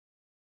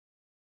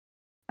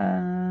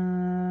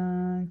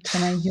 Can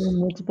I heal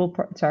multiple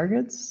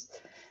targets?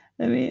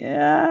 I mean,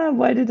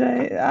 why did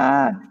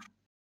I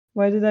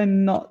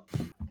not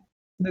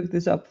look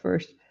this up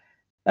first?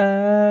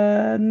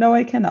 No,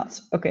 I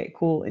cannot. Okay,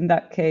 cool. In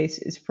that case,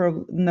 it's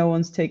probably no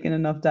one's taken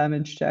enough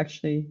damage to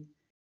actually,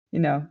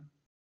 get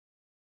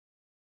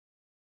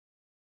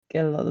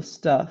a lot of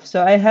stuff.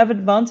 So I have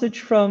advantage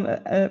from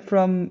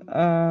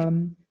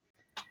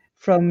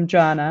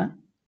Jana,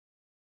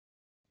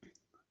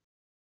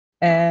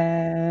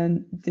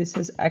 and this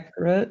is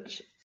accurate.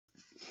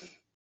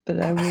 But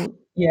I will,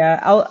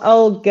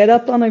 I'll get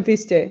up on a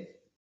Viste.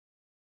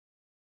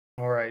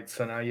 All right,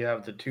 so now you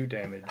have the 2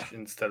 damage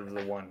instead of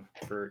the 1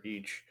 for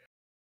each.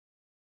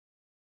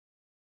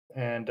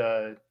 And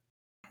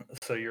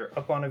so you're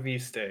up on a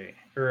V-Stay,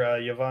 or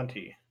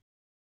Yavanti.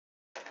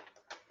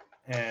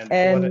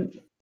 And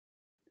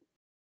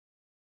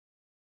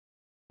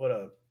what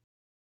up?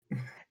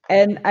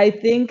 And I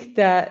think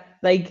that,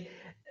 like,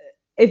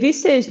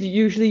 Viste is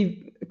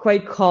usually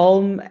quite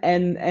calm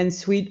and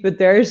sweet, but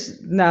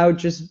there's now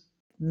just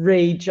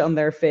rage on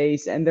their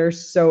face, and they're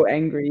so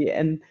angry.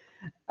 And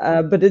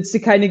but it's the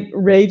kind of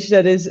rage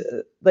that is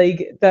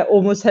like that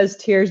almost has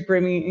tears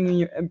brimming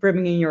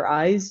in your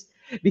eyes,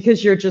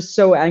 because you're just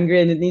so angry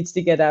and it needs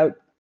to get out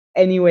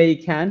any way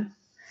you can.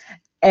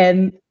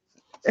 And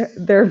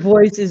their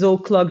voice is all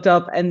clogged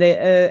up, and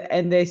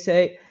they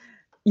say,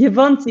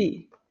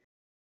 Yavanti,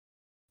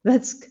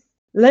 let's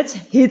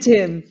hit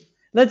him.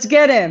 Let's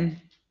get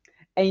him.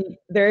 And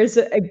there's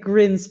a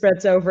grin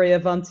spreads over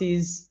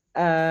Yavanti's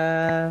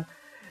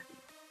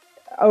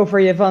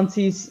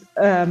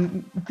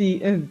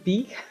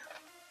beak.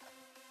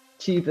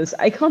 Jesus,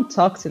 I can't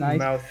talk tonight.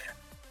 Mouth.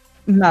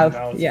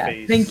 Yeah,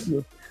 face, thank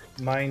you.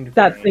 mind,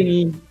 That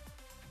brain. thingy.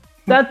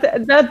 That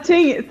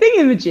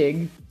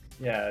thingamajig.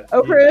 Yeah.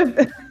 Over.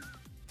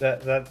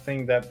 That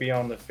thing that be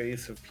on the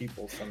face of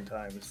people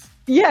sometimes.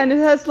 Yeah, and it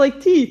has like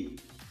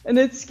teeth, and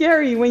it's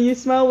scary when you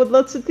smile with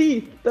lots of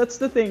teeth. That's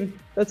the thing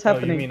that's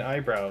happening. Oh, you mean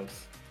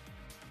eyebrows?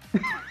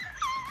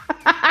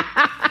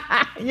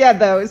 Yeah,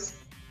 those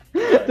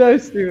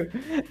two.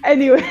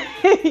 Anyway,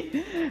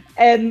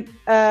 and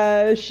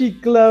she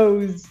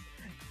glows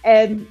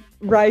and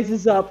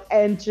rises up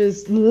and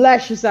just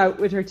lashes out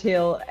with her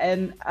tail.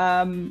 And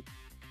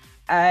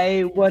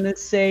I want to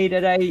say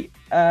that I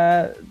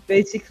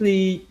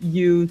basically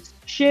use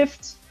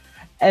shift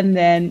and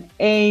then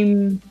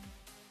aim,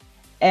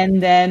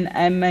 and then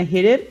I'm gonna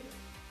hit it.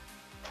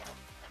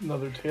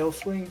 Another tail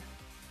swing?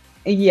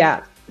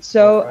 Yeah.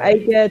 So Alright. I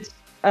get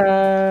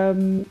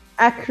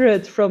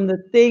accurate from the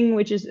thing,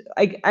 which is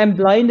I'm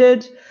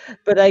blinded,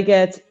 but I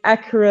get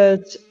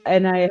accurate,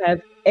 and I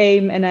have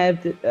aim, and I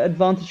have the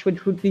advantage,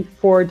 which would be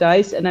 4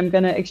 dice, and I'm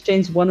gonna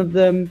exchange one of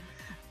them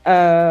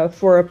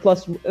for a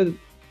plus.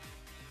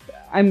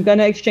 I'm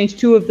gonna exchange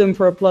 2 of them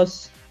for a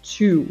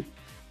 +2,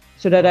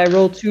 so that I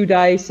roll 2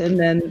 dice and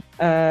then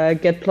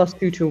get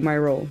 +2 to my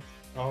roll.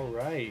 All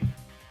right.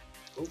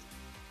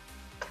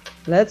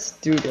 Let's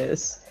do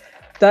this.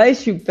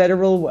 Dice, you better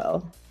roll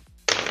well.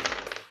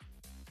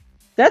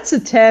 That's a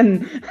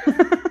 10.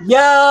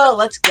 Yo,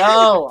 let's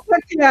go.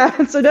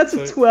 Yeah, so that's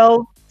a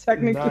 12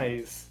 technically.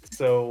 Nice.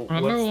 So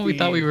Remember when we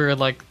thought we were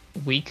like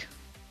weak?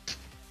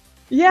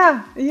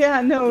 Yeah,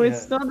 no,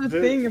 it's Yeah, not a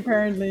thing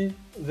apparently.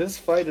 This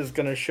fight is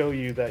gonna show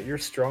you that you're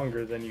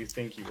stronger than you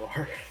think you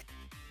are.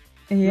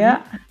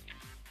 Yeah.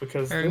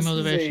 Because Very this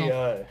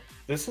motivational.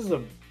 this is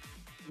a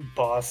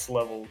boss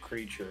level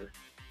creature,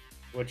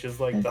 which is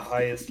like the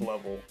highest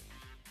level.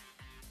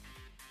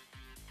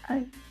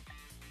 I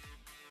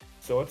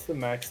So what's the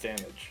max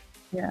damage?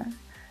 Yeah.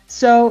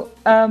 So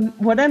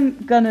what I'm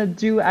gonna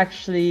do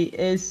actually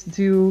is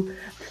do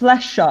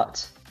flash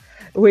shot,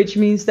 which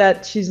means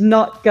that she's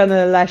not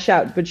gonna lash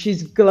out, but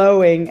she's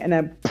glowing, and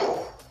then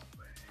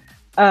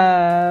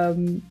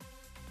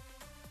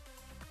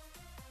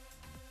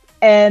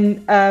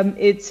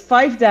it's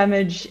 5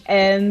 damage,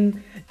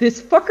 and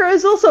this fucker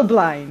is also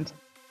blind.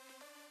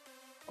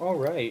 All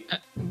right.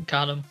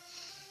 Got him.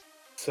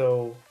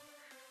 So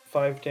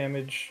 5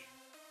 damage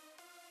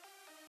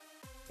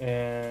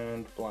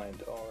and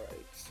blind. All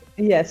right. So,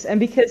 Yes,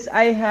 and because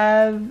I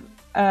have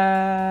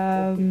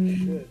holy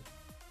shit.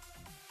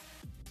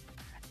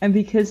 and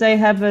because I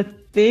have a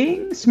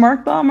thing,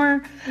 Smart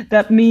Bomber,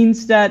 that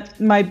means that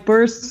my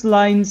bursts,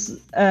 lines,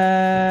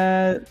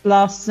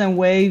 blasts, and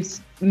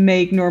waves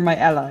may ignore my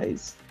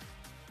allies.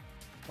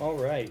 All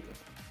right.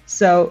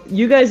 So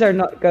you guys are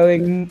not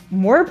going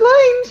more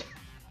blind?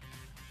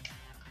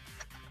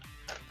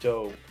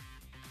 Dope.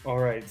 All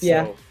right.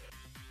 Yeah. So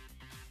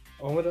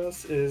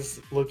Omidas is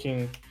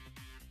looking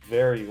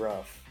very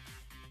rough.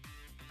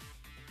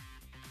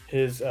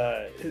 His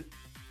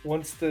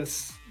once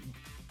this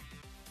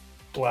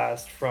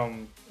blast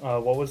from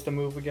what was the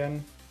move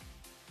again?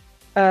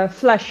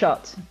 Flash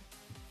shot.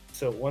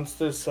 So once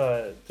this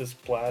this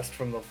blast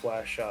from the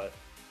flash shot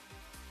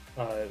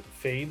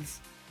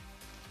fades,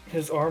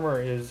 his armor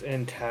is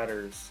in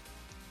tatters.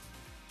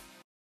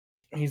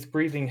 He's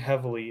breathing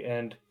heavily,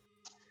 and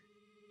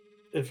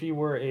if he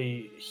were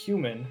a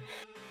human,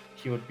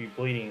 he would be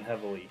bleeding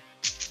heavily.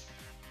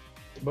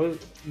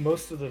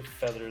 Most of the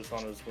feathers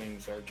on his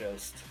wings are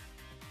just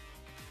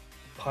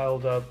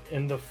piled up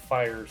in the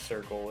fire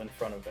circle in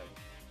front of him.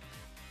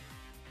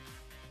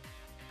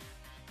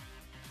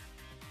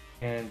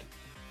 And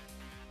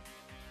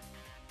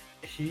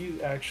he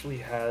actually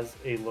has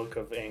a look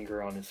of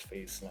anger on his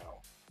face now.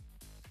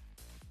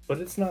 But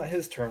it's not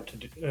his turn to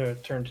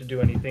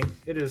do anything.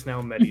 It is now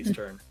Medi's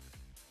turn.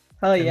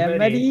 Oh And yeah,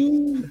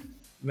 Medi.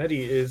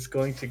 Medi is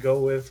going to go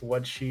with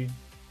what she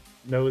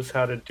knows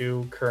how to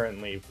do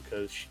currently,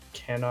 because she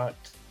cannot.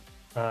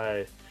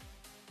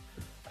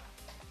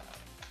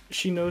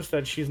 She knows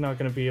that she's not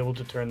going to be able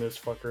to turn this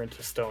fucker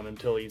into stone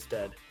until he's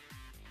dead.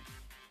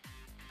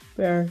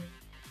 Fair.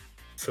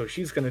 So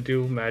she's going to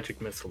do magic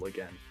missile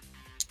again.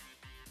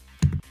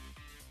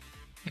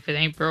 If it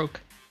ain't broke.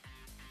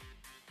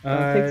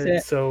 Don't fix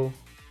it. So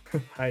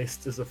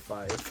highest is a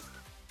 5.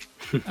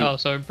 Oh,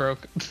 so it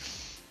broke.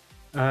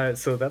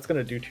 So that's going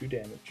to do 2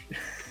 damage.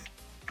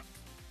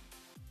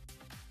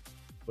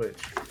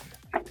 Which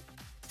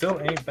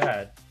still ain't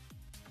bad.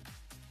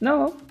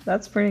 No,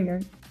 that's pretty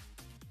good.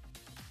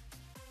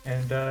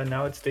 And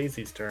now it's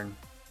Daisy's turn.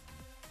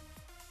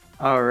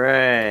 All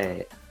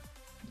right.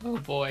 Oh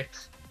boy.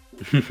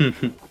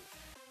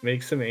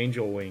 Make some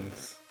angel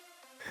wings.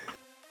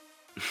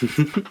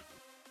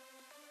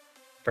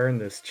 Burn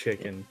this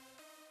chicken.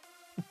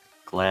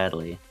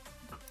 Gladly.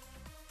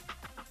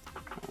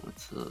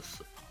 What's the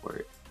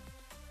support?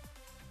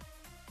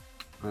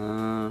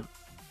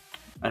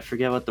 I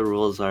forget what the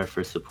rules are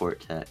for support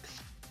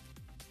text.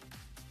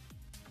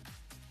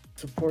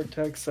 Support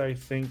text, I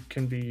think,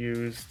 can be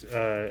used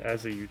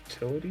as a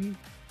utility.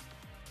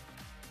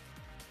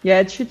 Yeah,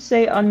 it should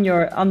say on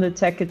the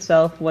tech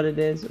itself what it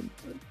is,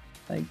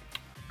 like.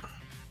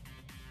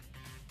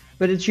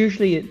 But it's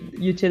usually a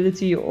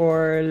utility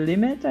or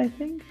limit, I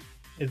think.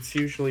 It's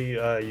usually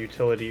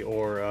utility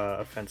or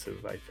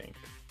offensive, I think.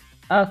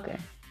 Okay.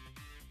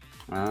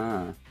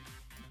 Ah.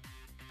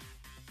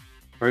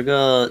 We're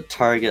gonna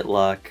target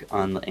lock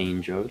on the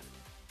angel.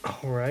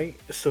 Alright,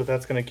 so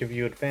that's going to give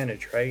you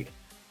advantage, right?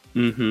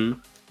 Mm-hmm.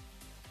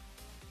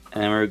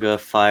 And we're gonna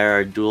fire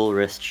our dual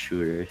wrist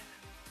shooter.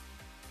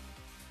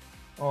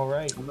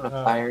 Alright. I'm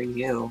gonna fire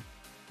you.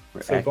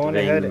 We're So go on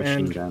activating ahead the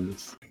machine and-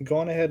 guns. Go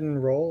on ahead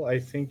and roll. I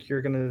think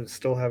you're going to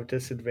still have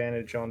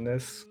disadvantage on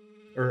this.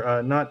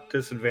 Or not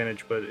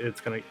disadvantage, but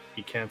it's going to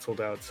be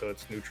canceled out, so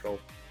it's neutral.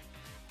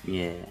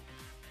 Yeah.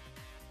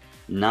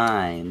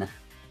 9.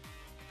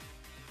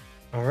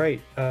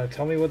 Alright,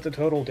 tell me what the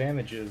total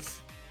damage is.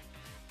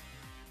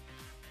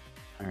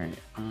 Alright,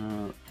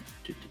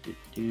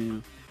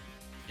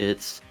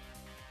 it's...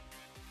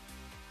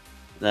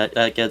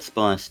 That gets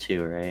bonus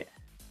 2, right?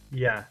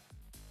 Yeah.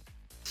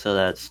 So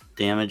that's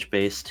damage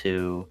base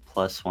 2,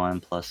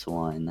 +1,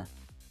 +1.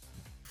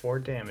 4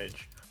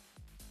 damage.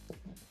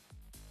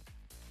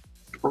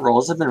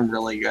 Rolls have been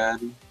really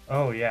good.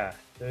 Oh yeah,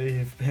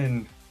 they've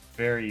been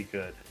very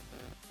good.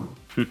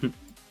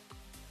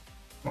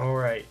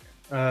 Alright,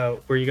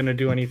 were you gonna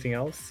do anything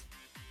else?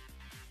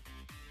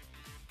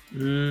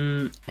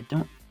 I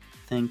don't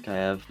think I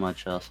have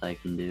much else I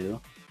can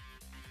do.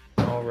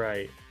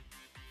 Alright.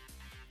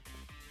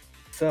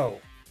 So,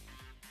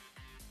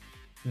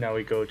 now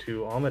we go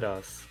to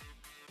Amadas.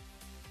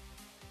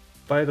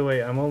 By the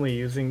way, I'm only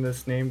using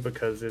this name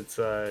because it's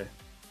a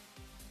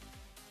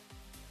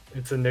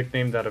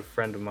nickname that a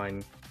friend of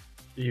mine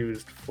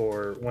used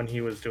for when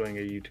he was doing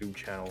a YouTube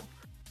channel.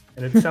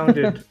 And it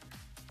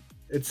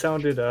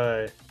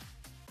sounded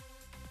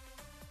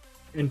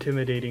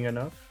intimidating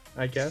enough,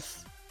 I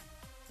guess.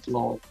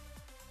 Lol.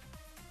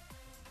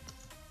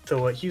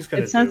 So what he's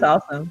gonna It sounds do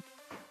awesome.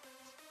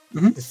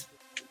 is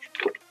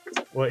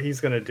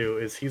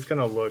he's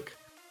gonna look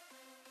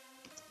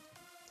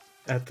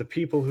at the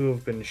people who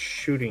have been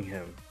shooting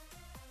him.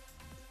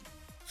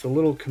 He's a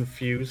little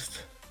confused.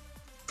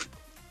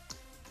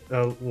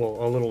 A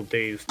little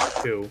dazed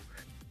too,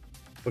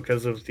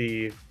 because of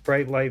the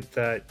bright light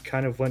that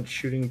kind of went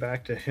shooting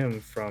back to him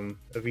from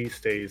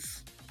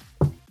Aviste's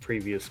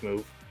previous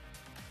move.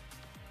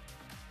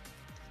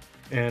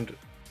 And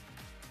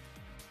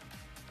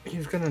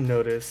he's gonna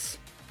notice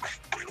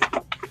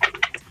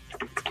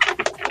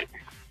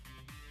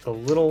the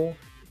little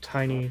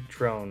tiny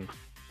drone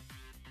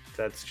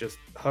that's just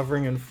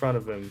hovering in front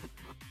of him,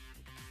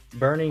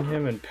 burning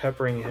him and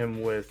peppering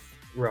him with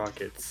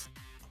rockets.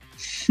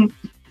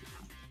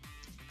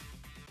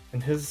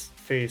 And his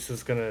face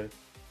is gonna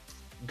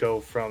go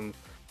from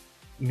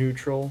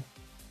neutral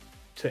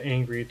to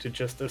angry to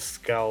just a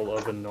scowl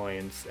of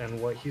annoyance. And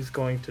what he's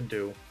going to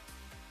do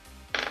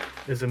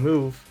is a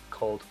move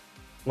called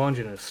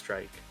Longinus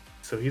Strike.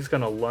 So he's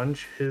gonna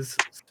lunge his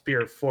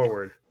spear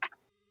forward.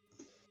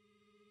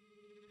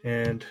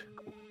 And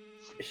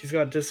he's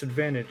got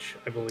disadvantage,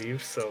 I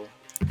believe, so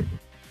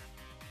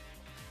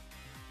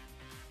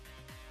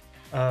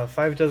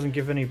 5 doesn't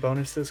give any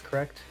bonuses,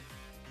 correct?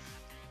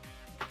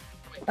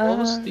 What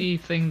was the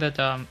thing that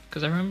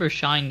because I remember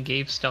Shine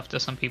gave stuff to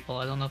some people.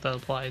 I don't know if that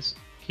applies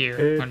here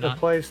or It not.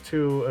 applies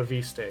to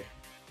Aviste.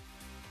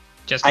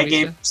 Just I Avista?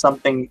 gave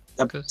something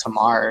to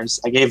Mars.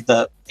 I gave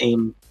the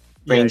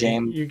range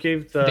aim. You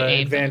gave the The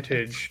aim thing, okay.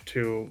 advantage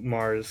to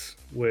Mars,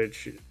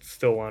 which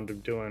still wound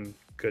up doing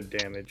good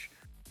damage.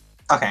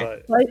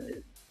 Okay.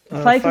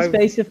 But 5 is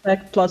base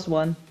effect plus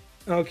 1.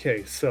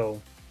 okay, so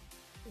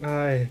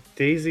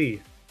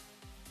Daisy,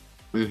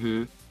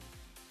 Mm-hmm.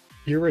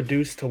 you're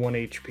reduced to 1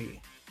 HP.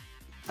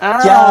 Yo!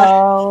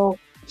 No.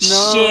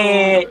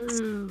 Shit!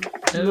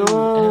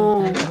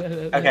 No.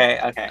 Okay.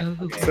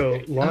 So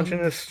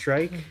Longinus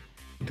Strike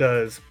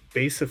does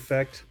base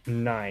effect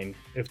 9.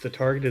 If the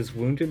target is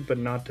wounded but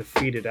not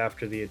defeated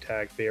after the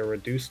attack, they are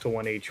reduced to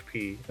 1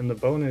 HP, and the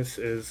bonus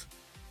is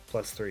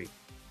plus 3.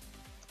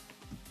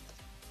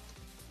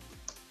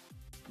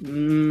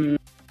 Mm.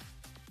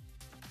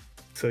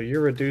 So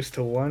you're reduced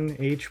to 1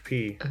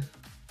 HP.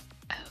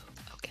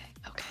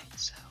 Okay.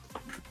 So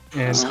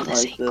And So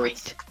this ain't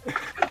great.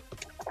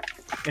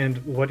 And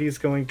what he's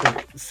going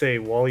to say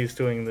while he's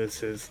doing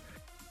this is,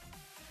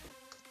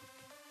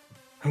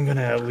 I'm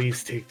gonna at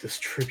least take this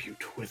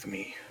tribute with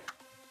me.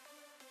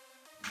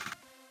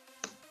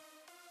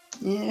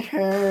 It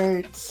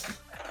hurts.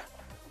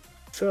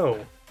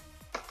 So,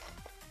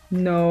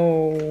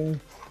 No.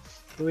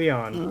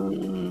 Leon,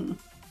 Mm.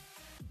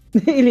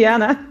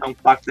 Ileana. Don't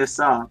fuck this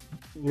up.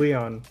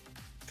 Leon,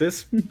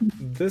 this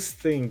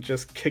thing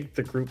just kicked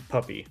the group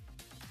puppy.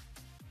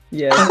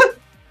 Yes.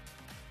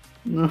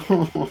 No.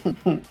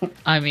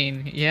 I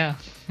mean, yeah,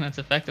 that's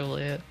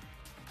effectively it.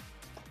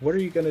 What are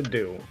you gonna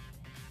do?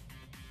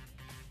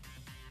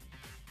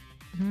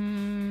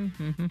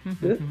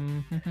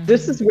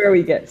 This is where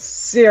we get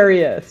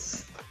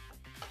serious.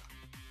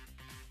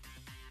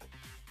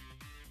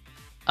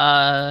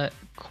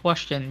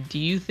 Question: do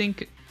you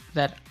think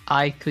that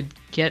I could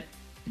get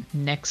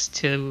next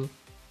to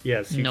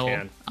Yes, you Noel?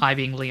 can. I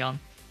being Leon,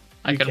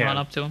 I You could run can.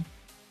 up to him.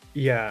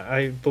 Yeah,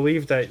 I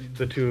believe that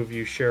the two of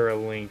you share a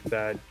link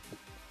that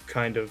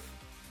kind of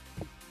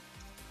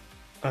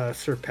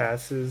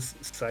surpasses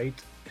sight.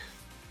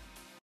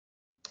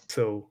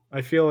 So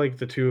I feel like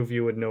the two of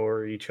you would know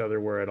where each other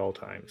were at all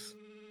times.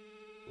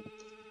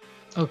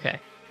 Okay,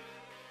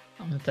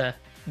 I'm gonna have to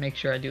make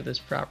sure I do this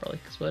properly.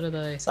 Because what did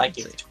I?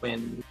 Psychic let's see.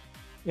 twin.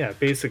 Yeah,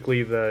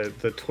 basically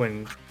the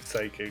twin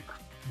psychic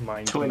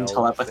mind Twin meld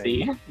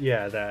telepathy. thing.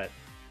 Yeah, that.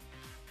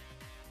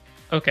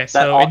 Okay, That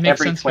so it makes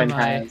every sense for twin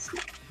my. has.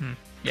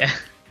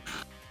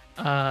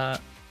 Yeah.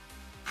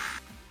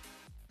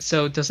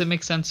 So does it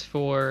make sense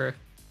for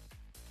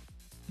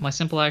my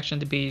simple action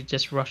to be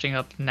just rushing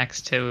up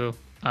next to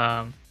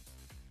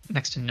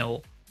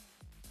Noel?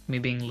 Me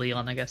being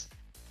Leon, I guess.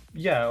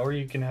 Yeah, or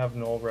you can have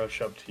Noel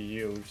rush up to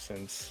you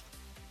since.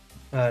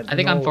 I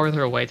think I'm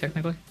farther away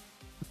technically.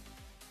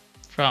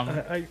 From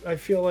I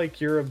feel like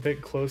you're a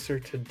bit closer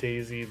to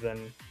Daisy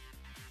than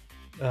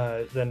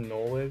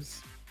Noel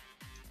is.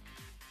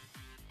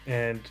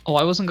 And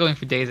I wasn't going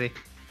for Daisy.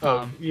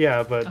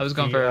 yeah, but I was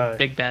going for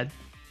Big Bad.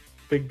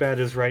 Big Bad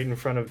is right in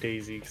front of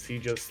Daisy because he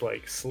just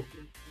like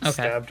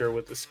stabbed her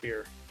with the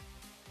spear.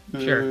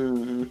 Sure.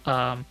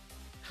 Mm.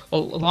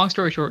 Well, long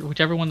story short,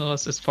 whichever one of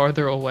us is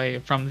farther away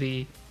from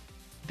the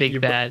Big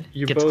Bad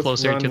You gets both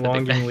closer run to the Big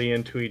Bad. longingly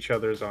into each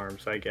other's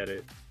arms. I get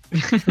it.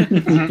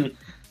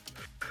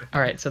 All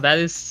right, so that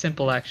is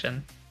simple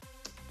action.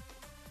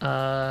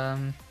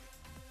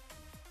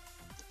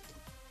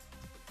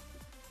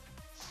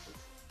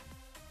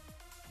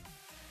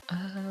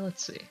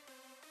 Let's see.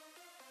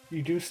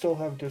 You do still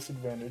have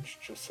disadvantage,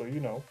 just so you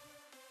know,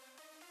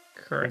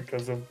 Correct.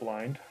 because of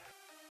blind.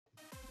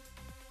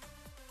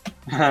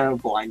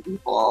 Blind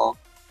people.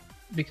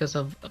 Because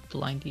of a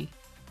blindy.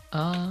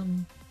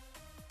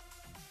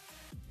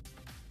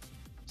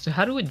 So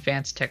how do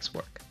advanced techs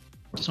work?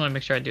 Just want to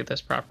make sure I do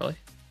this properly.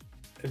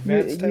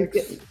 Advanced you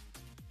techs.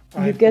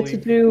 You get to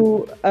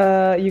do.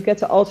 You get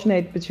to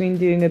alternate between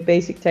doing a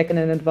basic tech and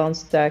an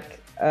advanced tech.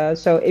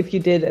 So if you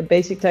did a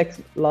basic tech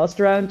last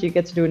round, you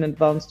get to do an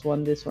advanced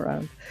one this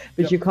round.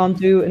 But Yep. you can't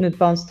do an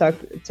advanced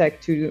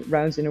tech 2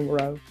 rounds in a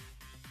row.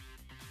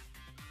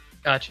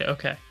 Gotcha.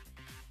 Okay.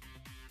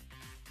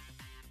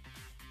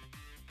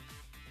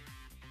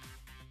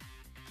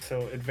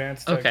 So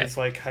advanced tech Okay. is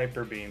like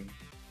hyper beam.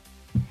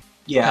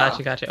 Yeah.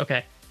 Gotcha.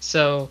 Okay.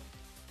 So,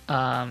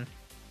 because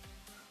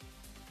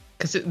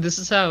this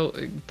is how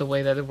the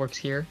way that it works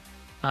here.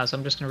 So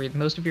I'm just going to read.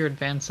 Most of your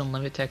advanced and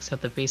limit techs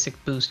have the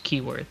basic boost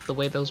keyword. The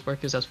way those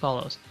work is as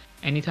follows.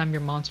 Anytime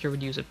your monster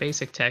would use a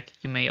basic tech,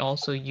 you may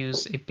also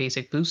use a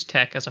basic boost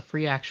tech as a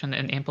free action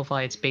and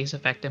amplify its base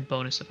effect and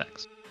bonus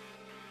effects.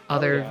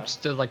 Other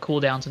like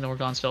cooldowns and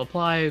Orgons still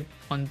apply.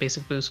 One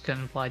basic boost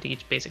can apply to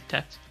each basic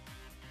tech.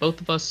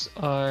 Both of us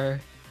are...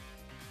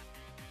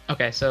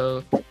 Okay,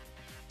 so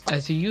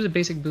as you use a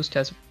basic boost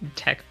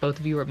tech, both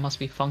of you must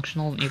be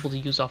functional and able to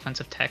use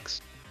offensive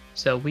techs.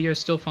 So we are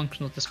still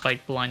functional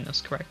despite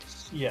blindness, correct?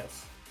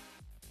 Yes.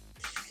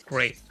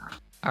 Great.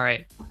 All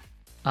right.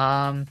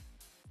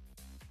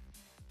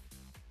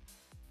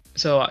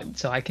 So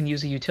I can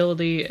use a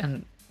utility,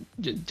 and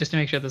just to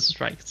make sure this is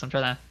right, because I'm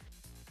trying to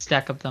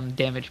stack up them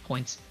damage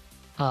points.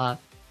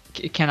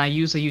 Can I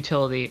use a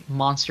utility,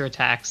 monster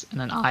attacks, and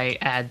then I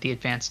add the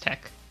advanced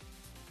tech?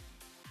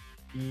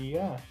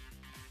 Yeah.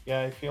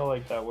 Yeah, I feel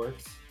like that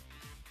works.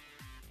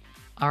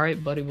 All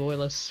right, buddy boy,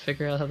 let's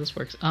figure out how this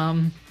works.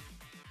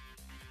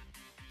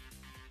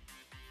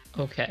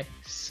 Okay,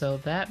 so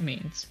that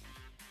means,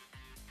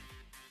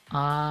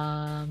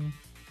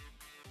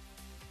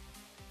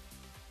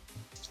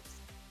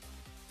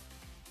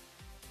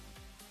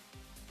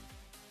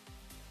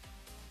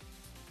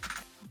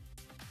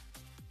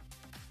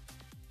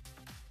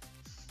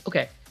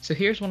 okay, so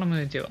here's what I'm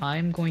going to do.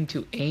 I'm going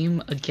to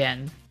aim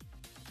again.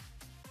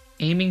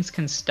 Aimings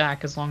can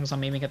stack as long as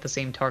I'm aiming at the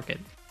same target.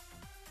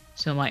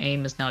 So my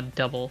aim is now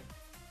double.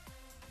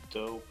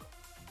 Dope.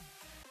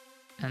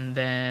 And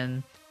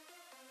then...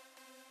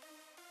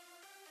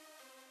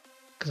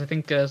 Because I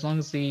think as long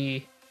as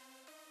the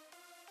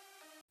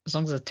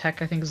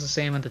tech I think is the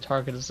same and the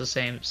target is the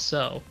same,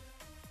 so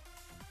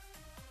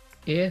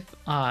if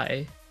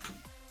I...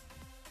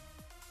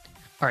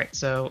 Alright,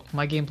 so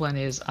my game plan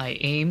is I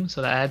aim,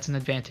 so that adds an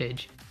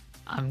advantage.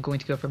 I'm going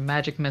to go for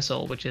Magic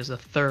Missile, which is a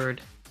third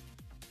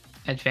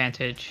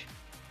advantage.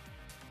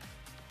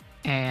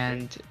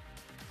 And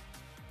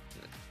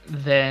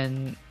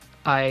then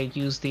I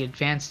use the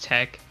advanced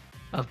tech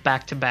of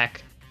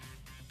back-to-back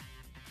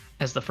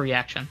as the free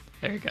action.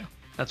 There you go.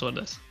 That's what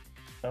it is.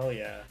 Hell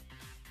yeah.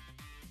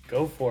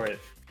 Go for it.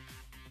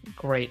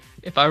 Great.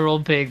 If I roll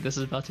big, this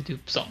is about to do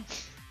something.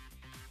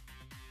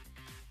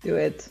 Do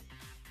it.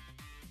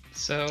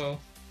 So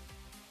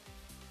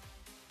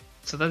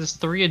that is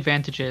 3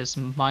 advantages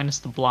minus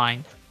the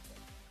blind.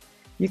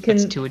 You can.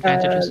 That's 2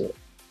 advantages.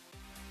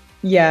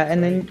 Yeah,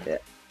 and then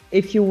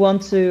if you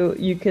want to,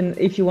 you can.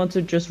 If you want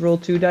to just roll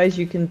 2 dice,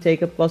 you can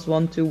take a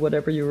 +1 to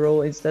whatever you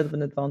roll instead of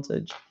an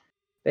advantage.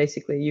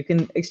 Basically, you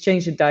can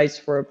exchange a dice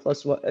for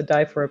a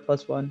die for a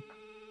 +1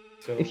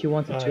 So, if you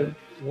wanted to.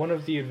 One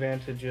of the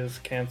advantages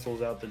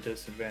cancels out the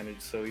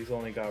disadvantage, so he's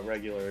only got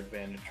regular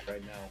advantage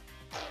right now.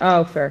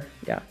 Oh, fair.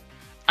 Yeah.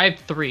 I have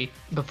 3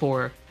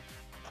 before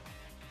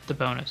the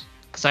bonus.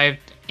 Because I have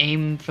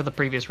aim for the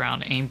previous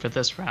round, aim for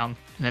this round,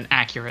 and then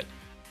accurate.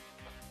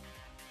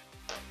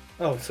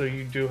 Oh, so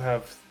you do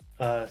have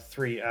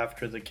 3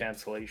 after the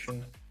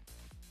cancellation?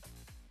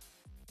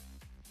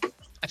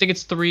 I think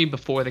it's 3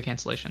 before the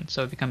cancellation,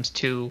 so it becomes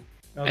 2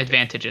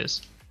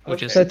 advantages.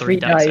 which is So 3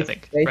 dice, I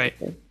think. Right?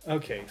 basically.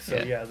 Okay,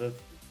 so yeah,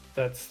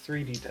 that's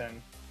 3d10.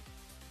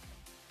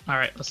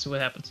 Alright, let's see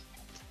what happens.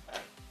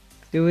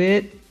 Do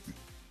it.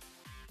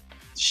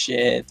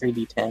 Shit,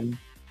 3d10.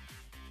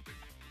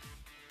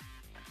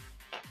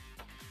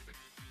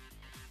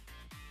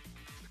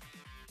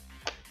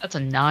 That's a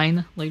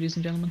 9, ladies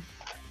and gentlemen.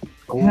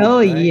 Hell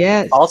Alright.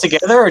 yes. All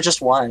together or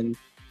just one?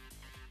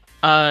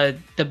 The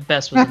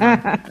best was a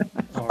 9.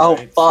 Oh,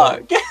 Alright,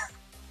 fuck.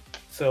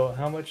 So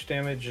how much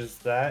damage is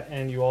that?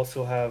 And you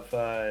also have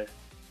the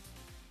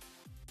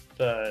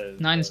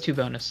 9 is 2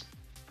 bonus.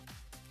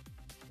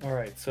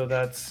 Alright, so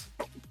that's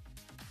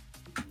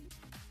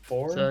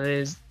 4? So it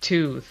is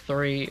 2,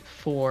 3,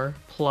 4,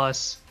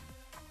 plus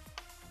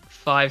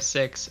 5,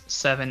 6,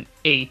 7,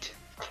 8.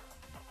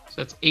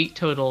 So it's 8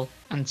 total,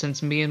 and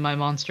since me and my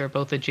monster are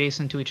both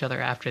adjacent to each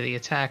other after the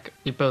attack,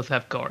 we both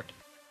have guard.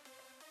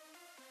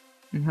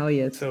 Hell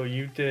yes. So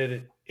you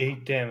did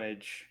 8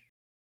 damage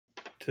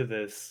to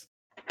this.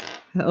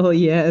 Hell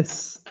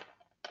yes.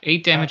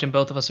 8 damage and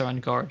both of us are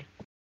on guard.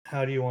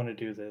 How do you want to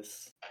do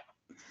this?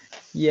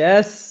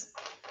 Yes.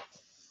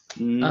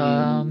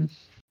 That's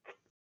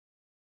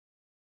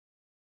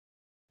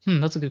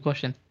a good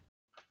question.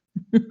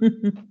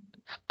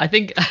 I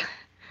think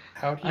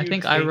How do you I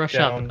think I take rush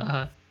down,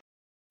 up.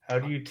 How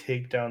do you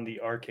take down the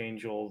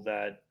Archangel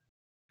that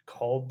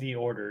called the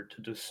order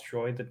to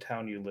destroy the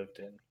town you lived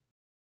in?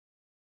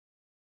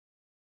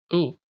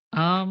 Ooh.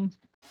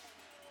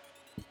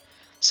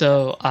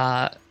 So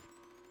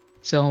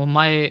so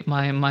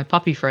my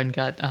puppy friend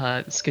got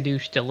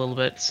skadooshed a little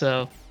bit.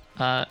 So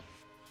now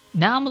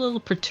I'm a little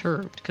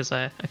perturbed because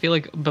I feel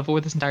like before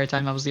this entire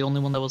time I was the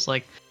only one that was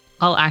like,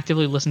 I'll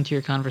actively listen to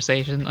your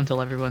conversation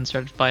until everyone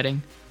started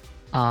fighting.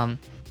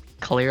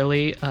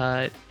 Clearly,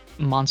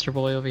 Monster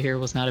Boy over here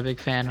was not a big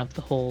fan of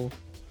the whole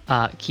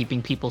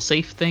keeping people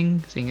safe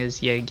thing, seeing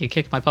as you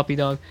kicked my puppy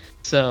dog.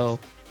 So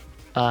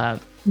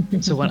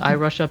so when I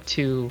rush up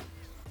to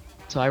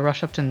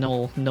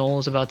Noel. Noel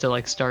is about to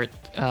like start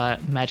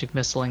magic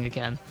missiling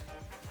again,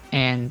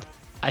 and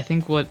I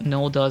think what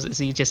Noel does is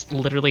he just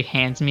literally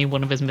hands me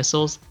one of his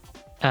missiles,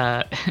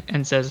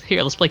 and says,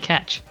 "Here, let's play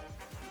catch."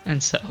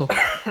 And so,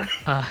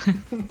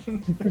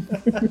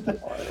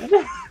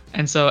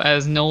 and so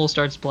as Noel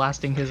starts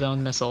blasting his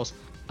own missiles,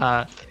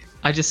 I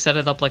just set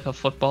it up like a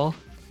football,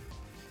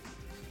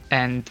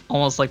 and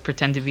almost like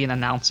pretend to be an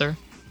announcer.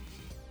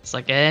 It's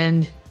like,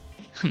 and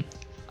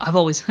I've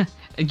always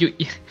you.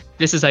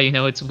 This is how you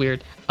know it's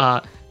weird.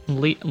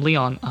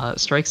 Leon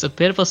strikes a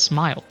bit of a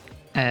smile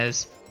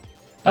as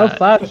Oh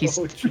fuck! he's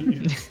Oh,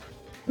 jeez.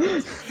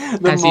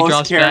 The As he most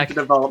drops character back.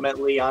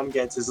 development Leon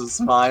gets is a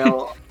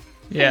smile.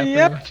 yeah,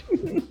 Yep.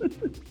 pretty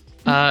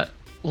much.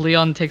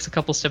 Leon takes a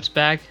couple steps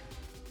back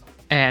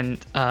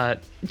and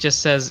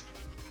just says,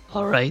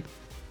 "All right,"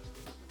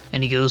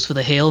 and he goes for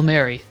the Hail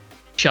Mary,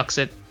 chucks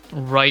it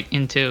right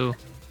into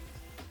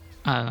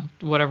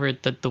whatever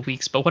the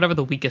weak spot, whatever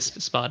the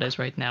weakest spot is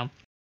right now.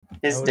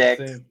 His I would dick.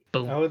 think-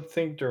 Boom. I would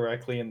think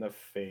directly in the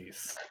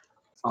face.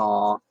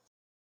 Aw,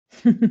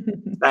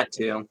 that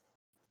too.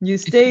 You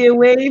stay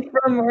away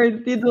from our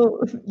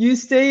little. You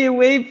stay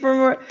away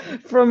from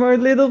our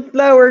little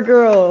flower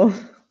girl.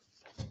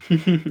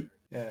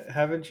 Yeah,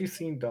 haven't you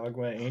seen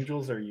Dogma?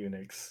 Angels are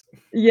eunuchs.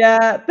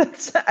 Yeah,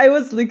 that's. I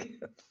was looking.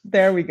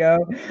 There we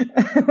go.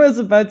 I was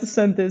about to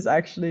send this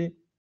actually.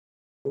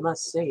 We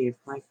must save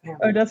my Oh,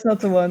 family. that's not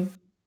the one.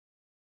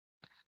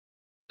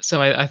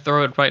 So I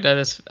throw it right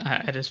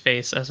at his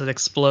face as it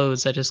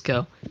explodes. I just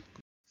go,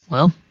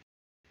 "Well,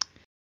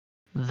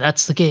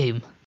 that's the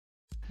game,"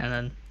 and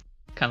then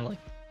kind of like,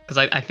 because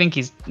I think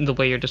he's the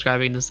way you're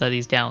describing this that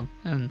he's down,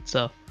 and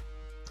so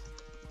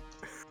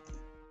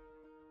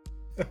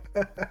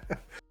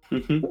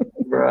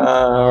Bro.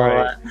 All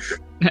right.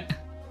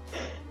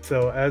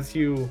 So as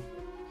you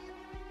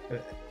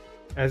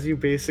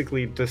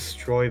basically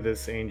destroy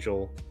this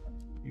angel,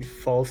 he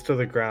falls to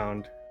the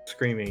ground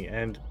screaming,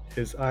 and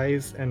his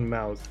eyes and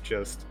mouth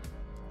just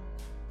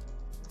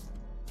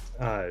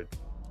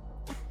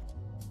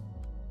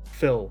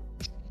fill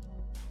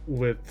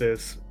with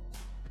this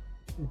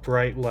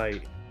bright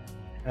light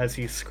as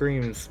he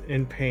screams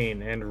in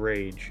pain and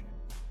rage.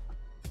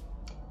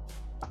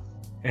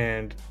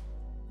 And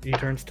he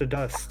turns to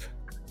dust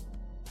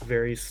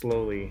very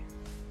slowly.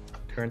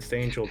 Turns to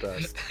angel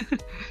dust.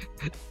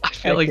 I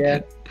feel Heck like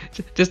yeah.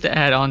 just to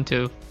add on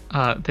to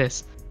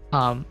this,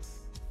 Noel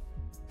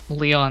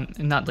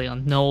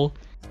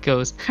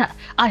goes, ha,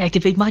 I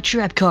activate my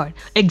trap card,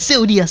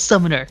 Exodia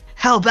Summoner.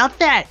 How about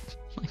that?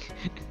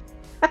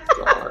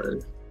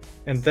 God.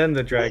 And then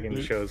the dragon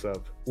shows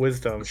up.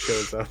 Wisdom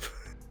shows up.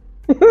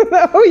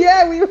 Oh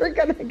yeah, we were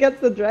gonna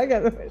get the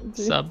dragon.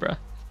 Sabra.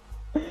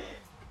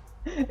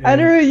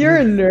 Andrew, you're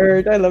a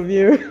nerd. I love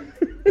you.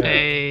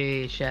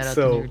 Hey, shout out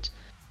So- to nerds.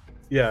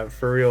 Yeah,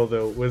 for real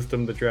though,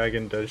 Wisdom the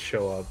dragon does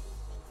show up.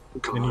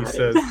 And he God.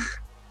 says,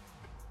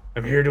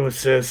 I'm here to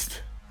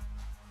assist.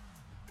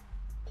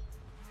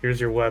 Here's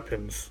your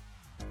weapons.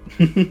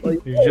 Well,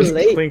 He you're just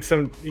late.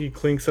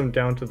 clinks them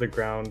down to the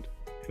ground,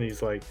 and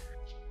he's like,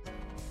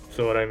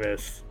 so what I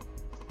missed?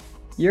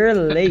 You're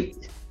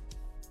late.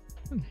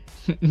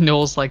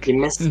 Noel's like, He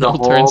missed the Noel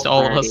whole turns to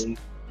all of us. party.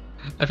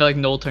 I feel like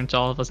Noel turns to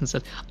all of us and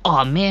says,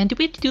 "Aw man, did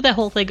we have to do that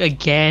whole thing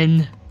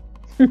again?"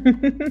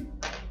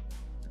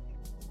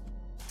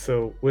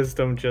 So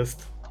Wisdom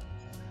just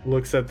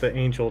looks at the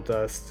angel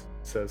dust,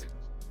 says,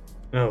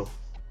 no.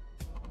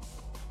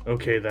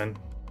 Okay then.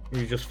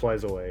 He just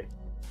flies away.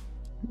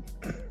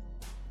 Oh,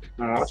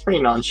 that's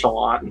pretty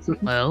nonchalant.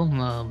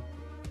 Well,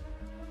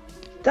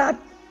 that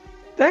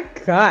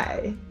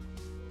guy.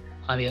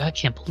 I mean, I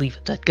can't believe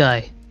it. That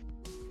guy,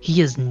 he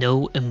has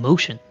no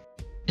emotion.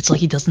 It's like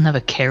he doesn't have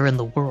a care in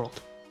the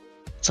world.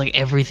 It's like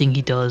everything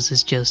he does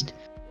is just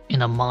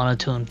in a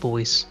monotone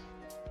voice.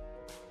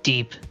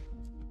 Deep.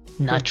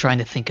 Not trying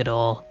to think at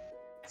all.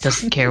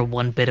 Doesn't care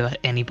one bit about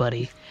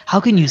anybody. How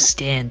can you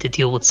stand to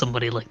deal with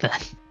somebody like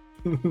that?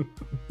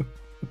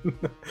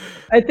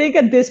 I think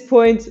at this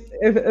point,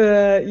 if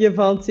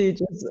Yavanti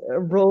just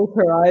rolls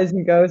her eyes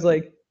and goes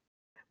like,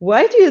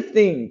 "Why do you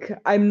think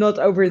I'm not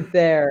over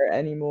there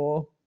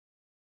anymore?"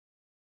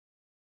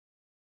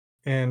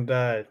 And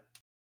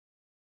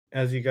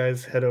as you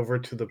guys head over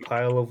to the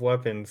pile of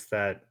weapons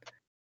that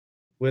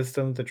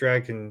Wisdom the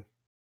dragon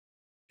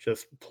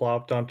just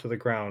plopped onto the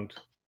ground,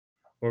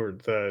 or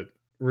the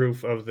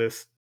roof of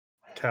this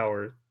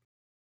tower,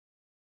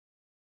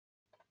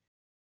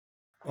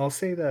 I'll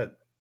say that,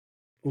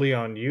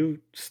 Leon, you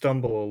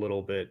stumble a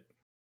little bit,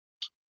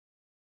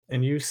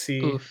 and you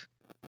see Oof.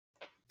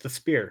 the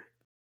spear.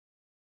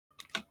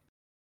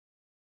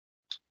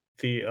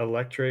 The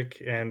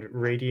electric and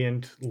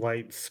radiant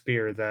light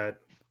spear that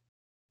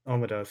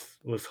Amadas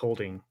was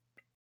holding.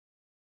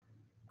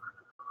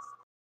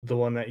 The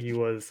one that he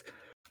was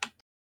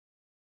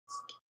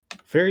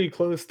very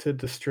close to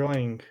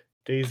destroying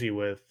Daisy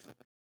with.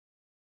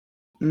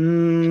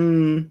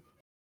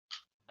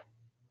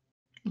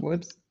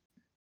 Whoops.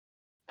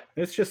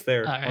 It's just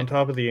there All right. on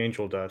top of the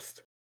angel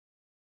dust.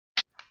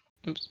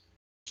 Oops.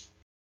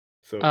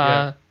 So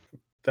yeah,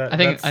 I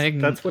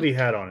think that's what he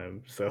had on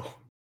him. So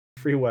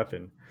free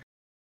weapon.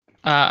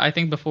 I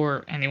think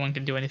before anyone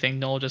can do anything,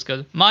 Noel just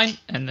goes mine,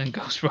 and then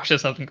goes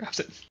rushes up and grabs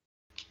it.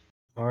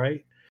 All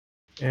right.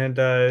 And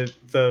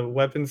the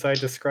weapons I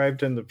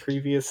described in the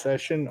previous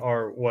session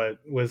are what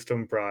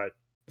Wisdom brought.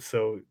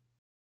 So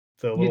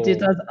the You little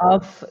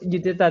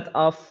did that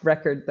off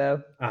record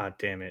though.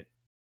 damn it.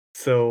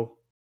 So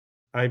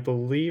I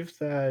believe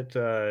that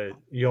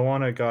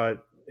Joanna got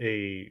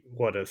a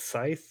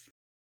scythe?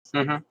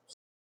 Mhm.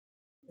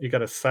 You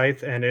got a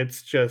scythe, and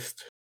it's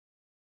just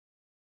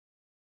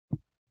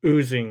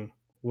oozing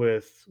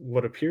with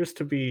what appears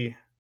to be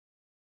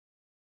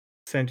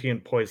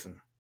sentient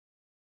poison.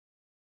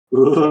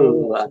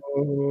 Ooh,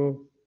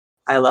 Oh.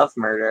 I love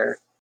murder.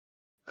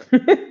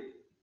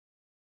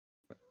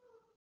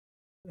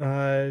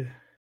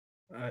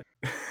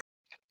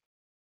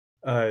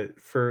 Uh,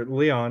 for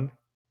Leon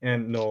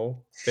and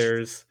Noel,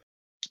 there's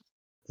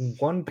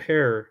one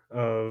pair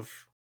of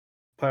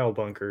pile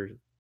bunkers.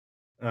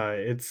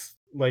 It's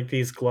like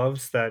these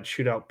gloves that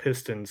shoot out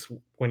pistons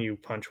when you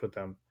punch with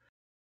them.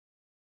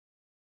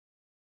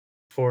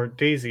 For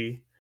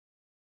Daisy,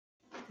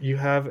 you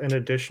have an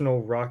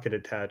additional rocket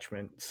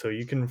attachment, so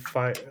you can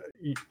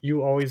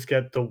you always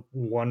get the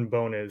one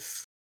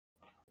bonus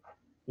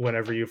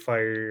whenever you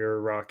fire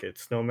your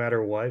rockets, no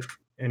matter what.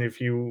 And if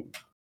you,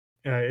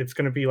 it's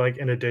going to be like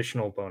an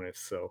additional bonus.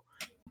 So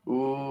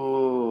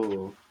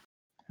Ooh.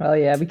 Well,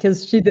 yeah,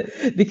 because she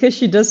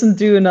doesn't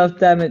do enough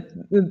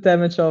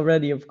damage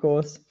already, of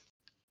course.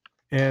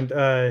 and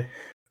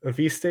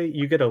Aviste,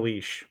 you get a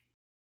leash.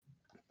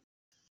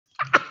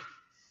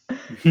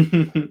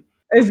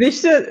 I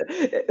wish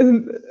that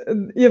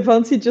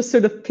Yavansi just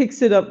sort of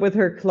picks it up with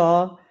her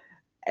claw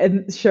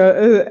and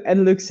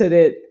and looks at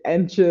it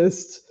and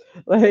just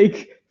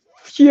like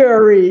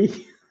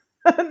fury.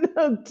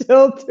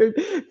 Unfiltered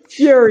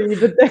fury,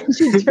 but then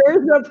she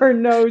turns up her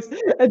nose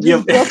and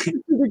just Yav- drops it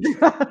to the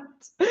ground.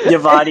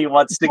 Yavani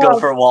wants to go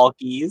for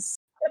walkies.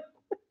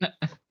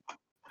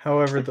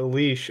 However, the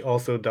leash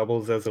also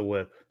doubles as a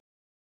whip.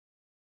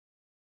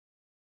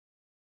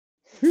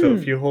 So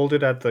if you hold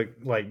it at the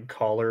like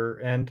collar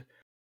end,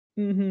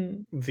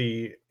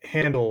 the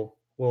handle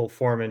will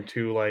form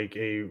into like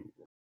a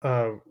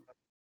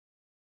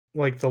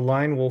like the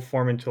line will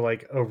form into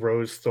like a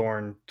rose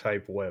thorn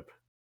type whip.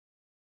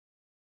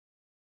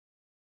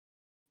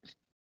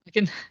 I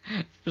can,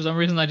 for some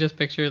reason, I just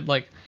pictured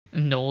like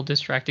Noel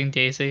distracting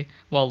Daisy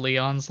while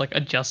Leon's like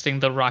adjusting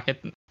the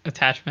rocket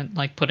attachment,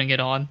 like putting it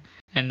on,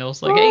 and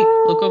Noel's like, "Hey,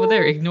 look over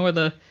there! Ignore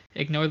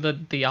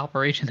the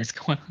operation that's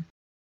going on."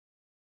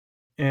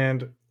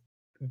 And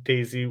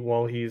Daisy,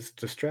 while he's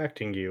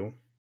distracting you,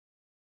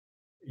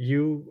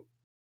 you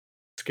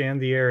scan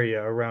the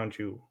area around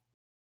you.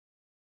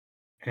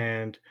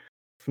 And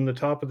from the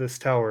top of this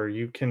tower,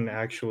 you can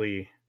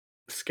actually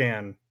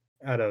scan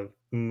at a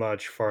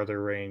much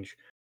farther range.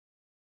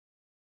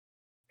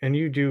 And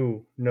you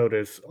do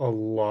notice a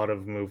lot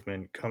of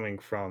movement coming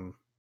from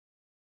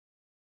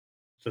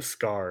the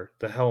scar,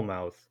 the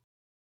Hellmouth,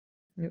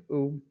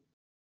 Ooh.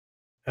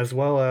 as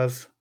well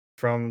as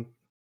from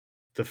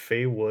the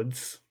Fey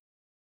Woods.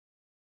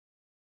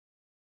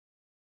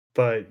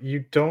 But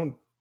you don't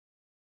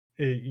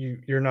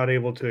you're not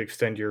able to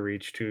extend your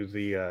reach to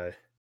the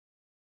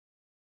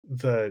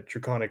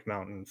Draconic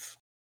Mountains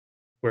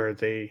where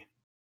they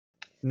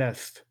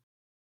nest.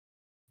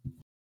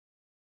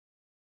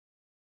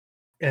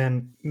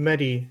 And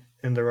Medi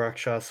and the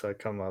Rakshasa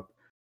come up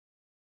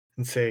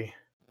and say,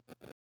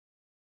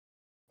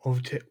 well,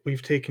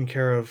 we've taken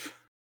care of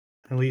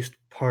at least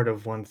part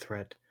of one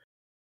threat.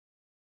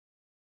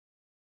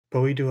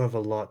 But we do have a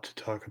lot to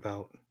talk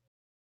about.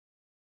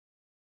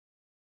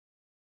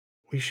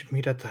 We should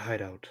meet at the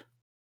hideout.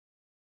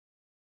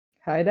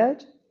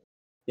 Hideout?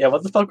 Yeah,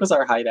 what the fuck was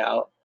our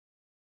hideout?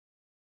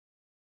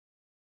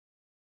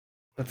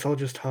 Let's all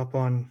just hop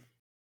on.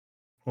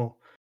 Well,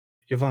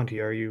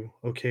 Yavanti, are you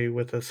okay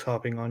with us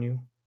hopping on you?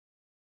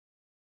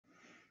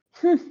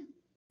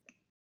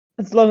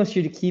 As long as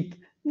you keep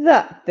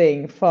that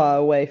thing far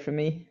away from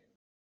me.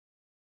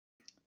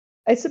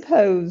 I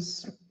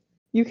suppose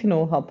you can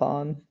all hop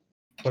on.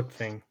 What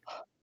thing?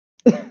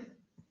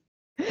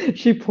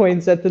 She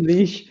points at the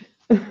leash.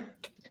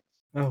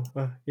 Oh,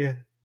 yeah,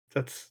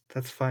 that's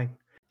fine.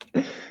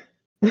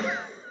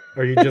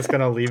 Are you just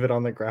gonna leave it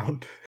on the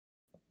ground?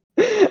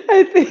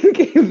 I think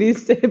if we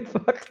stay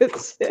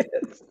buckets,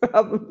 yes,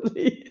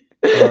 probably.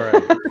 All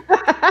right.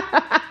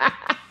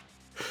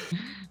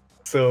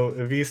 So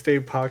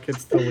Eviste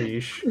pockets the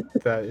leash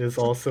that is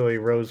also a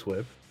rose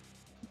whip.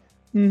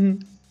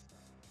 Mhm.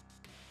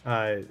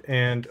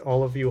 And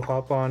all of you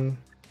hop on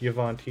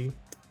Yavanti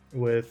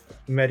with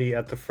Medi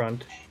at the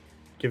front,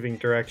 giving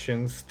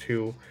directions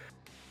to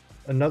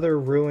another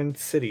ruined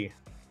city.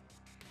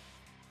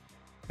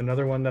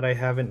 Another one that I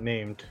haven't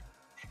named.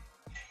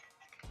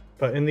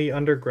 But in the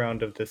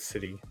underground of this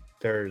city,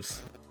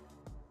 there's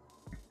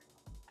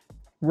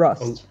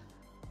Rust.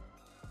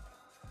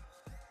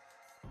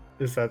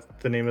 Is that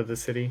the name of the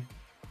city?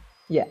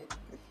 Yeah.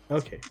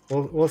 Okay,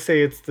 we'll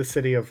say it's the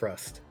city of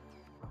Rust.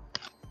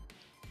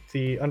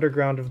 The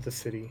underground of the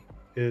city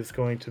is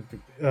going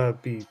to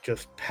be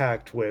just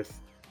packed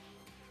with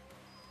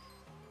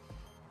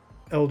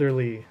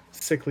elderly,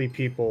 sickly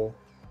people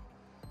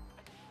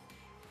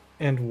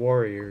and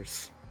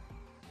warriors.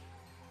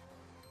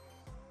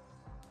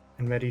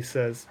 And Medi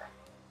says,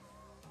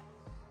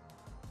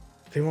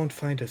 they won't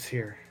find us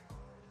here.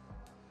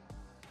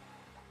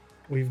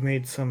 We've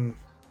made some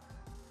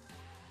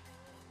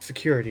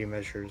security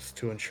measures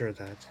to ensure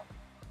that.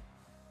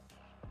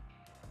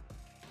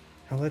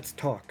 Now let's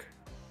talk.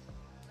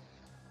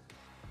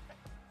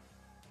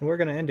 And we're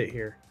gonna end it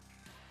here.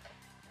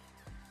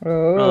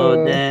 Oh,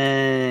 Oh.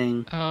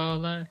 dang. Oh,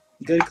 like,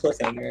 Good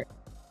cliffhanger.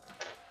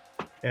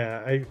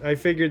 Yeah, I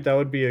figured that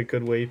would be a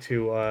good way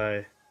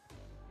to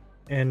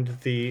end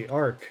the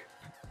arc.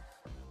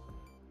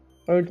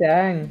 Oh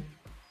dang.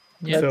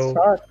 yeah, Let's So-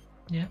 talk.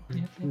 yeah,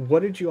 yeah.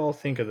 What did you all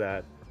think of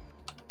that?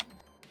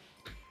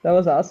 That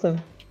was awesome.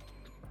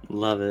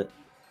 Love it.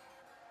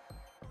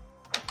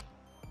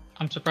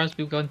 I'm surprised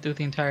we've gone through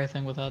the entire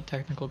thing without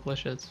technical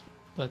glitches,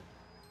 but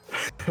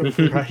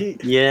Right?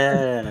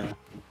 Yeah.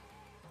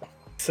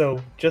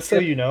 So, just so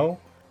Yep. you know,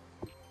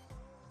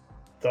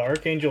 the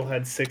Archangel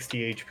had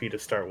 60 HP to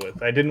start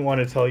with. I didn't want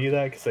to tell you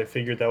that because I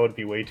figured that would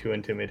be way too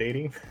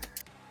intimidating.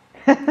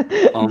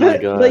 Oh my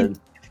But, like, god.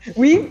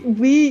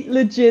 we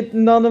legit,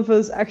 none of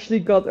us actually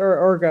got our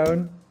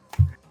orgone.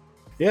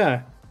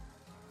 Yeah,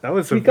 that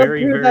was a We got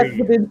very, through that very.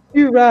 within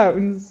 2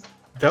 rounds.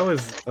 That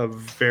was a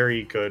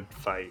very good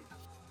fight.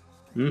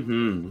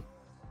 Mm-hmm.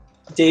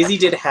 Daisy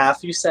did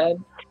half, you said?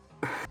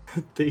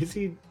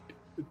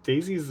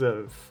 Daisy's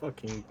a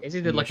fucking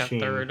Daisy did like a machine,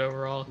 third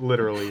overall.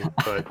 literally.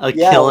 But A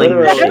Yeah, killing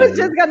literally. I was machine.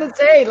 just gonna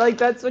say, like,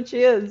 that's what she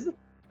is.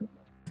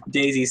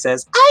 Daisy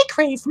says, I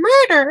crave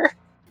murder!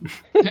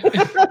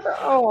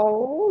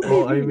 Oh.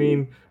 well, I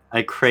mean,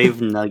 I crave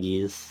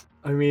nuggies.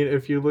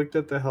 if you looked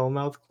at the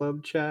Hellmouth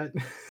Club chat,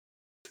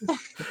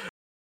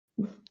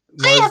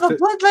 I have a Mars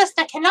bloodlust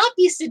that cannot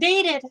be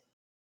sedated!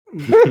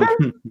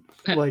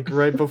 like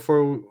right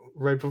before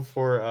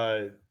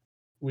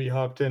we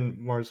hopped in,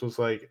 Mars was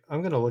like,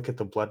 I'm gonna look at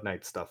the Blood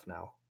Knight stuff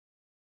now.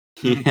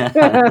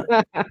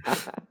 Yeah.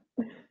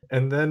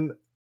 And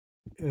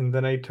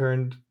then I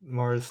turned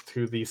Mars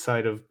to the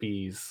side of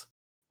bees.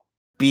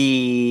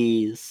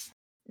 Bees.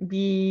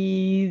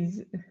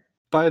 Bees.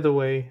 By the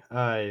way,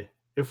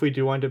 if we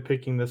do wind up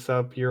picking this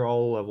up, you're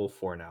all level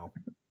 4 now.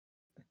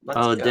 Let's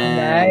Oh, go.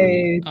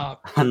 dang. Nice.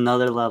 Oh,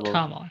 Another level.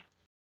 come on.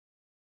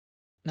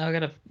 Now I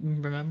gotta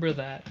remember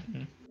that.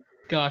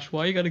 Gosh,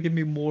 why you gotta give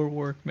me more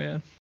work,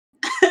 man?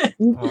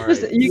 You Alright,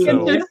 can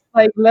so- just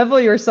like level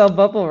yourself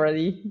up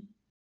already.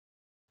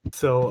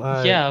 So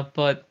Yeah,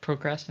 but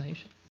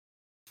procrastination.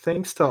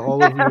 thanks to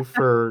all of you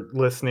for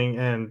listening,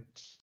 and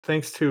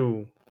thanks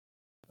to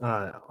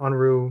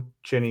Anru,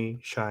 Jenny,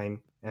 Shine,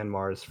 and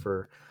Mars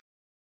for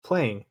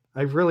playing.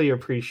 I really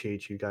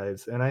appreciate you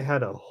guys, and I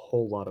had a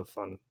whole lot of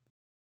fun.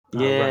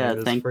 Yeah, running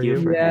this thank for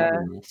you for Yeah.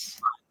 having us.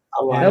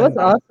 A lot. That was And-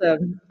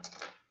 awesome.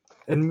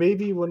 And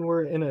maybe when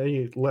we're in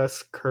a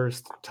less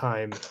cursed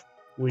time,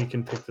 we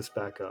can pick this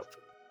back up.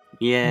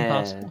 Yeah.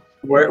 Impossible.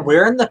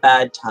 We're in the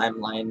bad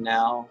timeline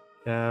now.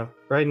 Yeah,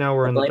 right now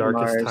we're I in the blame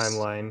darkest Mars.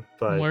 timeline,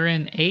 but We're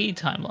in a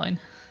timeline.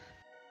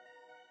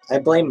 I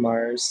blame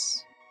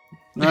Mars.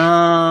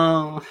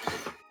 No.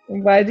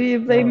 Why do you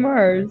blame Oh.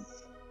 Mars?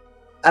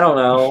 I don't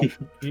know,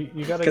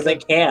 you gotta because I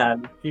get,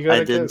 can. you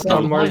gotta I did get too.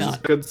 on Why Mars'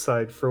 not? good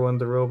side for when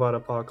the robot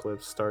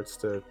apocalypse starts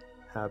to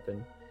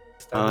happen.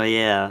 Oh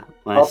yeah,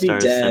 when I'll I be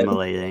start dead.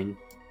 assimilating.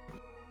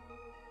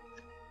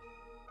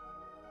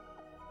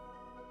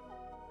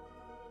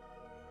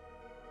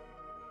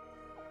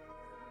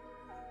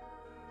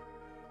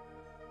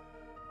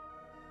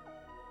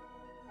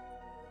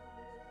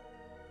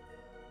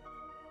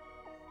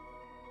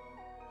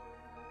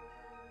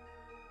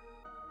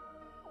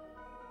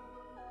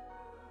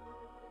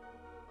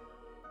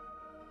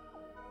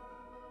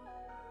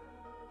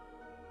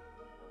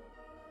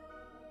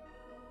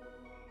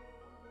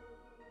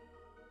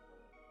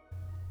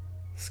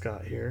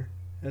 Scott here,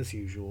 as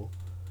usual,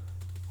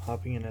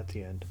 hopping in at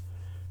the end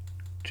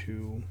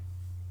to,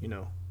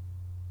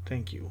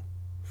 thank you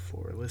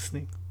for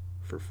listening,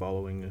 for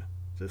following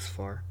this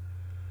far.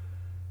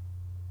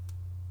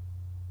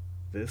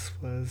 This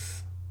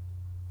was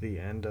the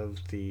end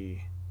of the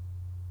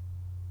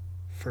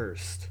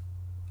first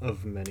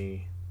of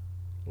many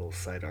little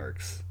side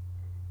arcs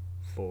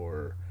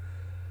for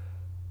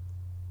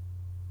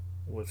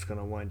what's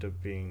gonna wind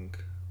up being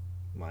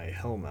my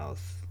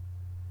Hellmouth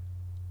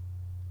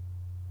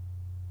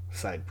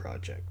side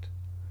project.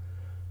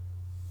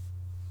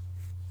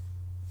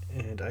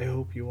 And I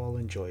hope you all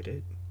enjoyed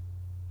it.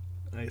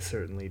 I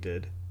certainly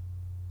did.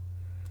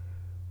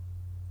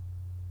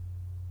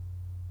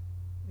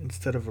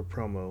 Instead of a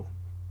promo,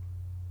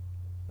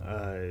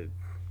 I'm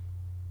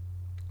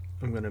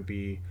going to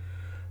be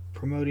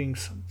promoting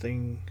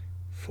something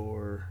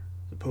for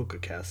the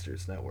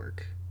Pokecasters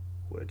Network,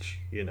 which,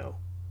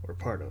 we're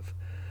part of.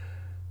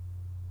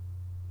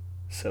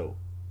 So,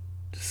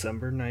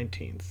 December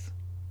 19th,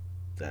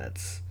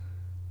 that's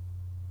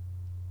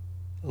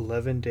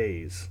 11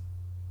 days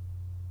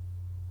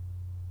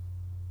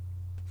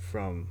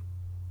from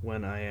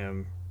when I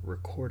am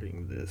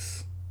recording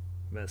this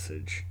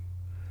message.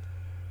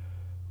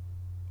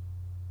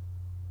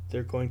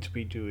 They're going to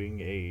be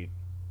doing a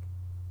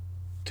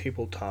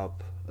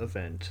tabletop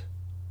event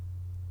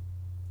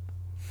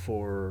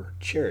for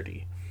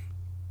charity.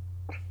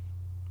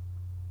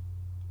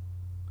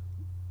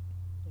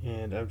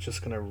 And I'm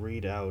just going to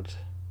read out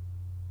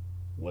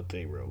what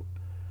they wrote.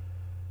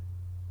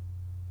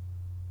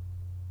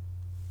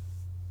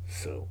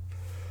 So,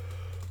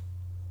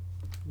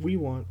 we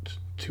want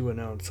to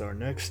announce our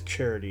next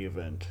charity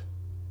event.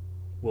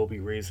 We'll be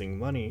raising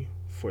money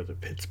for the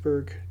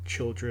Pittsburgh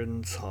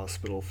Children's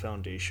Hospital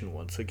Foundation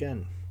once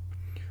again.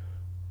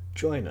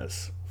 Join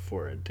us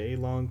for a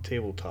day-long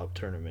tabletop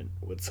tournament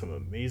with some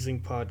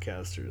amazing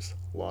podcasters,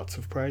 lots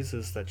of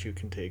prizes that you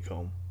can take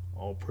home.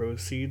 All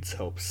proceeds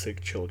help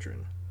sick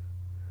children.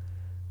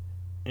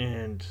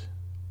 And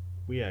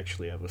we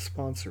actually have a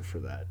sponsor for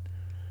that.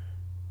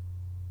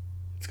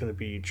 It's going to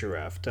be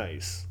Giraffe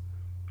Dice.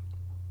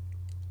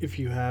 If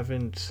you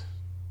haven't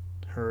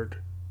heard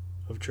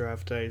of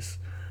Giraffe Dice,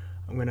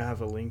 I'm going to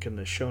have a link in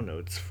the show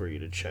notes for you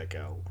to check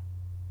out.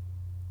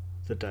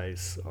 The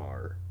dice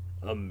are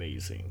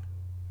amazing.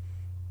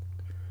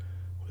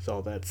 With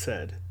all that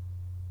said,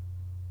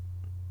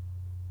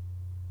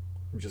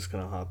 I'm just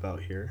going to hop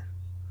out here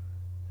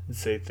and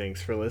say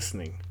thanks for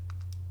listening.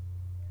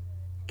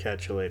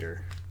 Catch you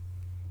later.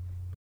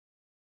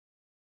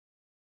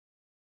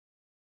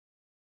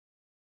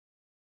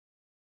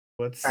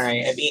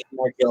 Alright, I've eaten.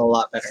 I feel a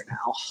lot better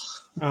now.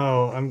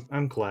 Oh,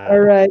 I'm glad. All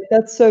right,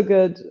 that's so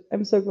good.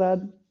 I'm so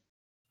glad.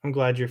 I'm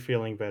glad you're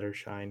feeling better,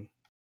 Shine.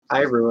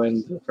 I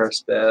ruined the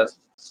first bit.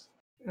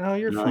 Oh,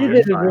 you're No, fine. You you're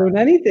didn't fine. ruin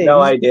anything. No,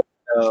 I didn't.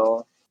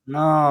 No. No,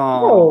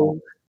 No.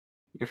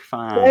 you're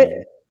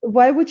fine.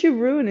 Why would you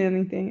ruin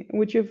anything?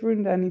 Would you have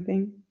ruined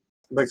anything?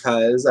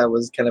 Because I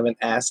was kind of an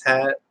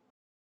asshat.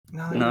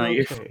 No, you're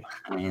you're okay.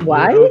 fine.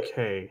 Why? You're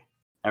okay. You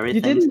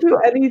Everything's didn't do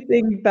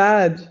anything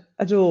bad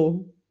at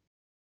all.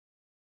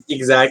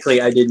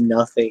 Exactly, I did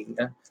nothing.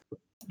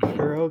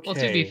 You're okay. Well,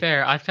 to be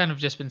fair, I've kind of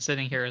just been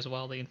sitting here as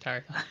well the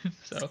entire time,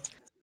 so.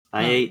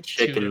 I Not ate too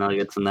chicken different.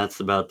 nuggets, and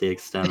that's about the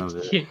extent of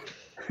it.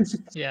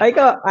 Yeah. I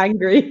got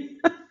angry.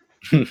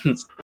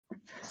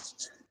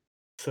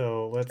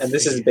 So let's And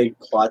this see. is big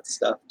plot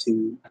stuff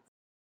too.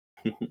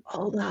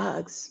 Old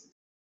hugs.